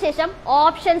 അതിനുശേഷം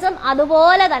ഓപ്ഷൻസും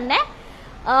അതുപോലെ തന്നെ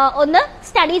ഒന്ന്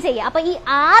സ്റ്റഡി ചെയ്യുക. അപ്പൊ ഈ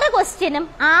 6 ക്വസ്റ്റ്യനും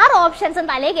 6 ഓപ്ഷൻസും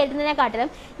തലയിൽ കേട്ടുന്നതിനെക്കാട്ടിലും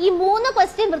ഈ 3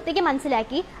 ക്വസ്റ്റ്യൻ വൃത്തിക്ക്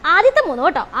മനസ്സിലാക്കി, ആദ്യത്തെ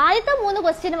 3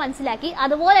 ക്വസ്റ്റ്യൻ മനസ്സിലാക്കി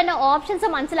അതുപോലെ തന്നെ ഓപ്ഷൻസ്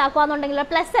മനസ്സിലാക്കുക എന്നുണ്ടെങ്കിൽ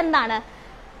പ്ലസ് എന്താണ്?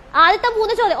 ആദ്യത്തെ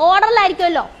 3 ചോദ്യം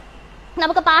ഓർഡറിലായിരിക്കുമല്ലോ.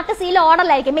 നമുക്ക് പാർട്ട് സിയിൽ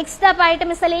ഓർഡറിലായിരിക്കും, മിക്സ്ഡ് അപ്പ് ആയിട്ട്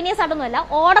മിസ്സലേനിയസ് ആയിട്ടൊന്നുമല്ല,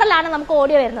 ഓർഡറിലാണ് നമുക്ക്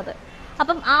ഓഡിയോ വരുന്നത്.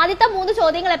 അപ്പം ആദ്യത്തെ 3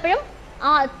 ചോദ്യങ്ങൾ എപ്പോഴും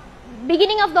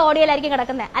ബിഗിനിങ് ഓഫ് ദ ഓഡിയോയിലായിരിക്കും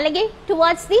കിടക്കുന്നത്, അല്ലെങ്കിൽ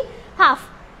ടുവേർഡ്സ് ദി ഹാഫ്,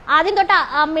 ആദ്യം തൊട്ട്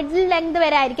മിഡിൽ ലെങ്ത്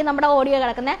വരെ ആയിരിക്കും നമ്മുടെ ഓഡിയോ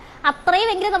കിടക്കുന്നത്. അത്രയും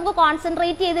എങ്കിലും നമുക്ക്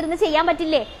കോൺസെൻട്രേറ്റ് ചെയ്തിരുന്ന് ചെയ്യാൻ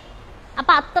പറ്റില്ലേ?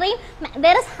 അപ്പൊ അത്രയും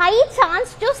there is high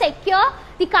chance to secure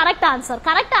the correct answer.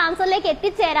 Correct ആൻസറിലേക്ക്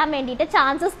എത്തിച്ചേരാൻ വേണ്ടിയിട്ട്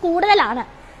ചാൻസസ് കൂടുതലാണ്.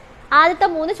 ആദ്യത്തെ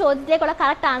 3 ചോദ്യത്തിലേക്കുള്ള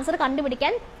കറക്റ്റ് ആൻസർ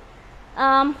കണ്ടുപിടിക്കാൻ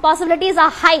possibilities R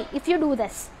high if you do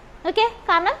this. Okay,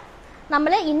 കാരണം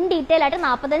നമ്മൾ ഇൻ ഡീറ്റെയിൽ ആയിട്ട്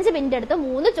 45 മിനിറ്റ് എടുത്ത്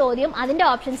 3 ചോദ്യം അതിന്റെ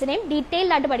ഓപ്ഷൻസിനെയും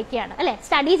ഡീറ്റെയിൽഡ് ആയിട്ട് പഠിക്കുകയാണ് അല്ലെ,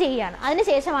 സ്റ്റഡി ചെയ്യുകയാണ്.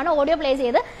 അതിനുശേഷമാണ് ഓഡിയോ പ്ലേ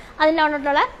ചെയ്ത്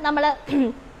അതിനോട്ടുള്ള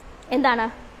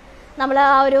നമ്മൾ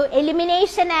ആ ഒരു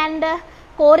എലിമിനേഷൻ ആൻഡ്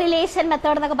കോറിലേഷൻ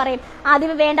മെത്തേഡ് എന്നൊക്കെ പറയും.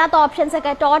 ആദ്യം വേണ്ടാത്ത ഓപ്ഷൻസ്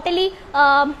ഒക്കെ ടോട്ടലി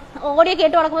ഓഡിയോ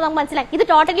കേട്ട് കൊടുക്കുമ്പോൾ നമുക്ക് മനസ്സിലായി ഇത്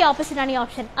ടോട്ടലി ഓപ്പോസിറ്റ് ആണ് ഈ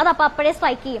ഓപ്ഷൻ, അത് അപ്പോഴേ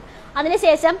സ്ട്രൈക്ക് ചെയ്യും.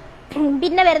 അതിനുശേഷം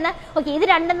പിന്നെ വരുന്ന ഓക്കെ ഇത്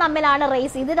രണ്ടും തമ്മിലാണ്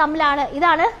റേസ്,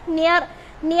 ഇതാണ്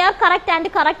near correct and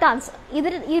correct answer,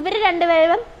 ഇവർ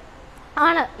രണ്ടുപേരും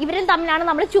ഇവരിൽ തമ്മിലാണ്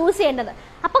നമ്മൾ ചൂസ് ചെയ്യേണ്ടത്.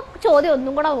 അപ്പൊ ചോദ്യം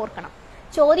ഒന്നും കൂടെ ഓർക്കണം.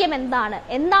 ചോദ്യം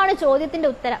എന്താണ് ചോദ്യത്തിന്റെ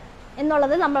ഉത്തരം?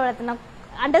 എന്നുള്ളത് നമ്മൾ എത്തണം.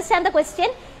 Understand the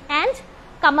question and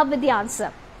come up with the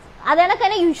answer. അതുകൊണ്ടൊക്കെ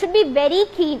തന്നെ you should be very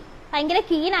keen, ഭയങ്കര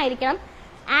കീൻ ആയിരിക്കണം.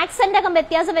 ആക്സെന്റ് ഒക്കെ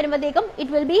വ്യത്യാസം വരുമ്പോഴത്തേക്കും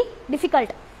ഇറ്റ് വിൽ ബി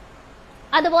ഡിഫിക്കൾട്ട്.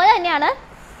 അതുപോലെ തന്നെയാണ്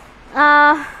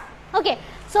ഓക്കെ.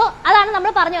 സോ അതാണ്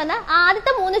നമ്മൾ പറഞ്ഞു വന്ന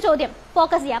ആദ്യത്തെ 3 ചോദ്യം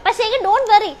ഫോക്കസ് ചെയ്യുക. പക്ഷേ എങ്കിൽ ഡോണ്ട്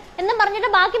വെറി എന്നും പറഞ്ഞിട്ട്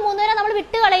ബാക്കി 3 പേരെ നമ്മൾ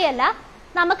വിട്ടുകളയല്ല.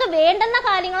 നമുക്ക് വേണ്ടുന്ന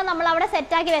കാര്യങ്ങൾ നമ്മൾ അവിടെ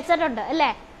സെറ്റാക്കി വെച്ചിട്ടുണ്ട് അല്ലേ.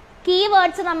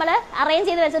 കീവേഡ്സ് നമ്മൾ അറേഞ്ച്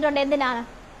ചെയ്ത് വെച്ചിട്ടുണ്ട്. എന്തിനാണ്?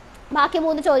 ബാക്കി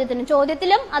 3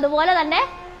 ചോദ്യത്തിലും അതുപോലെ തന്നെ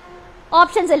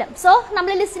ഓപ്ഷൻസിലും. സോ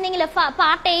നമ്മൾ ലിസണിങ്ങിൽ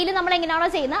പാർട്ട് എയിൽ നമ്മൾ എങ്ങനെയാണോ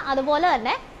ചെയ്യുന്നത് അതുപോലെ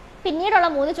തന്നെ പിന്നീടുള്ള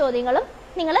 3 ചോദ്യങ്ങളും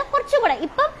നിങ്ങൾ കുറച്ചും കൂടെ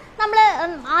ഇപ്പം നമ്മൾ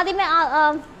ആദ്യമേ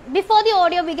ബിഫോർ ദി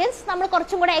ഓഡിയോ ബിഗിൻസ് നമ്മൾ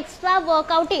കുറച്ചും കൂടെ എക്സ്ട്രാ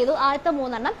വർക്ക്ഔട്ട് ചെയ്തു ആദ്യത്തെ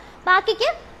 3 ബാക്കിക്ക്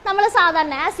നമ്മൾ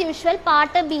സാധാരണ ആസ് യൂഷ്വൽ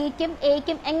പാർട്ട് ബിക്കും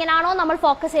എക്കും എങ്ങനെയാണോ നമ്മൾ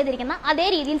ഫോക്കസ് ചെയ്തിരിക്കുന്നത് അതേ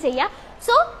രീതിയിൽ ചെയ്യുക.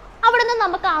 സോ അവിടെ നിന്ന്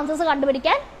നമുക്ക് ആൻസേഴ്സ്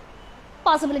കണ്ടുപിടിക്കാൻ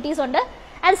പോസിബിലിറ്റീസ് ഉണ്ട്.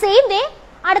 ആൻഡ് സെയിം ഡേ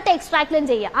അടുത്ത എക്സ്ട്രാക്റ്റിലും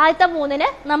ചെയ്യുക. ആദ്യത്തെ 3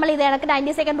 നമ്മൾ ഇത് കണക്ക്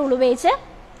 90 സെക്കൻഡ് റൂൾ ഉപയോഗിച്ച്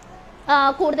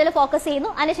കൂടുതൽ ഫോക്കസ് ചെയ്യുന്നു.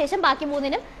 അതിനുശേഷം ബാക്കി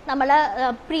 3 നമ്മൾ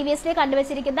പ്രീവിയസ്ലി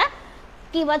കണ്ടുവച്ചിരിക്കുന്ന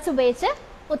കീവേഡ്സ് ഉപയോഗിച്ച്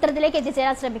ഉത്തരത്തിലേക്ക്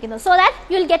എത്തിച്ചേരാൻ ശ്രമിക്കുന്നു. So that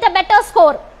you will get A better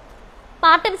score.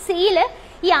 Part സിയിൽ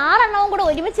ഈ 6 എണ്ണവും കൂടെ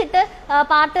ഒരുമിച്ചിട്ട്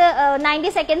പാർട്ട്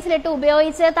 90 സെക്കൻഡ്സിലിട്ട്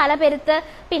ഉപയോഗിച്ച് തലപെരുത്ത്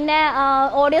പിന്നെ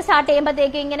ഓഡിയോ സ്റ്റാർട്ട്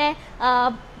ചെയ്യുമ്പോഴത്തേക്കും ഇങ്ങനെ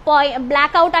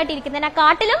ബ്ലാക്ക് ഔട്ട് ആയിട്ട്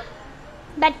ഇരിക്കുന്നതിനെക്കാട്ടിലും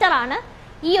ബെറ്റർ ആണ്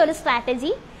ഈ ഒരു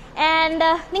സ്ട്രാറ്റജി. ആൻഡ്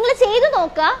നിങ്ങൾ ചെയ്തു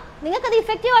നോക്കുക. നിങ്ങൾക്കത്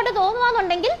ഇഫക്റ്റീവ് ആയിട്ട്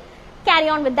തോന്നുവാന്നുണ്ടെങ്കിൽ carry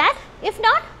on with that. If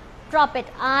not, drop it.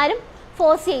 ആരും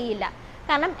ഫോഴ്സ് ചെയ്യില്ല.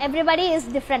 കാരണം everybody is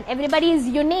different, everybody is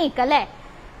unique അല്ലേ.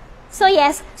 So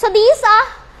yes, so these are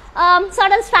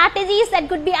certain strategies that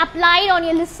could be applied on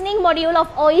your listening module of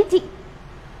OET.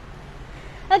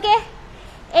 Okay,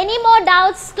 any more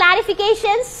doubts,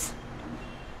 clarifications?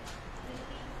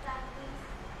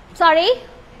 Sorry?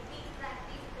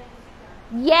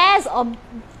 Yes,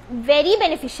 very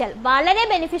beneficial, വളരെ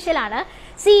beneficial ആണ്.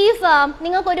 See if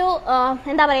നിങ്ങൾക്കൊരു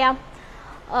എന്താ പറയുക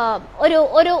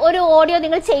ഒരു audio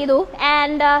നിങ്ങൾ ചെയ്തു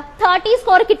and 30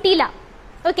 score കിട്ടിയില്ല.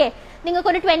 Okay,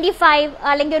 നിങ്ങൾക്കൊരു 25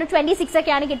 അല്ലെങ്കിൽ ഒരു 26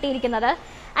 ഒക്കെയാണ് കിട്ടിയിരിക്കുന്നത്,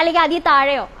 അല്ലെങ്കിൽ അതിൽ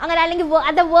താഴെയോ അങ്ങനെ, അല്ലെങ്കിൽ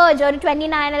അറ്റ് ദ വേർജ് ഒരു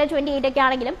 29 അല്ലെങ്കിൽ 28 ഒക്കെ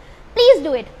ആണെങ്കിലും പ്ലീസ്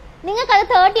ഡു ഇറ്റ്. നിങ്ങൾക്കത്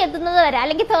 30 എത്തുന്നത് വരെ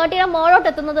അല്ലെങ്കിൽ 30യുടെ മുകളിലോട്ട്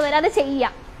എത്തുന്നത് വരെ അത്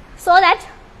ചെയ്യുക. സോ ദാറ്റ്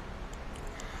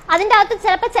അതിൻ്റെ അകത്ത്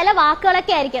ചിലപ്പോൾ ചില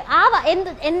വാക്കുകളൊക്കെ ആയിരിക്കും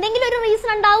എന്തെങ്കിലും ഒരു റീസൺ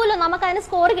ഉണ്ടാവുമല്ലോ നമുക്ക് അതിന്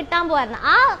സ്കോർ കിട്ടാൻ പോകാറുണ്ട്.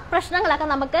 ആ പ്രശ്നങ്ങളൊക്കെ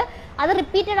നമുക്ക് അത്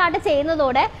റിപ്പീറ്റഡ് ആയിട്ട്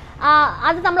ചെയ്യുന്നതോടെ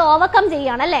അത് നമ്മൾ ഓവർകം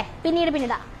ചെയ്യുകയാണ് അല്ലേ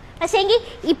പിന്നീട്. പക്ഷേ എങ്കിൽ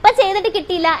ഇപ്പം ചെയ്തിട്ട്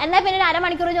കിട്ടിയില്ല എന്നാൽ പിന്നെ ഒരു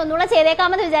അരമണിക്കൂർ ഒന്നുകൂടെ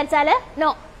ചെയ്തേക്കാമെന്ന് വിചാരിച്ചാൽ നോ.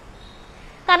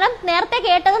 കാരണം നേരത്തെ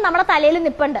കേട്ടത് നമ്മുടെ തലയിൽ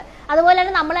നിൽപ്പുണ്ട്. അതുപോലെ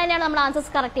തന്നെ നമ്മൾ തന്നെയാണ് നമ്മൾ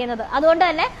ആൻസേഴ്സ് കറക്റ്റ് ചെയ്യുന്നത്. അതുകൊണ്ട്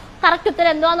തന്നെ കറക്റ്റ് ഉത്തരം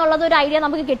എന്തുവാന്നുള്ളത് ഒരു ഐഡിയ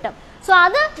നമുക്ക് കിട്ടും. സോ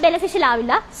അത് ബെനിഫിഷ്യൽ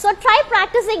ആവില്ല. So try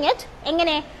practising it.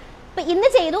 എങ്ങനെ? ഇപ്പം ഇന്ന്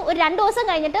ചെയ്തു, ഒരു 2 ദിവസം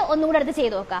കഴിഞ്ഞിട്ട് ഒന്നുകൂടെ എടുത്ത്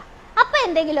ചെയ്ത് നോക്കുക. അപ്പം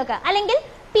എന്തെങ്കിലുമൊക്കെ, അല്ലെങ്കിൽ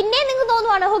പിന്നെ നിങ്ങൾക്ക്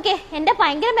തോന്നുവാണ് ഓക്കെ എൻ്റെ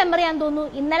ഭയങ്കര മെമ്മറി ആണെന്ന് തോന്നുന്നു,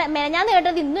 ഇന്നലെ മെനഞ്ഞാന്ന്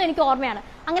കേട്ടത് ഇന്നും എനിക്ക് ഓർമ്മയാണ്,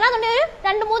 അങ്ങനെയാണെന്നുണ്ടെങ്കിൽ ഒരു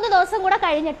 2-3 ദിവസം കൂടെ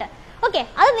കഴിഞ്ഞിട്ട് ഓക്കെ,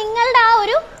 അത് നിങ്ങളുടെ ആ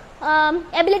ഒരു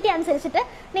എബിലിറ്റി അനുസരിച്ചിട്ട്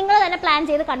നിങ്ങൾ തന്നെ പ്ലാൻ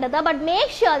ചെയ്ത് കണ്ടെത്തുക. ബട്ട്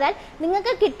മേക്ക് ഷുവർ ദാറ്റ്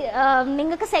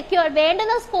നിങ്ങൾക്ക് സെക്യൂർ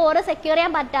വേണ്ടുന്ന സ്കോർ സെക്യൂർ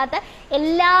ചെയ്യാൻ പറ്റാത്ത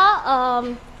എല്ലാ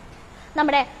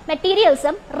നമ്മുടെ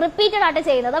മെറ്റീരിയൽസും റിപ്പീറ്റഡ് ആയിട്ട്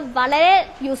ചെയ്യുന്നത് വളരെ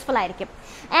യൂസ്ഫുൾ ആയിരിക്കും.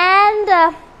 ആൻഡ്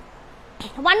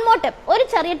വൺ മോർ ടിപ്പ്, ഒരു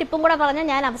ചെറിയ ടിപ്പും കൂടെ പറഞ്ഞാൽ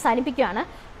ഞാൻ അവസാനിപ്പിക്കുകയാണ്.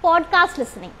 Podcast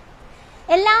listening.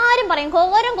 എല്ലാവരും പറയും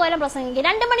കോരം പ്രസംഗിക്കും,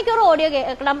 2 മണിക്കൂർ ഓഡിയോ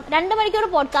കേൾക്കണം, 2 മണിക്കൂർ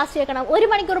പോഡ്കാസ്റ്റ് കേൾക്കണം, 1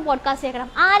 മണിക്കൂർ പോഡ്കാസ്റ്റ് കേൾക്കണം.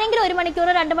 ആരെങ്കിലും 1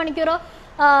 മണിക്കൂറോ 2 മണിക്കൂറോ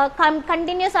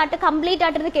കണ്ടിന്യൂസ് ആയിട്ട് കംപ്ലീറ്റ്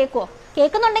ആയിട്ട് ഇത് കേൾക്കുമോ?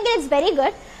 കേൾക്കുന്നുണ്ടെങ്കിൽ ഇറ്റ്സ് വെരി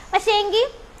ഗുഡ്. പക്ഷേ എങ്കിൽ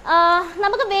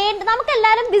നമുക്ക്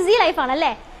എല്ലാവരും ബിസി ലൈഫാണ്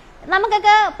അല്ലേ,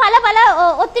 നമുക്കൊക്കെ പല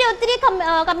ഒത്തിരി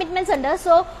കമ്മിറ്റ്മെന്റ്സ് ഉണ്ട്.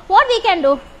 So what we can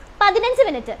do, 15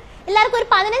 minute എല്ലാവർക്കും ഒരു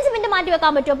 15 മിനിറ്റ് മാറ്റി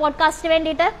വെക്കാൻ പറ്റുമോ പോഡ്കാസ്റ്റിന്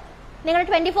വേണ്ടിയിട്ട്? നിങ്ങൾ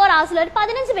 24 hours ഒരു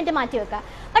 15 മിനിറ്റ് മാറ്റി വെക്കുക.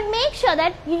 But make sure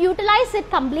that you utilise it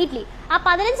completely. ആ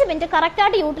 15 മിനിറ്റ്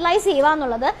കറക്റ്റായിട്ട് യൂട്ടിലൈസ് ചെയ്യുക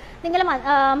എന്നുള്ളത്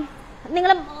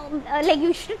നിങ്ങൾ like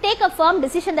you should take A firm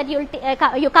decision that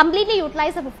you completely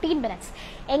utilise 15 minutes.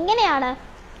 എങ്ങനെയാണ്?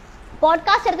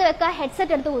 പോഡ്കാസ്റ്റ് എടുത്ത് വെക്കുക,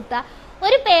 ഹെഡ്സെറ്റ് എടുത്ത് കുത്തുക,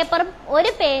 ഒരു പേപ്പറും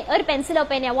ഒരു പെൻസിലോ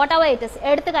പേനയോ വാട്ട് എവർ ഇറ്റ് ഇസ്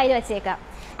എടുത്ത് കയ്യിൽ വെച്ചേക്കുക.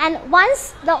 And once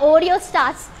the audio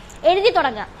starts എഴുതി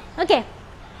തുടങ്ങുക. ഓക്കെ,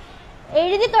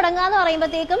 എഴുതി തുടങ്ങുക എന്ന്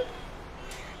പറയുമ്പോഴത്തേക്കും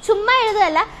ചുമ്മാ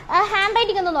എഴുതുകയല്ല, ഹാൻഡ്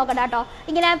റൈറ്റിംഗ് ഒന്നും നോക്കണ്ട കേട്ടോ.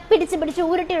 ഇങ്ങനെ പിടിച്ച്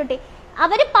ഉരുട്ടി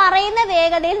അവർ പറയുന്ന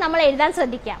വേഗതയിൽ നമ്മൾ എഴുതാൻ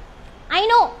ശ്രദ്ധിക്കാം. ഐ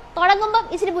നോ തുടങ്ങുമ്പം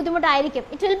ഇച്ചിരി ബുദ്ധിമുട്ടായിരിക്കും,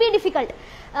 ഇറ്റ് വിൽ ബി ഡിഫിക്കൾട്ട്.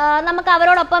 നമുക്ക്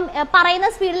അവരോടൊപ്പം പറയുന്ന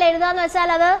സ്പീഡിൽ എഴുതാന്ന് വെച്ചാൽ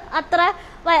അത് അത്ര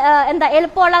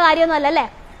എളുപ്പമുള്ള കാര്യമൊന്നുമല്ല അല്ലേ.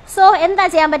 സോ എന്താ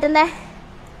ചെയ്യാൻ പറ്റുന്നത്?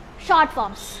 ഷോർട്ട്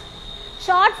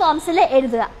ഫോംസിൽ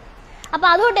എഴുതുക. അപ്പോൾ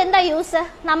അതുകൊണ്ട് എന്താ യൂസ്?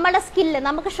 നമ്മുടെ സ്കില്ല്,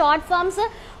 നമുക്ക് ഷോർട്ട് ഫോംസ്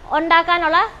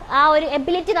ഉണ്ടാക്കാനുള്ള ആ ഒരു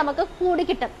എബിലിറ്റി നമുക്ക് കൂടി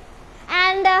കിട്ടും.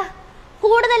 ആൻഡ്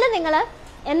കൂടുതൽ നിങ്ങൾ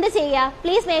എന്ത് ചെയ്യുക,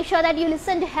 please make sure that you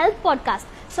listen to health podcast.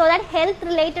 So that health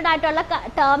related ആയിട്ടുള്ള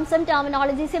ടേംസും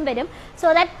ടെർമിനോളജീസും വരും. സോ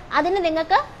ദാറ്റ് അതിന്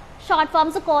നിങ്ങൾക്ക് ഷോർട്ട്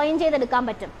ഫോംസ് കോയിൻ ചെയ്തെടുക്കാൻ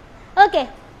പറ്റും. ഓക്കെ,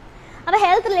 അപ്പോൾ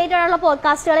ഹെൽത്ത് റിലേറ്റഡ് ആയിട്ടുള്ള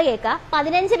പോഡ്കാസ്റ്റുകൾ കേൾക്കുക,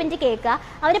 15 മിനിറ്റ് കേൾക്കുക,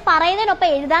 അവർ പറയുന്നതിനൊപ്പം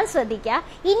എഴുതാൻ ശ്രദ്ധിക്കുക.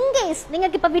 ഇൻ കേസ്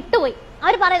നിങ്ങൾക്ക് ഇപ്പോൾ വിട്ടുപോയി,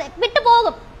 അവർ പറയുന്നത്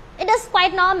വിട്ടുപോകും, it is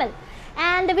quite normal.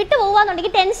 And വിട്ടു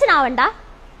പോകുകയെന്നുണ്ടെങ്കിൽ ടെൻഷൻ ആവണ്ട.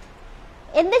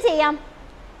 എന്ത് ചെയ്യാം,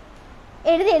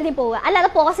 എഴുതി പോവുക, അല്ലാതെ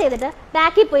പോസ് ചെയ്തിട്ട്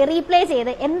ബാക്കിൽ പോയി റീപ്ലേ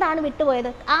ചെയ്ത് എന്താണ്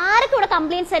വിട്ടുപോയത്. ആർക്കും ഇവിടെ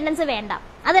കംപ്ലീറ്റ് സെന്റൻസ് വേണ്ട,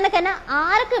 അതിനൊക്കെ തന്നെ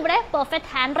ആർക്കും ഇവിടെ പെർഫെക്റ്റ്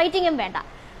ഹാൻഡ് റൈറ്റിംഗും വേണ്ട.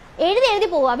 എഴുതി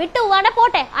പോവുക, വിട്ടു പോവാണ്ട്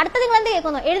പോട്ടെ, അടുത്ത നിങ്ങൾ എന്ത്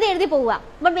കേൾക്കുന്നു, എഴുതി പോവുക.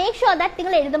 ബട്ട് മേക്ക് ഷുവർ ദാറ്റ്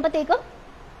നിങ്ങൾ എഴുതുമ്പോഴത്തേക്കും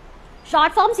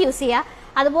ഷോർട്ട് ഫോംസ് യൂസ് ചെയ്യുക.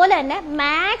 അതുപോലെ തന്നെ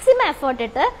മാക്സിമം എഫേർട്ട്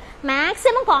ഇട്ട്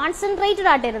മാക്സിമം കോൺസെൻട്രേറ്റഡ്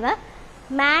ആയിട്ടിരുന്ന്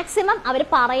മാക്സിമം അവർ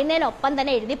പറയുന്നതിനൊപ്പം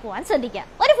തന്നെ എഴുതി പോകാൻ ശ്രദ്ധിക്കുക.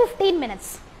 ഒരു 15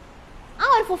 മിനിറ്റ്സ്, ആ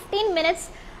ഒരു 15 മിനിറ്റ്സ്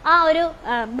ആ ഒരു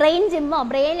ബ്രെയിൻ ജിമ്മോ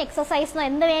ബ്രെയിൻ എക്സസൈസോ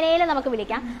എന്ത് വേണേലും നമുക്ക്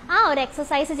വിളിക്കാം, ആ ഒരു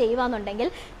exercise ചെയ്യുകയെന്നുണ്ടെങ്കിൽ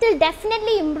it will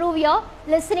definitely improve your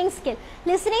listening skill.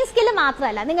 Listening skill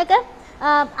മാത്രമല്ല, നിങ്ങൾക്ക്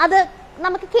അത്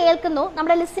നമുക്ക് കേൾക്കുന്നു,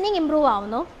 നമ്മുടെ ലിസണിങ് ഇംപ്രൂവ്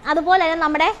ആവുന്നു. അതുപോലെ തന്നെ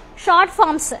നമ്മുടെ ഷോർട്ട്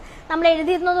ഫോംസ് നമ്മൾ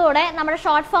എഴുതുന്നതോടെ നമ്മുടെ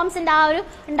ഷോർട്ട് ഫോംസിൻ്റെ ആ ഒരു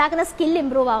ഉണ്ടാക്കുന്ന സ്കിൽ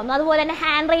ഇംപ്രൂവ് ആവുന്നു. അതുപോലെ തന്നെ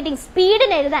ഹാൻഡ് റൈറ്റിംഗ്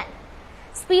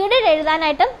സ്പീഡിൽ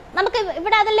എഴുതാനായിട്ടും നമുക്ക്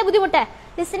ഇവിടെ അതല്ലേ ബുദ്ധിമുട്ട്,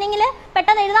 ലിസണിങ്ങിൽ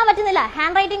പെട്ടെന്ന് എഴുതാൻ പറ്റുന്നില്ല,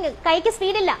 ഹാൻഡ് റൈറ്റിംഗ് കൈക്ക്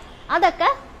സ്പീഡില്ല, അതൊക്കെ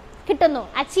കിട്ടുന്നു,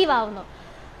 അച്ചീവ് ആവുന്നു.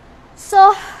 So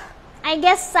I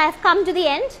guess I have come to the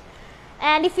end,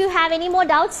 and if you have any more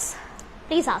doubts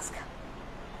please ask.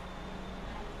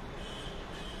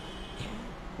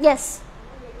 Yes,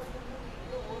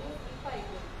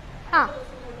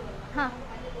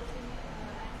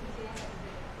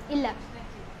 ഇല്ല,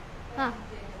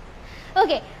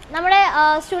 ഓക്കെ. നമ്മുടെ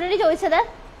സ്റ്റുഡൻറ്റ് ചോദിച്ചത്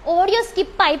ഓഡിയോ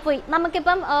സ്കിപ്പ് ആയിപ്പോയി,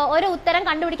 നമുക്കിപ്പം ഒരു ഉത്തരം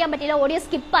കണ്ടുപിടിക്കാൻ പറ്റിയില്ല, ഓഡിയോ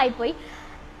സ്കിപ്പ് ആയിപ്പോയി.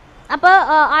 അപ്പോൾ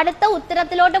അടുത്ത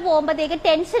ഉത്തരത്തിലോട്ട് പോകുമ്പോഴത്തേക്ക്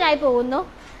ടെൻഷനായി പോകുന്നു.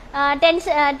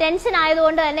 ടെൻഷൻ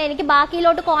ആയതുകൊണ്ട് തന്നെ എനിക്ക്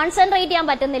ബാക്കിയിലോട്ട് കോൺസെൻട്രേറ്റ് ചെയ്യാൻ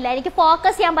പറ്റുന്നില്ല, എനിക്ക്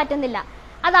ഫോക്കസ് ചെയ്യാൻ പറ്റുന്നില്ല.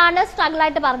 അതാണ്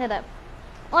സ്ട്രഗിളായിട്ട് പറഞ്ഞത്.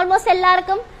 ഓൾമോസ്റ്റ്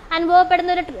എല്ലാവർക്കും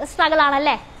അനുഭവപ്പെടുന്ന ഒരു സ്ട്രഗിൾ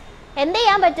ആണല്ലേ. എന്ത്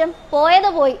ചെയ്യാൻ പറ്റും,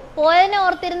 പോയതിനെ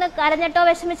ഓർത്തിരുന്ന് കരഞ്ഞിട്ടോ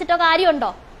വിഷമിച്ചിട്ടോ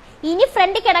കാര്യമുണ്ടോ? ഇനി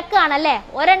ഫ്രണ്ടിൽ കിടക്കുകയാണല്ലേ,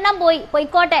 ഒരെണ്ണം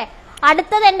പോയിക്കോട്ടെ,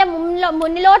 അടുത്തത് എൻ്റെ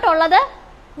മുന്നിലോട്ടുള്ളത്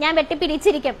ഞാൻ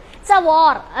വെട്ടിപ്പിടിച്ചിരിക്കും. It's a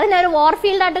war. അതിനൊരു വാർ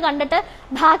ഫീൽഡായിട്ട് കണ്ടിട്ട്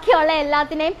ബാക്കിയുള്ള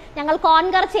എല്ലാത്തിനെയും ഞങ്ങൾ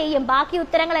കോൺകർ ചെയ്യും, ബാക്കി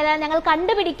ഉത്തരങ്ങളെല്ലാം ഞങ്ങൾ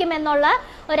കണ്ടുപിടിക്കും എന്നുള്ള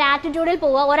ഒരു ആറ്റിറ്റ്യൂഡിൽ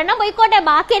പോവുക. ഒരെണ്ണം പോയിക്കോട്ടെ,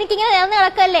 ബാക്കി എനിക്കിങ്ങനെ നേർന്ന്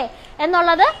കിടക്കല്ലേ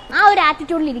എന്നുള്ളത് ആ ഒരു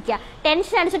ആറ്റിറ്റ്യൂഡിൽ ഇരിക്കുക.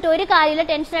 ടെൻഷൻ അടിച്ചിട്ട് ഒരു കാര്യമില്ല,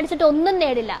 ടെൻഷൻ അടിച്ചിട്ട് ഒന്നും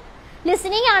നേടില്ല.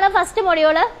 ലിസണിങ് ആണ് ഫസ്റ്റ്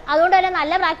മൊഡ്യൂള്, അതുകൊണ്ട് തന്നെ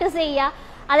നല്ല പ്രാക്ടീസ് ചെയ്യുക.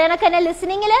 അതേണക്ക് തന്നെ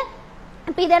ലിസണിങ്ങിൽ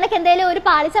ഇപ്പം ഇതേണക്ക് എന്തെങ്കിലും ഒരു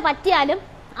പാളിച്ച പറ്റിയാലും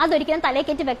അതൊരിക്കലും തലയിൽ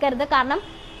കയറ്റി വെക്കരുത്. കാരണം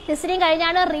ലിസണിങ്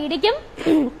കഴിഞ്ഞാണ് റീഡിങ്ങും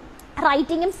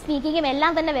റൈറ്റിങ്ങും സ്പീക്കിങ്ങും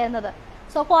എല്ലാം തന്നെ വരുന്നത്.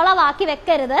 സോ കൊളവാക്കി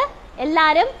വെക്കരുത്.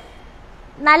 എല്ലാവരും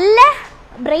നല്ല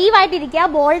ബ്രേവ് ആയിട്ടിരിക്കുക,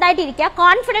 ബോൾഡ് ആയിട്ടിരിക്കുക,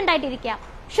 കോൺഫിഡൻ്റ് ആയിട്ടിരിക്കുക.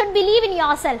 Should believe in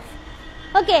your self.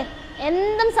 Okay,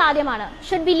 എന്തും സാധ്യമാണ്.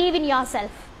 Should believe in your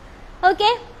self. Okay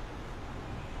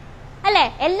അല്ലേ?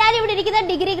 എല്ലാവരും ഇവിടെ ഇരിക്കുന്ന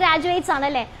ഡിഗ്രി ഗ്രാജുവേറ്റ്സ്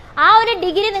ആണല്ലേ. ആ ഒരു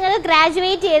ഡിഗ്രി നിങ്ങൾ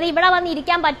ഗ്രാജുവേറ്റ് ചെയ്ത് ഇവിടെ വന്ന്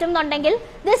ഇരിക്കാൻ പറ്റുന്നുണ്ടെങ്കിൽ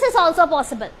this is also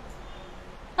possible.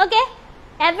 Okay,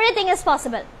 everything is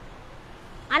possible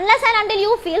unless and until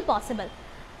you feel possible.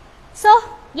 So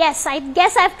yes, I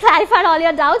guess I've clarified all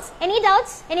your doubts. Any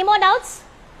doubts? Any more doubts?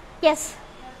 Yes.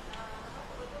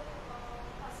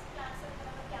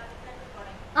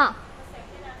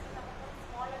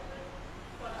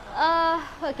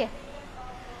 Okay.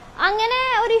 അങ്ങനെ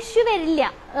ഒരു issue വരില്ല.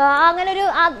 അങ്ങനെ ഒരു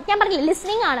ഞാൻ പറഞ്ഞില്ല,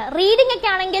 listening ആണ്. Reading ഒക്കെ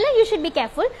ആണെങ്കിൽ യു ഷുഡ് ബി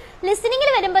കെയർഫുൾ. ലിസണിങ്ങിൽ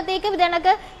വരുമ്പോഴത്തേക്കും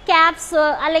ഇതിനൊക്കെ ക്യാപ്സ്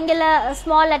അല്ലെങ്കിൽ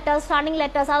സ്മോൾ ലെറ്റേഴ്സ്, റണ്ണിങ്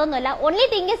ലെറ്റേഴ്സ് അതൊന്നുമല്ല. Only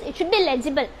thing is it should be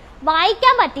legible,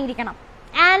 വായിക്കാൻ പറ്റിയിരിക്കണം.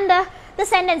 And the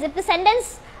sentence, if the sentence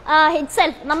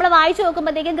itself നമ്മൾ വായിച്ചു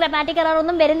നോക്കുമ്പോഴത്തേക്കും ഗ്രാമാറ്റിക് എറർ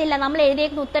ഒന്നും വരുന്നില്ല, നമ്മൾ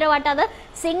എഴുതിയേക്കുന്ന ഉത്തരവായിട്ട് അത്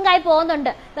സിങ്ക് ആയി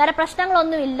പോകുന്നുണ്ട്, വേറെ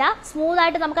പ്രശ്നങ്ങളൊന്നുമില്ല, സ്മൂത്ത്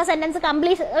ആയിട്ട് നമുക്ക് ആ സെന്റൻസ്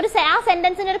കംപ്ലീറ്റ്, ആ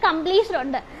സെന്റൻസിന് ഒരു കംപ്ലീഷൻ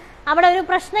ഉണ്ട്, അവിടെ ഒരു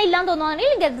പ്രശ്നം ഇല്ലാന്ന്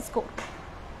തോന്നുകയാണെങ്കിൽ get the score.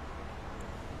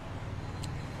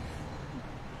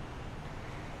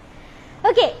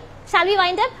 Okay, shall we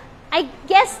wind up? I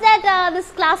guess that this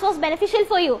class was beneficial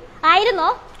for you. ആയിരുന്നോ?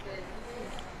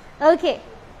 Okay.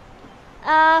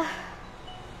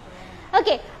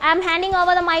 Okay, I am handing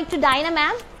over the mic to Dinah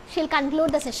ma'am. She'll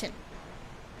conclude the session.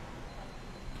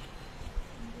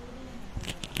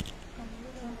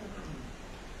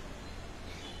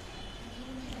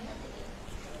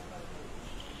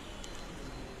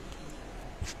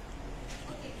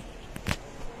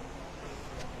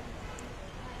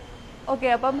 Okay,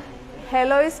 അപ്പം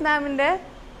Heloise മാമിൻ്റെ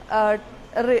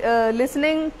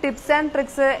listening tips and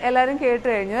tricks എല്ലാവരും കേട്ട്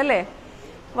കഴിഞ്ഞു അല്ലേ?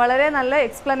 വളരെ നല്ല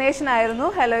explanation ആയിരുന്നു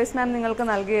ഹെലോയിസ് മാം നിങ്ങൾക്ക്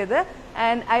നൽകിയത്.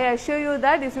 And I assure you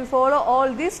that if you follow all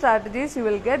these strategies you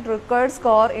will get required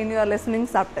score in your listening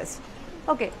sub test.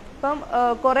 Okay, അപ്പം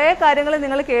കുറേ കാര്യങ്ങൾ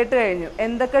നിങ്ങൾ കേട്ട് കഴിഞ്ഞു,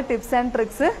 എന്തൊക്കെ ടിപ്സ് ആൻഡ്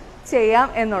ട്രിക്സ് ചെയ്യാം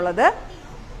എന്നുള്ളത്.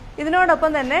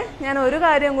 ഇതിനോടൊപ്പം തന്നെ ഞാൻ ഒരു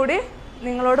കാര്യം കൂടി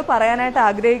നിങ്ങളോട് പറയാനായിട്ട്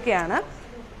ആഗ്രഹിക്കുകയാണ്.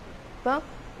 ഇപ്പം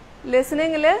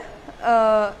ലിസണിങ്ങിൽ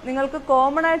നിങ്ങൾക്ക്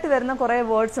കോമൺ ആയിട്ട് വരുന്ന കുറേ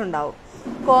വേർഡ്സ് ഉണ്ടാവും,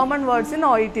 common words in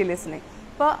OET listening.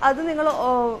 അപ്പോൾ അത് നിങ്ങൾ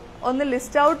ഒന്ന്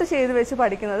ലിസ്റ്റ് ഔട്ട് ചെയ്ത് വെച്ച്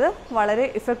പഠിക്കുന്നത് വളരെ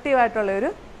ഇഫക്റ്റീവായിട്ടുള്ളൊരു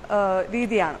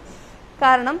രീതിയാണ്.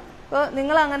 കാരണം ഇപ്പോൾ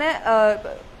നിങ്ങളങ്ങനെ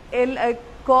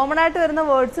കോമൺ ആയിട്ട് വരുന്ന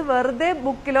വേർഡ്സ് വെറുതെ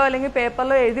ബുക്കിലോ അല്ലെങ്കിൽ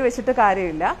പേപ്പറിലോ എഴുതി വെച്ചിട്ട്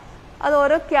കാര്യമില്ല. അത്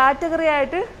ഓരോ കാറ്റഗറി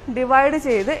ആയിട്ട് ഡിവൈഡ്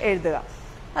ചെയ്ത് എഴുതുക.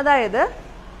 അതായത്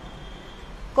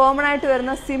കോമൺ ആയിട്ട്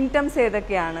വരുന്ന സിംറ്റംസ്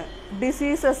ഏതൊക്കെയാണ്,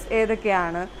 ഡിസീസസ്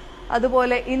ഏതൊക്കെയാണ്,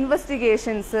 അതുപോലെ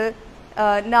investigations,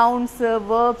 nouns,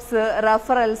 verbs,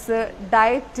 referrals,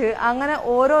 diet, അങ്ങനെ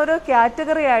ഓരോരോ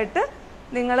കാറ്റഗറി ആയിട്ട്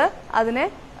നിങ്ങൾ അതിനെ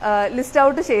ലിസ്റ്റ്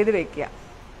ഔട്ട് ചെയ്ത് വെക്കുക.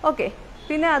 ഓക്കെ.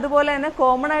 പിന്നെ അതുപോലെ തന്നെ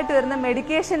കോമൺ ആയിട്ട് വരുന്ന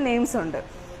മെഡിക്കേഷൻ നെയിംസ് ഉണ്ട്,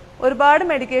 ഒരുപാട്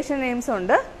മെഡിക്കേഷൻ നെയിംസ്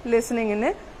ഉണ്ട്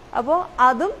ലിസണിങ്ങിന്. അപ്പോൾ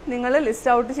അതും നിങ്ങൾ ലിസ്റ്റ്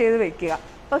ഔട്ട് ചെയ്ത് വെക്കുക.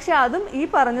 പക്ഷെ അതും ഈ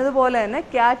പറഞ്ഞതുപോലെ തന്നെ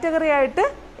കാറ്റഗറി ആയിട്ട്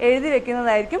എഴുതി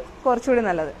വെക്കുന്നതായിരിക്കും കുറച്ചുകൂടി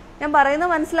നല്ലത്. ഞാൻ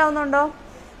പറയുന്നത് മനസ്സിലാവുന്നുണ്ടോ?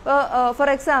 For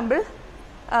example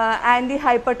anti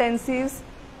ഹൈപ്പർടെൻസീവ്സ്,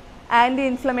 anti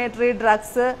inflammatory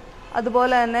drugs,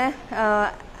 അതുപോലെ തന്നെ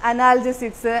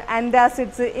അനാൽജസിക്സ്,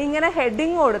 ആൻറ്റാസിഡ്സ്, ഇങ്ങനെ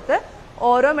ഹെഡിങ് കൊടുത്ത്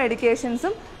ഓരോ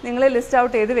മെഡിക്കേഷൻസും നിങ്ങൾ ലിസ്റ്റ്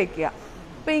ഔട്ട് ചെയ്ത് വെക്കുക.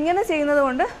 അപ്പോൾ ഇങ്ങനെ ചെയ്യുന്നത്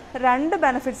കൊണ്ട് 2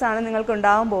 ബെനിഫിറ്റ്സ് ആണ് നിങ്ങൾക്ക്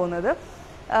ഉണ്ടാകാൻ പോകുന്നത്.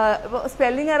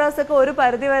 സ്പെല്ലിംഗ് എറേഴ്സ് ഒക്കെ ഒരു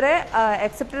പരിധിവരെ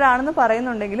അക്സെപ്റ്റഡ് ആണെന്ന്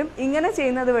പറയുന്നുണ്ടെങ്കിലും ഇങ്ങനെ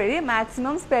ചെയ്യുന്നത് വഴി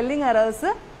മാക്സിമം സ്പെല്ലിംഗ് എറേഴ്സ്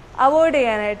അവോയ്ഡ്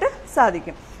ചെയ്യാനായിട്ട്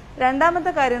സാധിക്കും.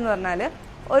 രണ്ടാമത്തെ കാര്യം എന്ന് പറഞ്ഞാൽ,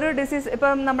 ഒരു ഡിസീസ്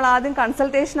ഇപ്പം നമ്മൾ ആദ്യം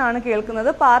കൺസൾട്ടേഷൻ ആണ് കേൾക്കുന്നത്,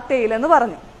 പാർട്ട് എയിലെന്ന്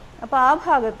പറഞ്ഞു. അപ്പോൾ ആ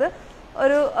ഭാഗത്ത്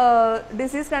ഒരു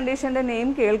ഡിസീസ് കണ്ടീഷൻ്റെ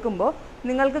നെയിം കേൾക്കുമ്പോൾ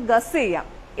നിങ്ങൾക്ക് ഗസ് ചെയ്യാം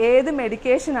ഏത്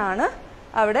മെഡിക്കേഷനാണ്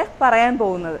അവിടെ പറയാൻ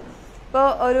പോകുന്നത്. ഇപ്പോൾ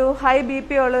ഒരു ഹൈ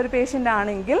BP ഉള്ള ഒരു പേഷ്യൻ്റ്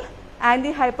ആണെങ്കിൽ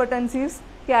ആൻറ്റി ഹൈപ്പർടെൻസീവ്സ്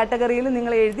കാറ്റഗറിയിൽ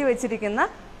നിങ്ങൾ എഴുതി വെച്ചിരിക്കുന്ന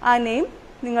ആ നെയിം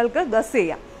നിങ്ങൾക്ക് ഗസ്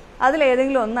ചെയ്യാം,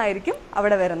 അതിലേതെങ്കിലും ഒന്നായിരിക്കും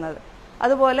അവിടെ വരുന്നത്.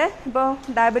 അതുപോലെ ഇപ്പോൾ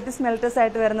ഡയബറ്റിസ് മെൽറ്റസ്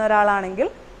ആയിട്ട് വരുന്ന ഒരാളാണെങ്കിൽ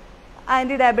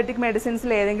ആൻറ്റി ഡയബറ്റിക്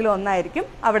മെഡിസിൻസിൽ ഏതെങ്കിലും ഒന്നായിരിക്കും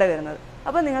അവിടെ വരുന്നത്.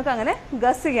 അപ്പോൾ നിങ്ങൾക്ക് അങ്ങനെ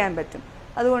ഗസ് ചെയ്യാൻ പറ്റും.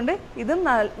 അതുകൊണ്ട് ഇതും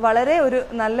വളരെ ഒരു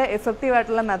നല്ല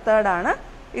എഫക്റ്റീവായിട്ടുള്ള മെത്തേഡാണ്.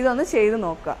 ഇതൊന്ന് ചെയ്ത്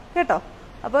നോക്കുക കേട്ടോ.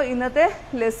 അപ്പോൾ ഇന്നത്തെ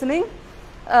listening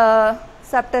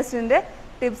sub ടെസ്റ്റിൻ്റെ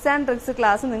tips and tricks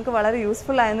class നിങ്ങൾക്ക് വളരെ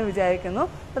യൂസ്ഫുൾ ആയെന്ന് വിചാരിക്കുന്നു.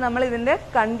 അപ്പോൾ നമ്മൾ ഇതിൻ്റെ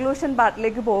കൺക്ലൂഷൻ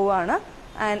പാർട്ടിലേക്ക് പോവുകയാണ്.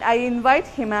 And I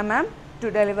invite Hima ma'am to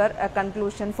deliver A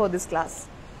conclusion for this class.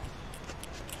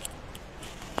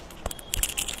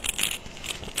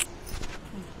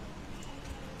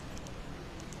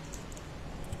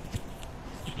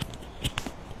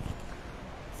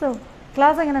 So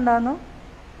class എങ്ങനെ ഉണ്ടായിരുന്നു?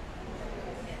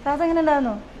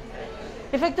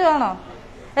 ഇഫക്റ്റീവ് ആണോ?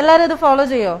 എല്ലാവരും ഇത് ഫോളോ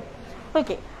ചെയ്യോ?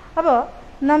 ഓക്കെ. അപ്പോൾ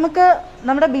നമുക്ക്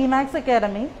നമ്മുടെ ബിമാക്സ്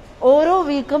അക്കാഡമി ഓരോ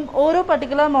വീക്കും ഓരോ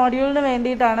പർട്ടിക്കുലർ മോഡ്യൂളിന്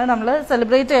വേണ്ടിയിട്ടാണ് നമ്മൾ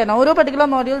സെലിബ്രേറ്റ് ചെയ്യണം. ഓരോ പർട്ടിക്കുലർ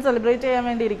മോഡ്യൂൾ സെലിബ്രേറ്റ് ചെയ്യാൻ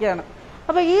വേണ്ടി ഇരിക്കുകയാണ്.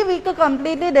 അപ്പോൾ ഈ week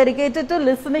completely dedicated to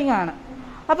listening ആണ്.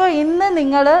 അപ്പോൾ ഇന്ന്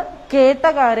നിങ്ങൾ കേട്ട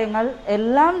കാര്യങ്ങൾ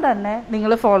എല്ലാം തന്നെ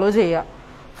നിങ്ങൾ ഫോളോ ചെയ്യുക.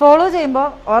 ഫോളോ ചെയ്യുമ്പോൾ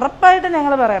ഉറപ്പായിട്ട്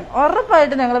ഞങ്ങൾ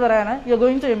പറയാണ് you are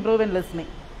going to improve in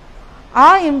listening. ആ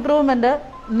ഇംപ്രൂവ്മെന്റ്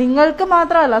നിങ്ങൾക്ക്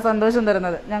മാത്രമല്ല സന്തോഷം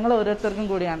തരുന്നത്, ഞങ്ങൾ ഓരോരുത്തർക്കും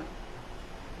കൂടിയാണ്.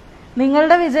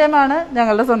 നിങ്ങളുടെ വിജയമാണ്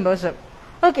ഞങ്ങളുടെ സന്തോഷം.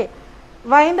 ഓക്കെ.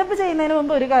 വൈൻഡപ്പ് ചെയ്യുന്നതിന്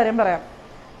മുമ്പ് ഒരു കാര്യം പറയാം.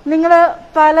 നിങ്ങൾ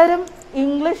പലരും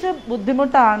ഇംഗ്ലീഷ്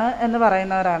ബുദ്ധിമുട്ടാണ് എന്ന്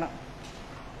പറയുന്നവരാണ്.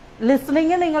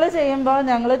 ലിസണിങ് നിങ്ങൾ ചെയ്യുമ്പോൾ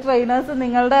ഞങ്ങൾ ട്രെയിനേഴ്സ്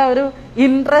നിങ്ങളുടെ ഒരു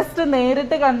ഇൻട്രസ്റ്റ്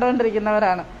നേരിട്ട്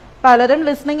കണ്ടുകൊണ്ടിരിക്കുന്നവരാണ്. പലരും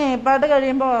ലിസണിങ് ഏപ്പാട്ട്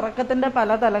കഴിയുമ്പോൾ ഉറക്കത്തിന്റെ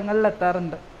പല തലങ്ങളിൽ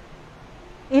എത്താറുണ്ട്.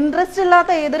 ഇൻട്രസ്റ്റ്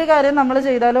ഇല്ലാത്ത ഏതൊരു കാര്യം നമ്മൾ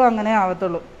ചെയ്താലും അങ്ങനെ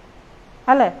ആവത്തുള്ളൂ,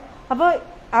 അല്ലേ? അപ്പോൾ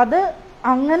അത്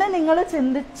അങ്ങനെ നിങ്ങൾ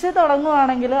ചിന്തിച്ച്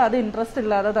തുടങ്ങുവാണെങ്കിൽ അത് ഇൻട്രസ്റ്റ്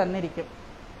ഇല്ലാതെ തന്നെ ഇരിക്കും.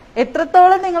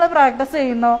 എത്രത്തോളം നിങ്ങൾ പ്രാക്ടീസ്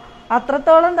ചെയ്യുന്നോ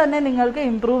അത്രത്തോളം തന്നെ നിങ്ങൾക്ക്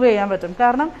ഇമ്പ്രൂവ് ചെയ്യാൻ പറ്റും.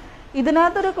 കാരണം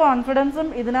ഇതിനകത്തൊരു കോൺഫിഡൻസും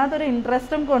ഇതിനകത്തൊരു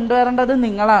ഇൻട്രസ്റ്റും കൊണ്ടുവരേണ്ടത്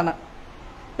നിങ്ങളാണ്.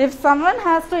 If someone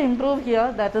has to improve here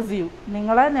that is U.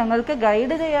 നിങ്ങളെ ഞങ്ങൾക്ക്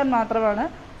ഗൈഡ് ചെയ്യാൻ മാത്രമാണ്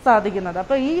സാധിക്കുന്നത്.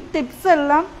 അപ്പോൾ ഈ ടിപ്സ്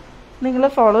എല്ലാം നിങ്ങൾ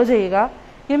ഫോളോ ചെയ്യുക.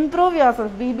 Improve your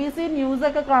self. BBC news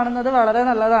ഒക്കെ കാണുന്നത് വളരെ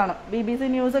നല്ലതാണ്. BBC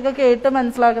ന്യൂസ് ഒക്കെ കേട്ട്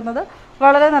മനസ്സിലാക്കുന്നത്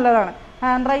വളരെ നല്ലതാണ്.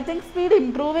 ഹാൻഡ് റൈറ്റിംഗ് സ്പീഡ്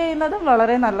ഇംപ്രൂവ് ചെയ്യുന്നതും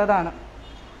വളരെ നല്ലതാണ്.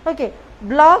 ഓക്കെ.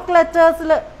 ബ്ലോക്ക്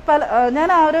ലെറ്റേഴ്സിൽ ഞാൻ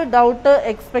ആ ഒരു ഡൗട്ട്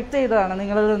എക്സ്പെക്ട് ചെയ്തതാണ്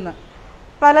നിങ്ങളിൽ നിന്ന്.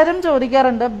 പലരും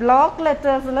ചോദിക്കാറുണ്ട് ബ്ലോക്ക്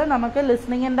ലെറ്റേഴ്സിൽ നമുക്ക്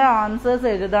ലിസണിങ്ങിൻ്റെ ആൻസേഴ്സ്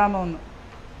എഴുതാമോ എന്ന്.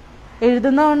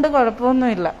 എഴുതുന്നതുകൊണ്ട്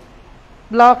കുഴപ്പമൊന്നുമില്ല.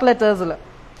 ബ്ലോക്ക് ലെറ്റേഴ്സിൽ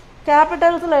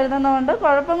ക്യാപിറ്റൽസിൽ എഴുതുന്നതുകൊണ്ട്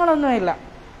കുഴപ്പങ്ങളൊന്നുമില്ല.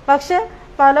 പക്ഷെ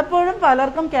പലപ്പോഴും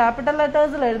പലർക്കും ക്യാപിറ്റൽ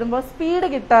ലെറ്റേഴ്സിൽ എഴുതുമ്പോൾ സ്പീഡ്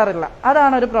കിട്ടാറില്ല.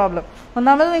 അതാണ് ഒരു പ്രോബ്ലം.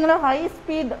 ഒന്നാമത് നിങ്ങൾ ഹൈ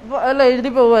സ്പീഡ്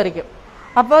എഴുതി പോകുമായിരിക്കും.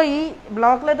 അപ്പോൾ ഈ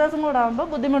ബ്ലോക്ക് ലെറ്റേഴ്സും കൂടെ ആകുമ്പോൾ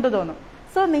ബുദ്ധിമുട്ട് തോന്നും.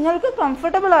 സോ നിങ്ങൾക്ക്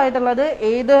കംഫർട്ടബിൾ ആയിട്ടുള്ളത്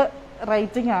ഏത്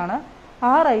റൈറ്റിംഗ് ആണ്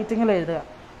ആ റൈറ്റിങ്ങിൽ എഴുതുക.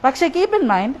 പക്ഷെ കീപ്പ് ഇൻ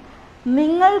മൈൻഡ്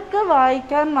നിങ്ങൾക്ക്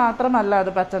വായിക്കാൻ മാത്രമല്ല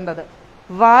അത് പറ്റേണ്ടത്,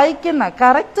 വായിക്കുന്ന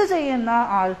കറക്റ്റ് ചെയ്യുന്ന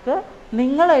ആൾക്ക്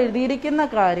നിങ്ങൾ എഴുതിയിരിക്കുന്ന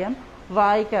കാര്യം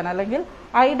വായിക്കാൻ അല്ലെങ്കിൽ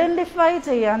ഐഡന്റിഫൈ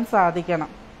ചെയ്യാൻ സാധിക്കണം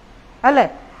അല്ലേ?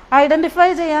 ഐഡന്റിഫൈ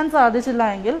ചെയ്യാൻ സാധിച്ചില്ല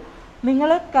എങ്കിൽ നിങ്ങൾ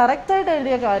കറക്റ്റായിട്ട്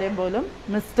എഴുതിയ കാര്യം പോലും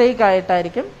മിസ്റ്റേക്ക്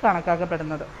ആയിട്ടായിരിക്കും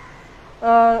കണക്കാക്കപ്പെടുന്നത്.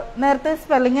 നേരത്തെ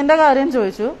സ്പെല്ലിങ്ങിന്റെ കാര്യം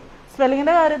ചോദിച്ചു.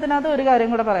 സ്പെല്ലിങ്ങിന്റെ കാര്യത്തിനകത്ത് ഒരു കാര്യം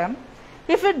കൂടെ പറയാം.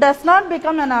 If it does not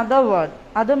become another word,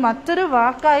 അത് മറ്റൊരു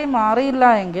വാക്കായി മാറിയില്ല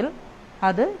എങ്കിൽ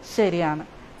അത് ശരിയാണ്.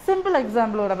 സിമ്പിൾ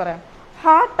എക്സാമ്പിൾ കൂടെ പറയാം.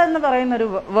 ഹാർട്ട് എന്ന് പറയുന്ന ഒരു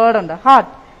വേർഡ് ഉണ്ട്,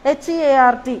 ഹാർട്ട്,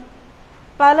 HEART.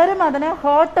 പലരും അതിനെ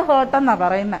ഹേർട്ട് എന്നാ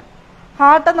പറയുന്നത്.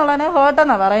 ഹാർട്ട് എന്നുള്ളതിനെ ഹേർട്ട്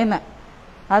എന്നാ പറയുന്നത്.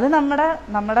 അത്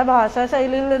നമ്മുടെ ഭാഷാ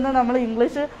ശൈലിയിൽ നിന്ന് നമ്മൾ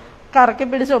ഇംഗ്ലീഷ് കറക്കി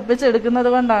പിടിച്ച് ഒപ്പിച്ചെടുക്കുന്നത്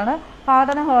കൊണ്ടാണ്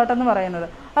ഹാർട്ടിനെ ഹേർട്ട് എന്ന് പറയുന്നത്.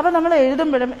 അപ്പൊ നമ്മൾ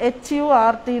എഴുതുമ്പോഴും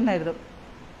HURT എന്ന് എഴുതും.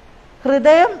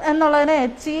 ഹൃദയം എന്നുള്ളതിനെ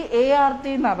HEART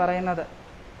എന്നാ പറയുന്നത്.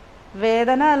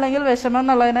 വേദന അല്ലെങ്കിൽ വിഷമം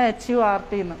എന്നുള്ളതിനെ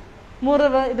HURT എന്ന്,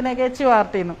 മുറിവ് ഇതിനൊക്കെ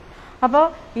HURT എന്നും. അപ്പോൾ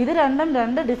ഇത് രണ്ടും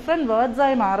രണ്ട് ഡിഫറെന്റ് വേർഡ്സ്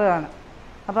ആയി മാറുകയാണ്.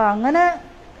 അപ്പൊ അങ്ങനെ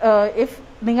ഇഫ്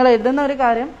നിങ്ങൾ എഴുതുന്ന ഒരു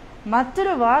കാര്യം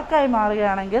മറ്റൊരു വാക്കായി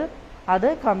മാറുകയാണെങ്കിൽ അത്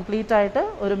കംപ്ലീറ്റ് ആയിട്ട്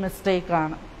ഒരു മിസ്റ്റേക്ക്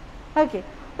ആണ്. ഓക്കെ,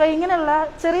 അപ്പൊ ഇങ്ങനെയുള്ള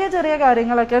ചെറിയ ചെറിയ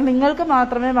കാര്യങ്ങളൊക്കെ നിങ്ങൾക്ക്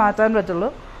മാത്രമേ മാറ്റാൻ പറ്റുള്ളൂ.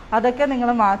 അതൊക്കെ നിങ്ങൾ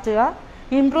മാറ്റുക,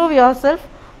 ഇംപ്രൂവ് യുവർ സെൽഫ്.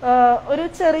 ഒരു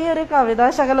ചെറിയൊരു കവിതാ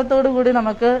ശകലത്തോടു കൂടി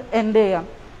നമുക്ക് എൻഡ് ചെയ്യാം.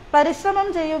 പരിശ്രമം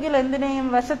ചെയ്യുകിൽ എന്തിനേയും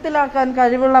വശത്തിലാക്കാൻ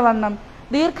കഴിവുള്ള വണ്ണം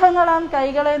ദീർഘങ്ങളാം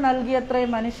കൈകളെ നൽകിയത്രേ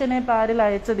മനുഷ്യനെ പാരിൽ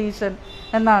അയച്ചതീശൻ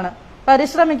എന്നാണ്.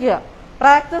 പരിശ്രമിക്കുക,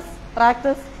 practice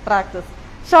practice practice.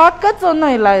 Short cuts ഒന്നും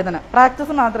ഇല്ല ഇതിന്,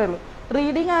 പ്രാക്ടീസ് മാത്രമേ ഉള്ളൂ.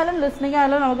 റീഡിംഗ് ആയാലും ലിസ്ണിംഗ്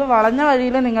ആയാലും നമുക്ക് വളഞ്ഞ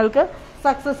വഴിയിൽ നിങ്ങൾക്ക്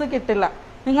സക്സസ് കിട്ടില്ല.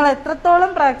 നിങ്ങൾ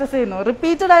എത്രത്തോളം പ്രാക്ടീസ് ചെയ്യുന്നു,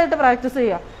 റിപ്പീറ്റഡ് ആയിട്ട് പ്രാക്ടീസ്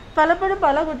ചെയ്യുക. പലപ്പോഴും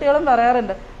പല കുട്ടികളും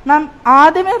പറയാറുണ്ട്, മാം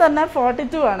ആദ്യമേ തന്നെ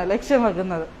 42 ആണ് ലക്ഷ്യം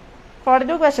വെക്കുന്നത്.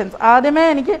 42 ക്വസ്റ്റ്യൻസ് ആദ്യമേ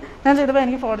ഞാൻ ചെയ്തപ്പോൾ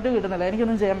എനിക്ക് 42 കിട്ടുന്നില്ല,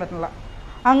 എനിക്കൊന്നും ചെയ്യാൻ പറ്റില്ല.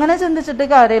 അങ്ങനെ ചിന്തിച്ചിട്ട്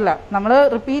കാര്യമില്ല. നമ്മൾ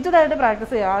റിപ്പീറ്റഡ് ആയിട്ട്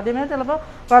പ്രാക്ടീസ് ചെയ്യുക. ആദ്യമേ ചിലപ്പോൾ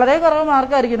വളരെ കുറവ്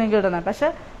മാർക്കായിരിക്കും നിങ്ങൾക്ക് കിട്ടുന്നത്, പക്ഷെ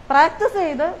പ്രാക്ടീസ്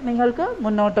ചെയ്ത് നിങ്ങൾക്ക്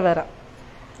മുന്നോട്ട് വരാം.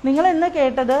 നിങ്ങൾ ഇന്ന്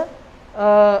കേട്ടത്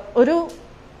ഒരു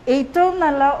ഏറ്റവും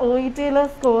നല്ല OETയിൽ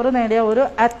സ്കോർ നേടിയ ഒരു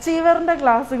അച്ചീവറിന്റെ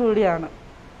ക്ലാസ് കൂടിയാണ്.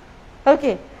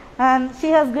 Okay, and she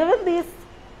has given these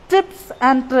tips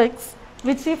and tricks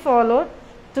which she followed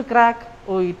to crack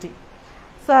OET.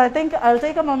 So I think I'll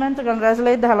take a moment to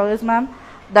congratulate Alois ma'am,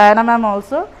 Diana ma'am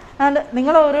also. And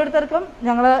നിങ്ങൾ ഓരോരുത്തർക്കും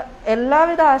ഞങ്ങൾ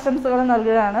എല്ലാവിധ ആശംസകളും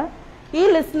നൽകുകയാണ്. ഈ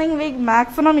listening week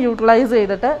maximum utilise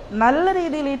ചെയ്തിട്ട് നല്ല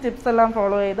രീതിയിൽ ഈ ടിപ്സ് എല്ലാം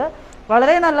ഫോളോ ചെയ്ത്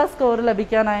വളരെ നല്ല സ്കോർ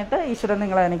ലഭിക്കാനായിട്ട് ഈശ്വരൻ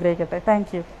നിങ്ങളെ അനുഗ്രഹിക്കട്ടെ.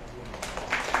 Thank you.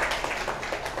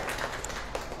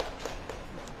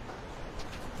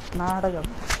 നാടകം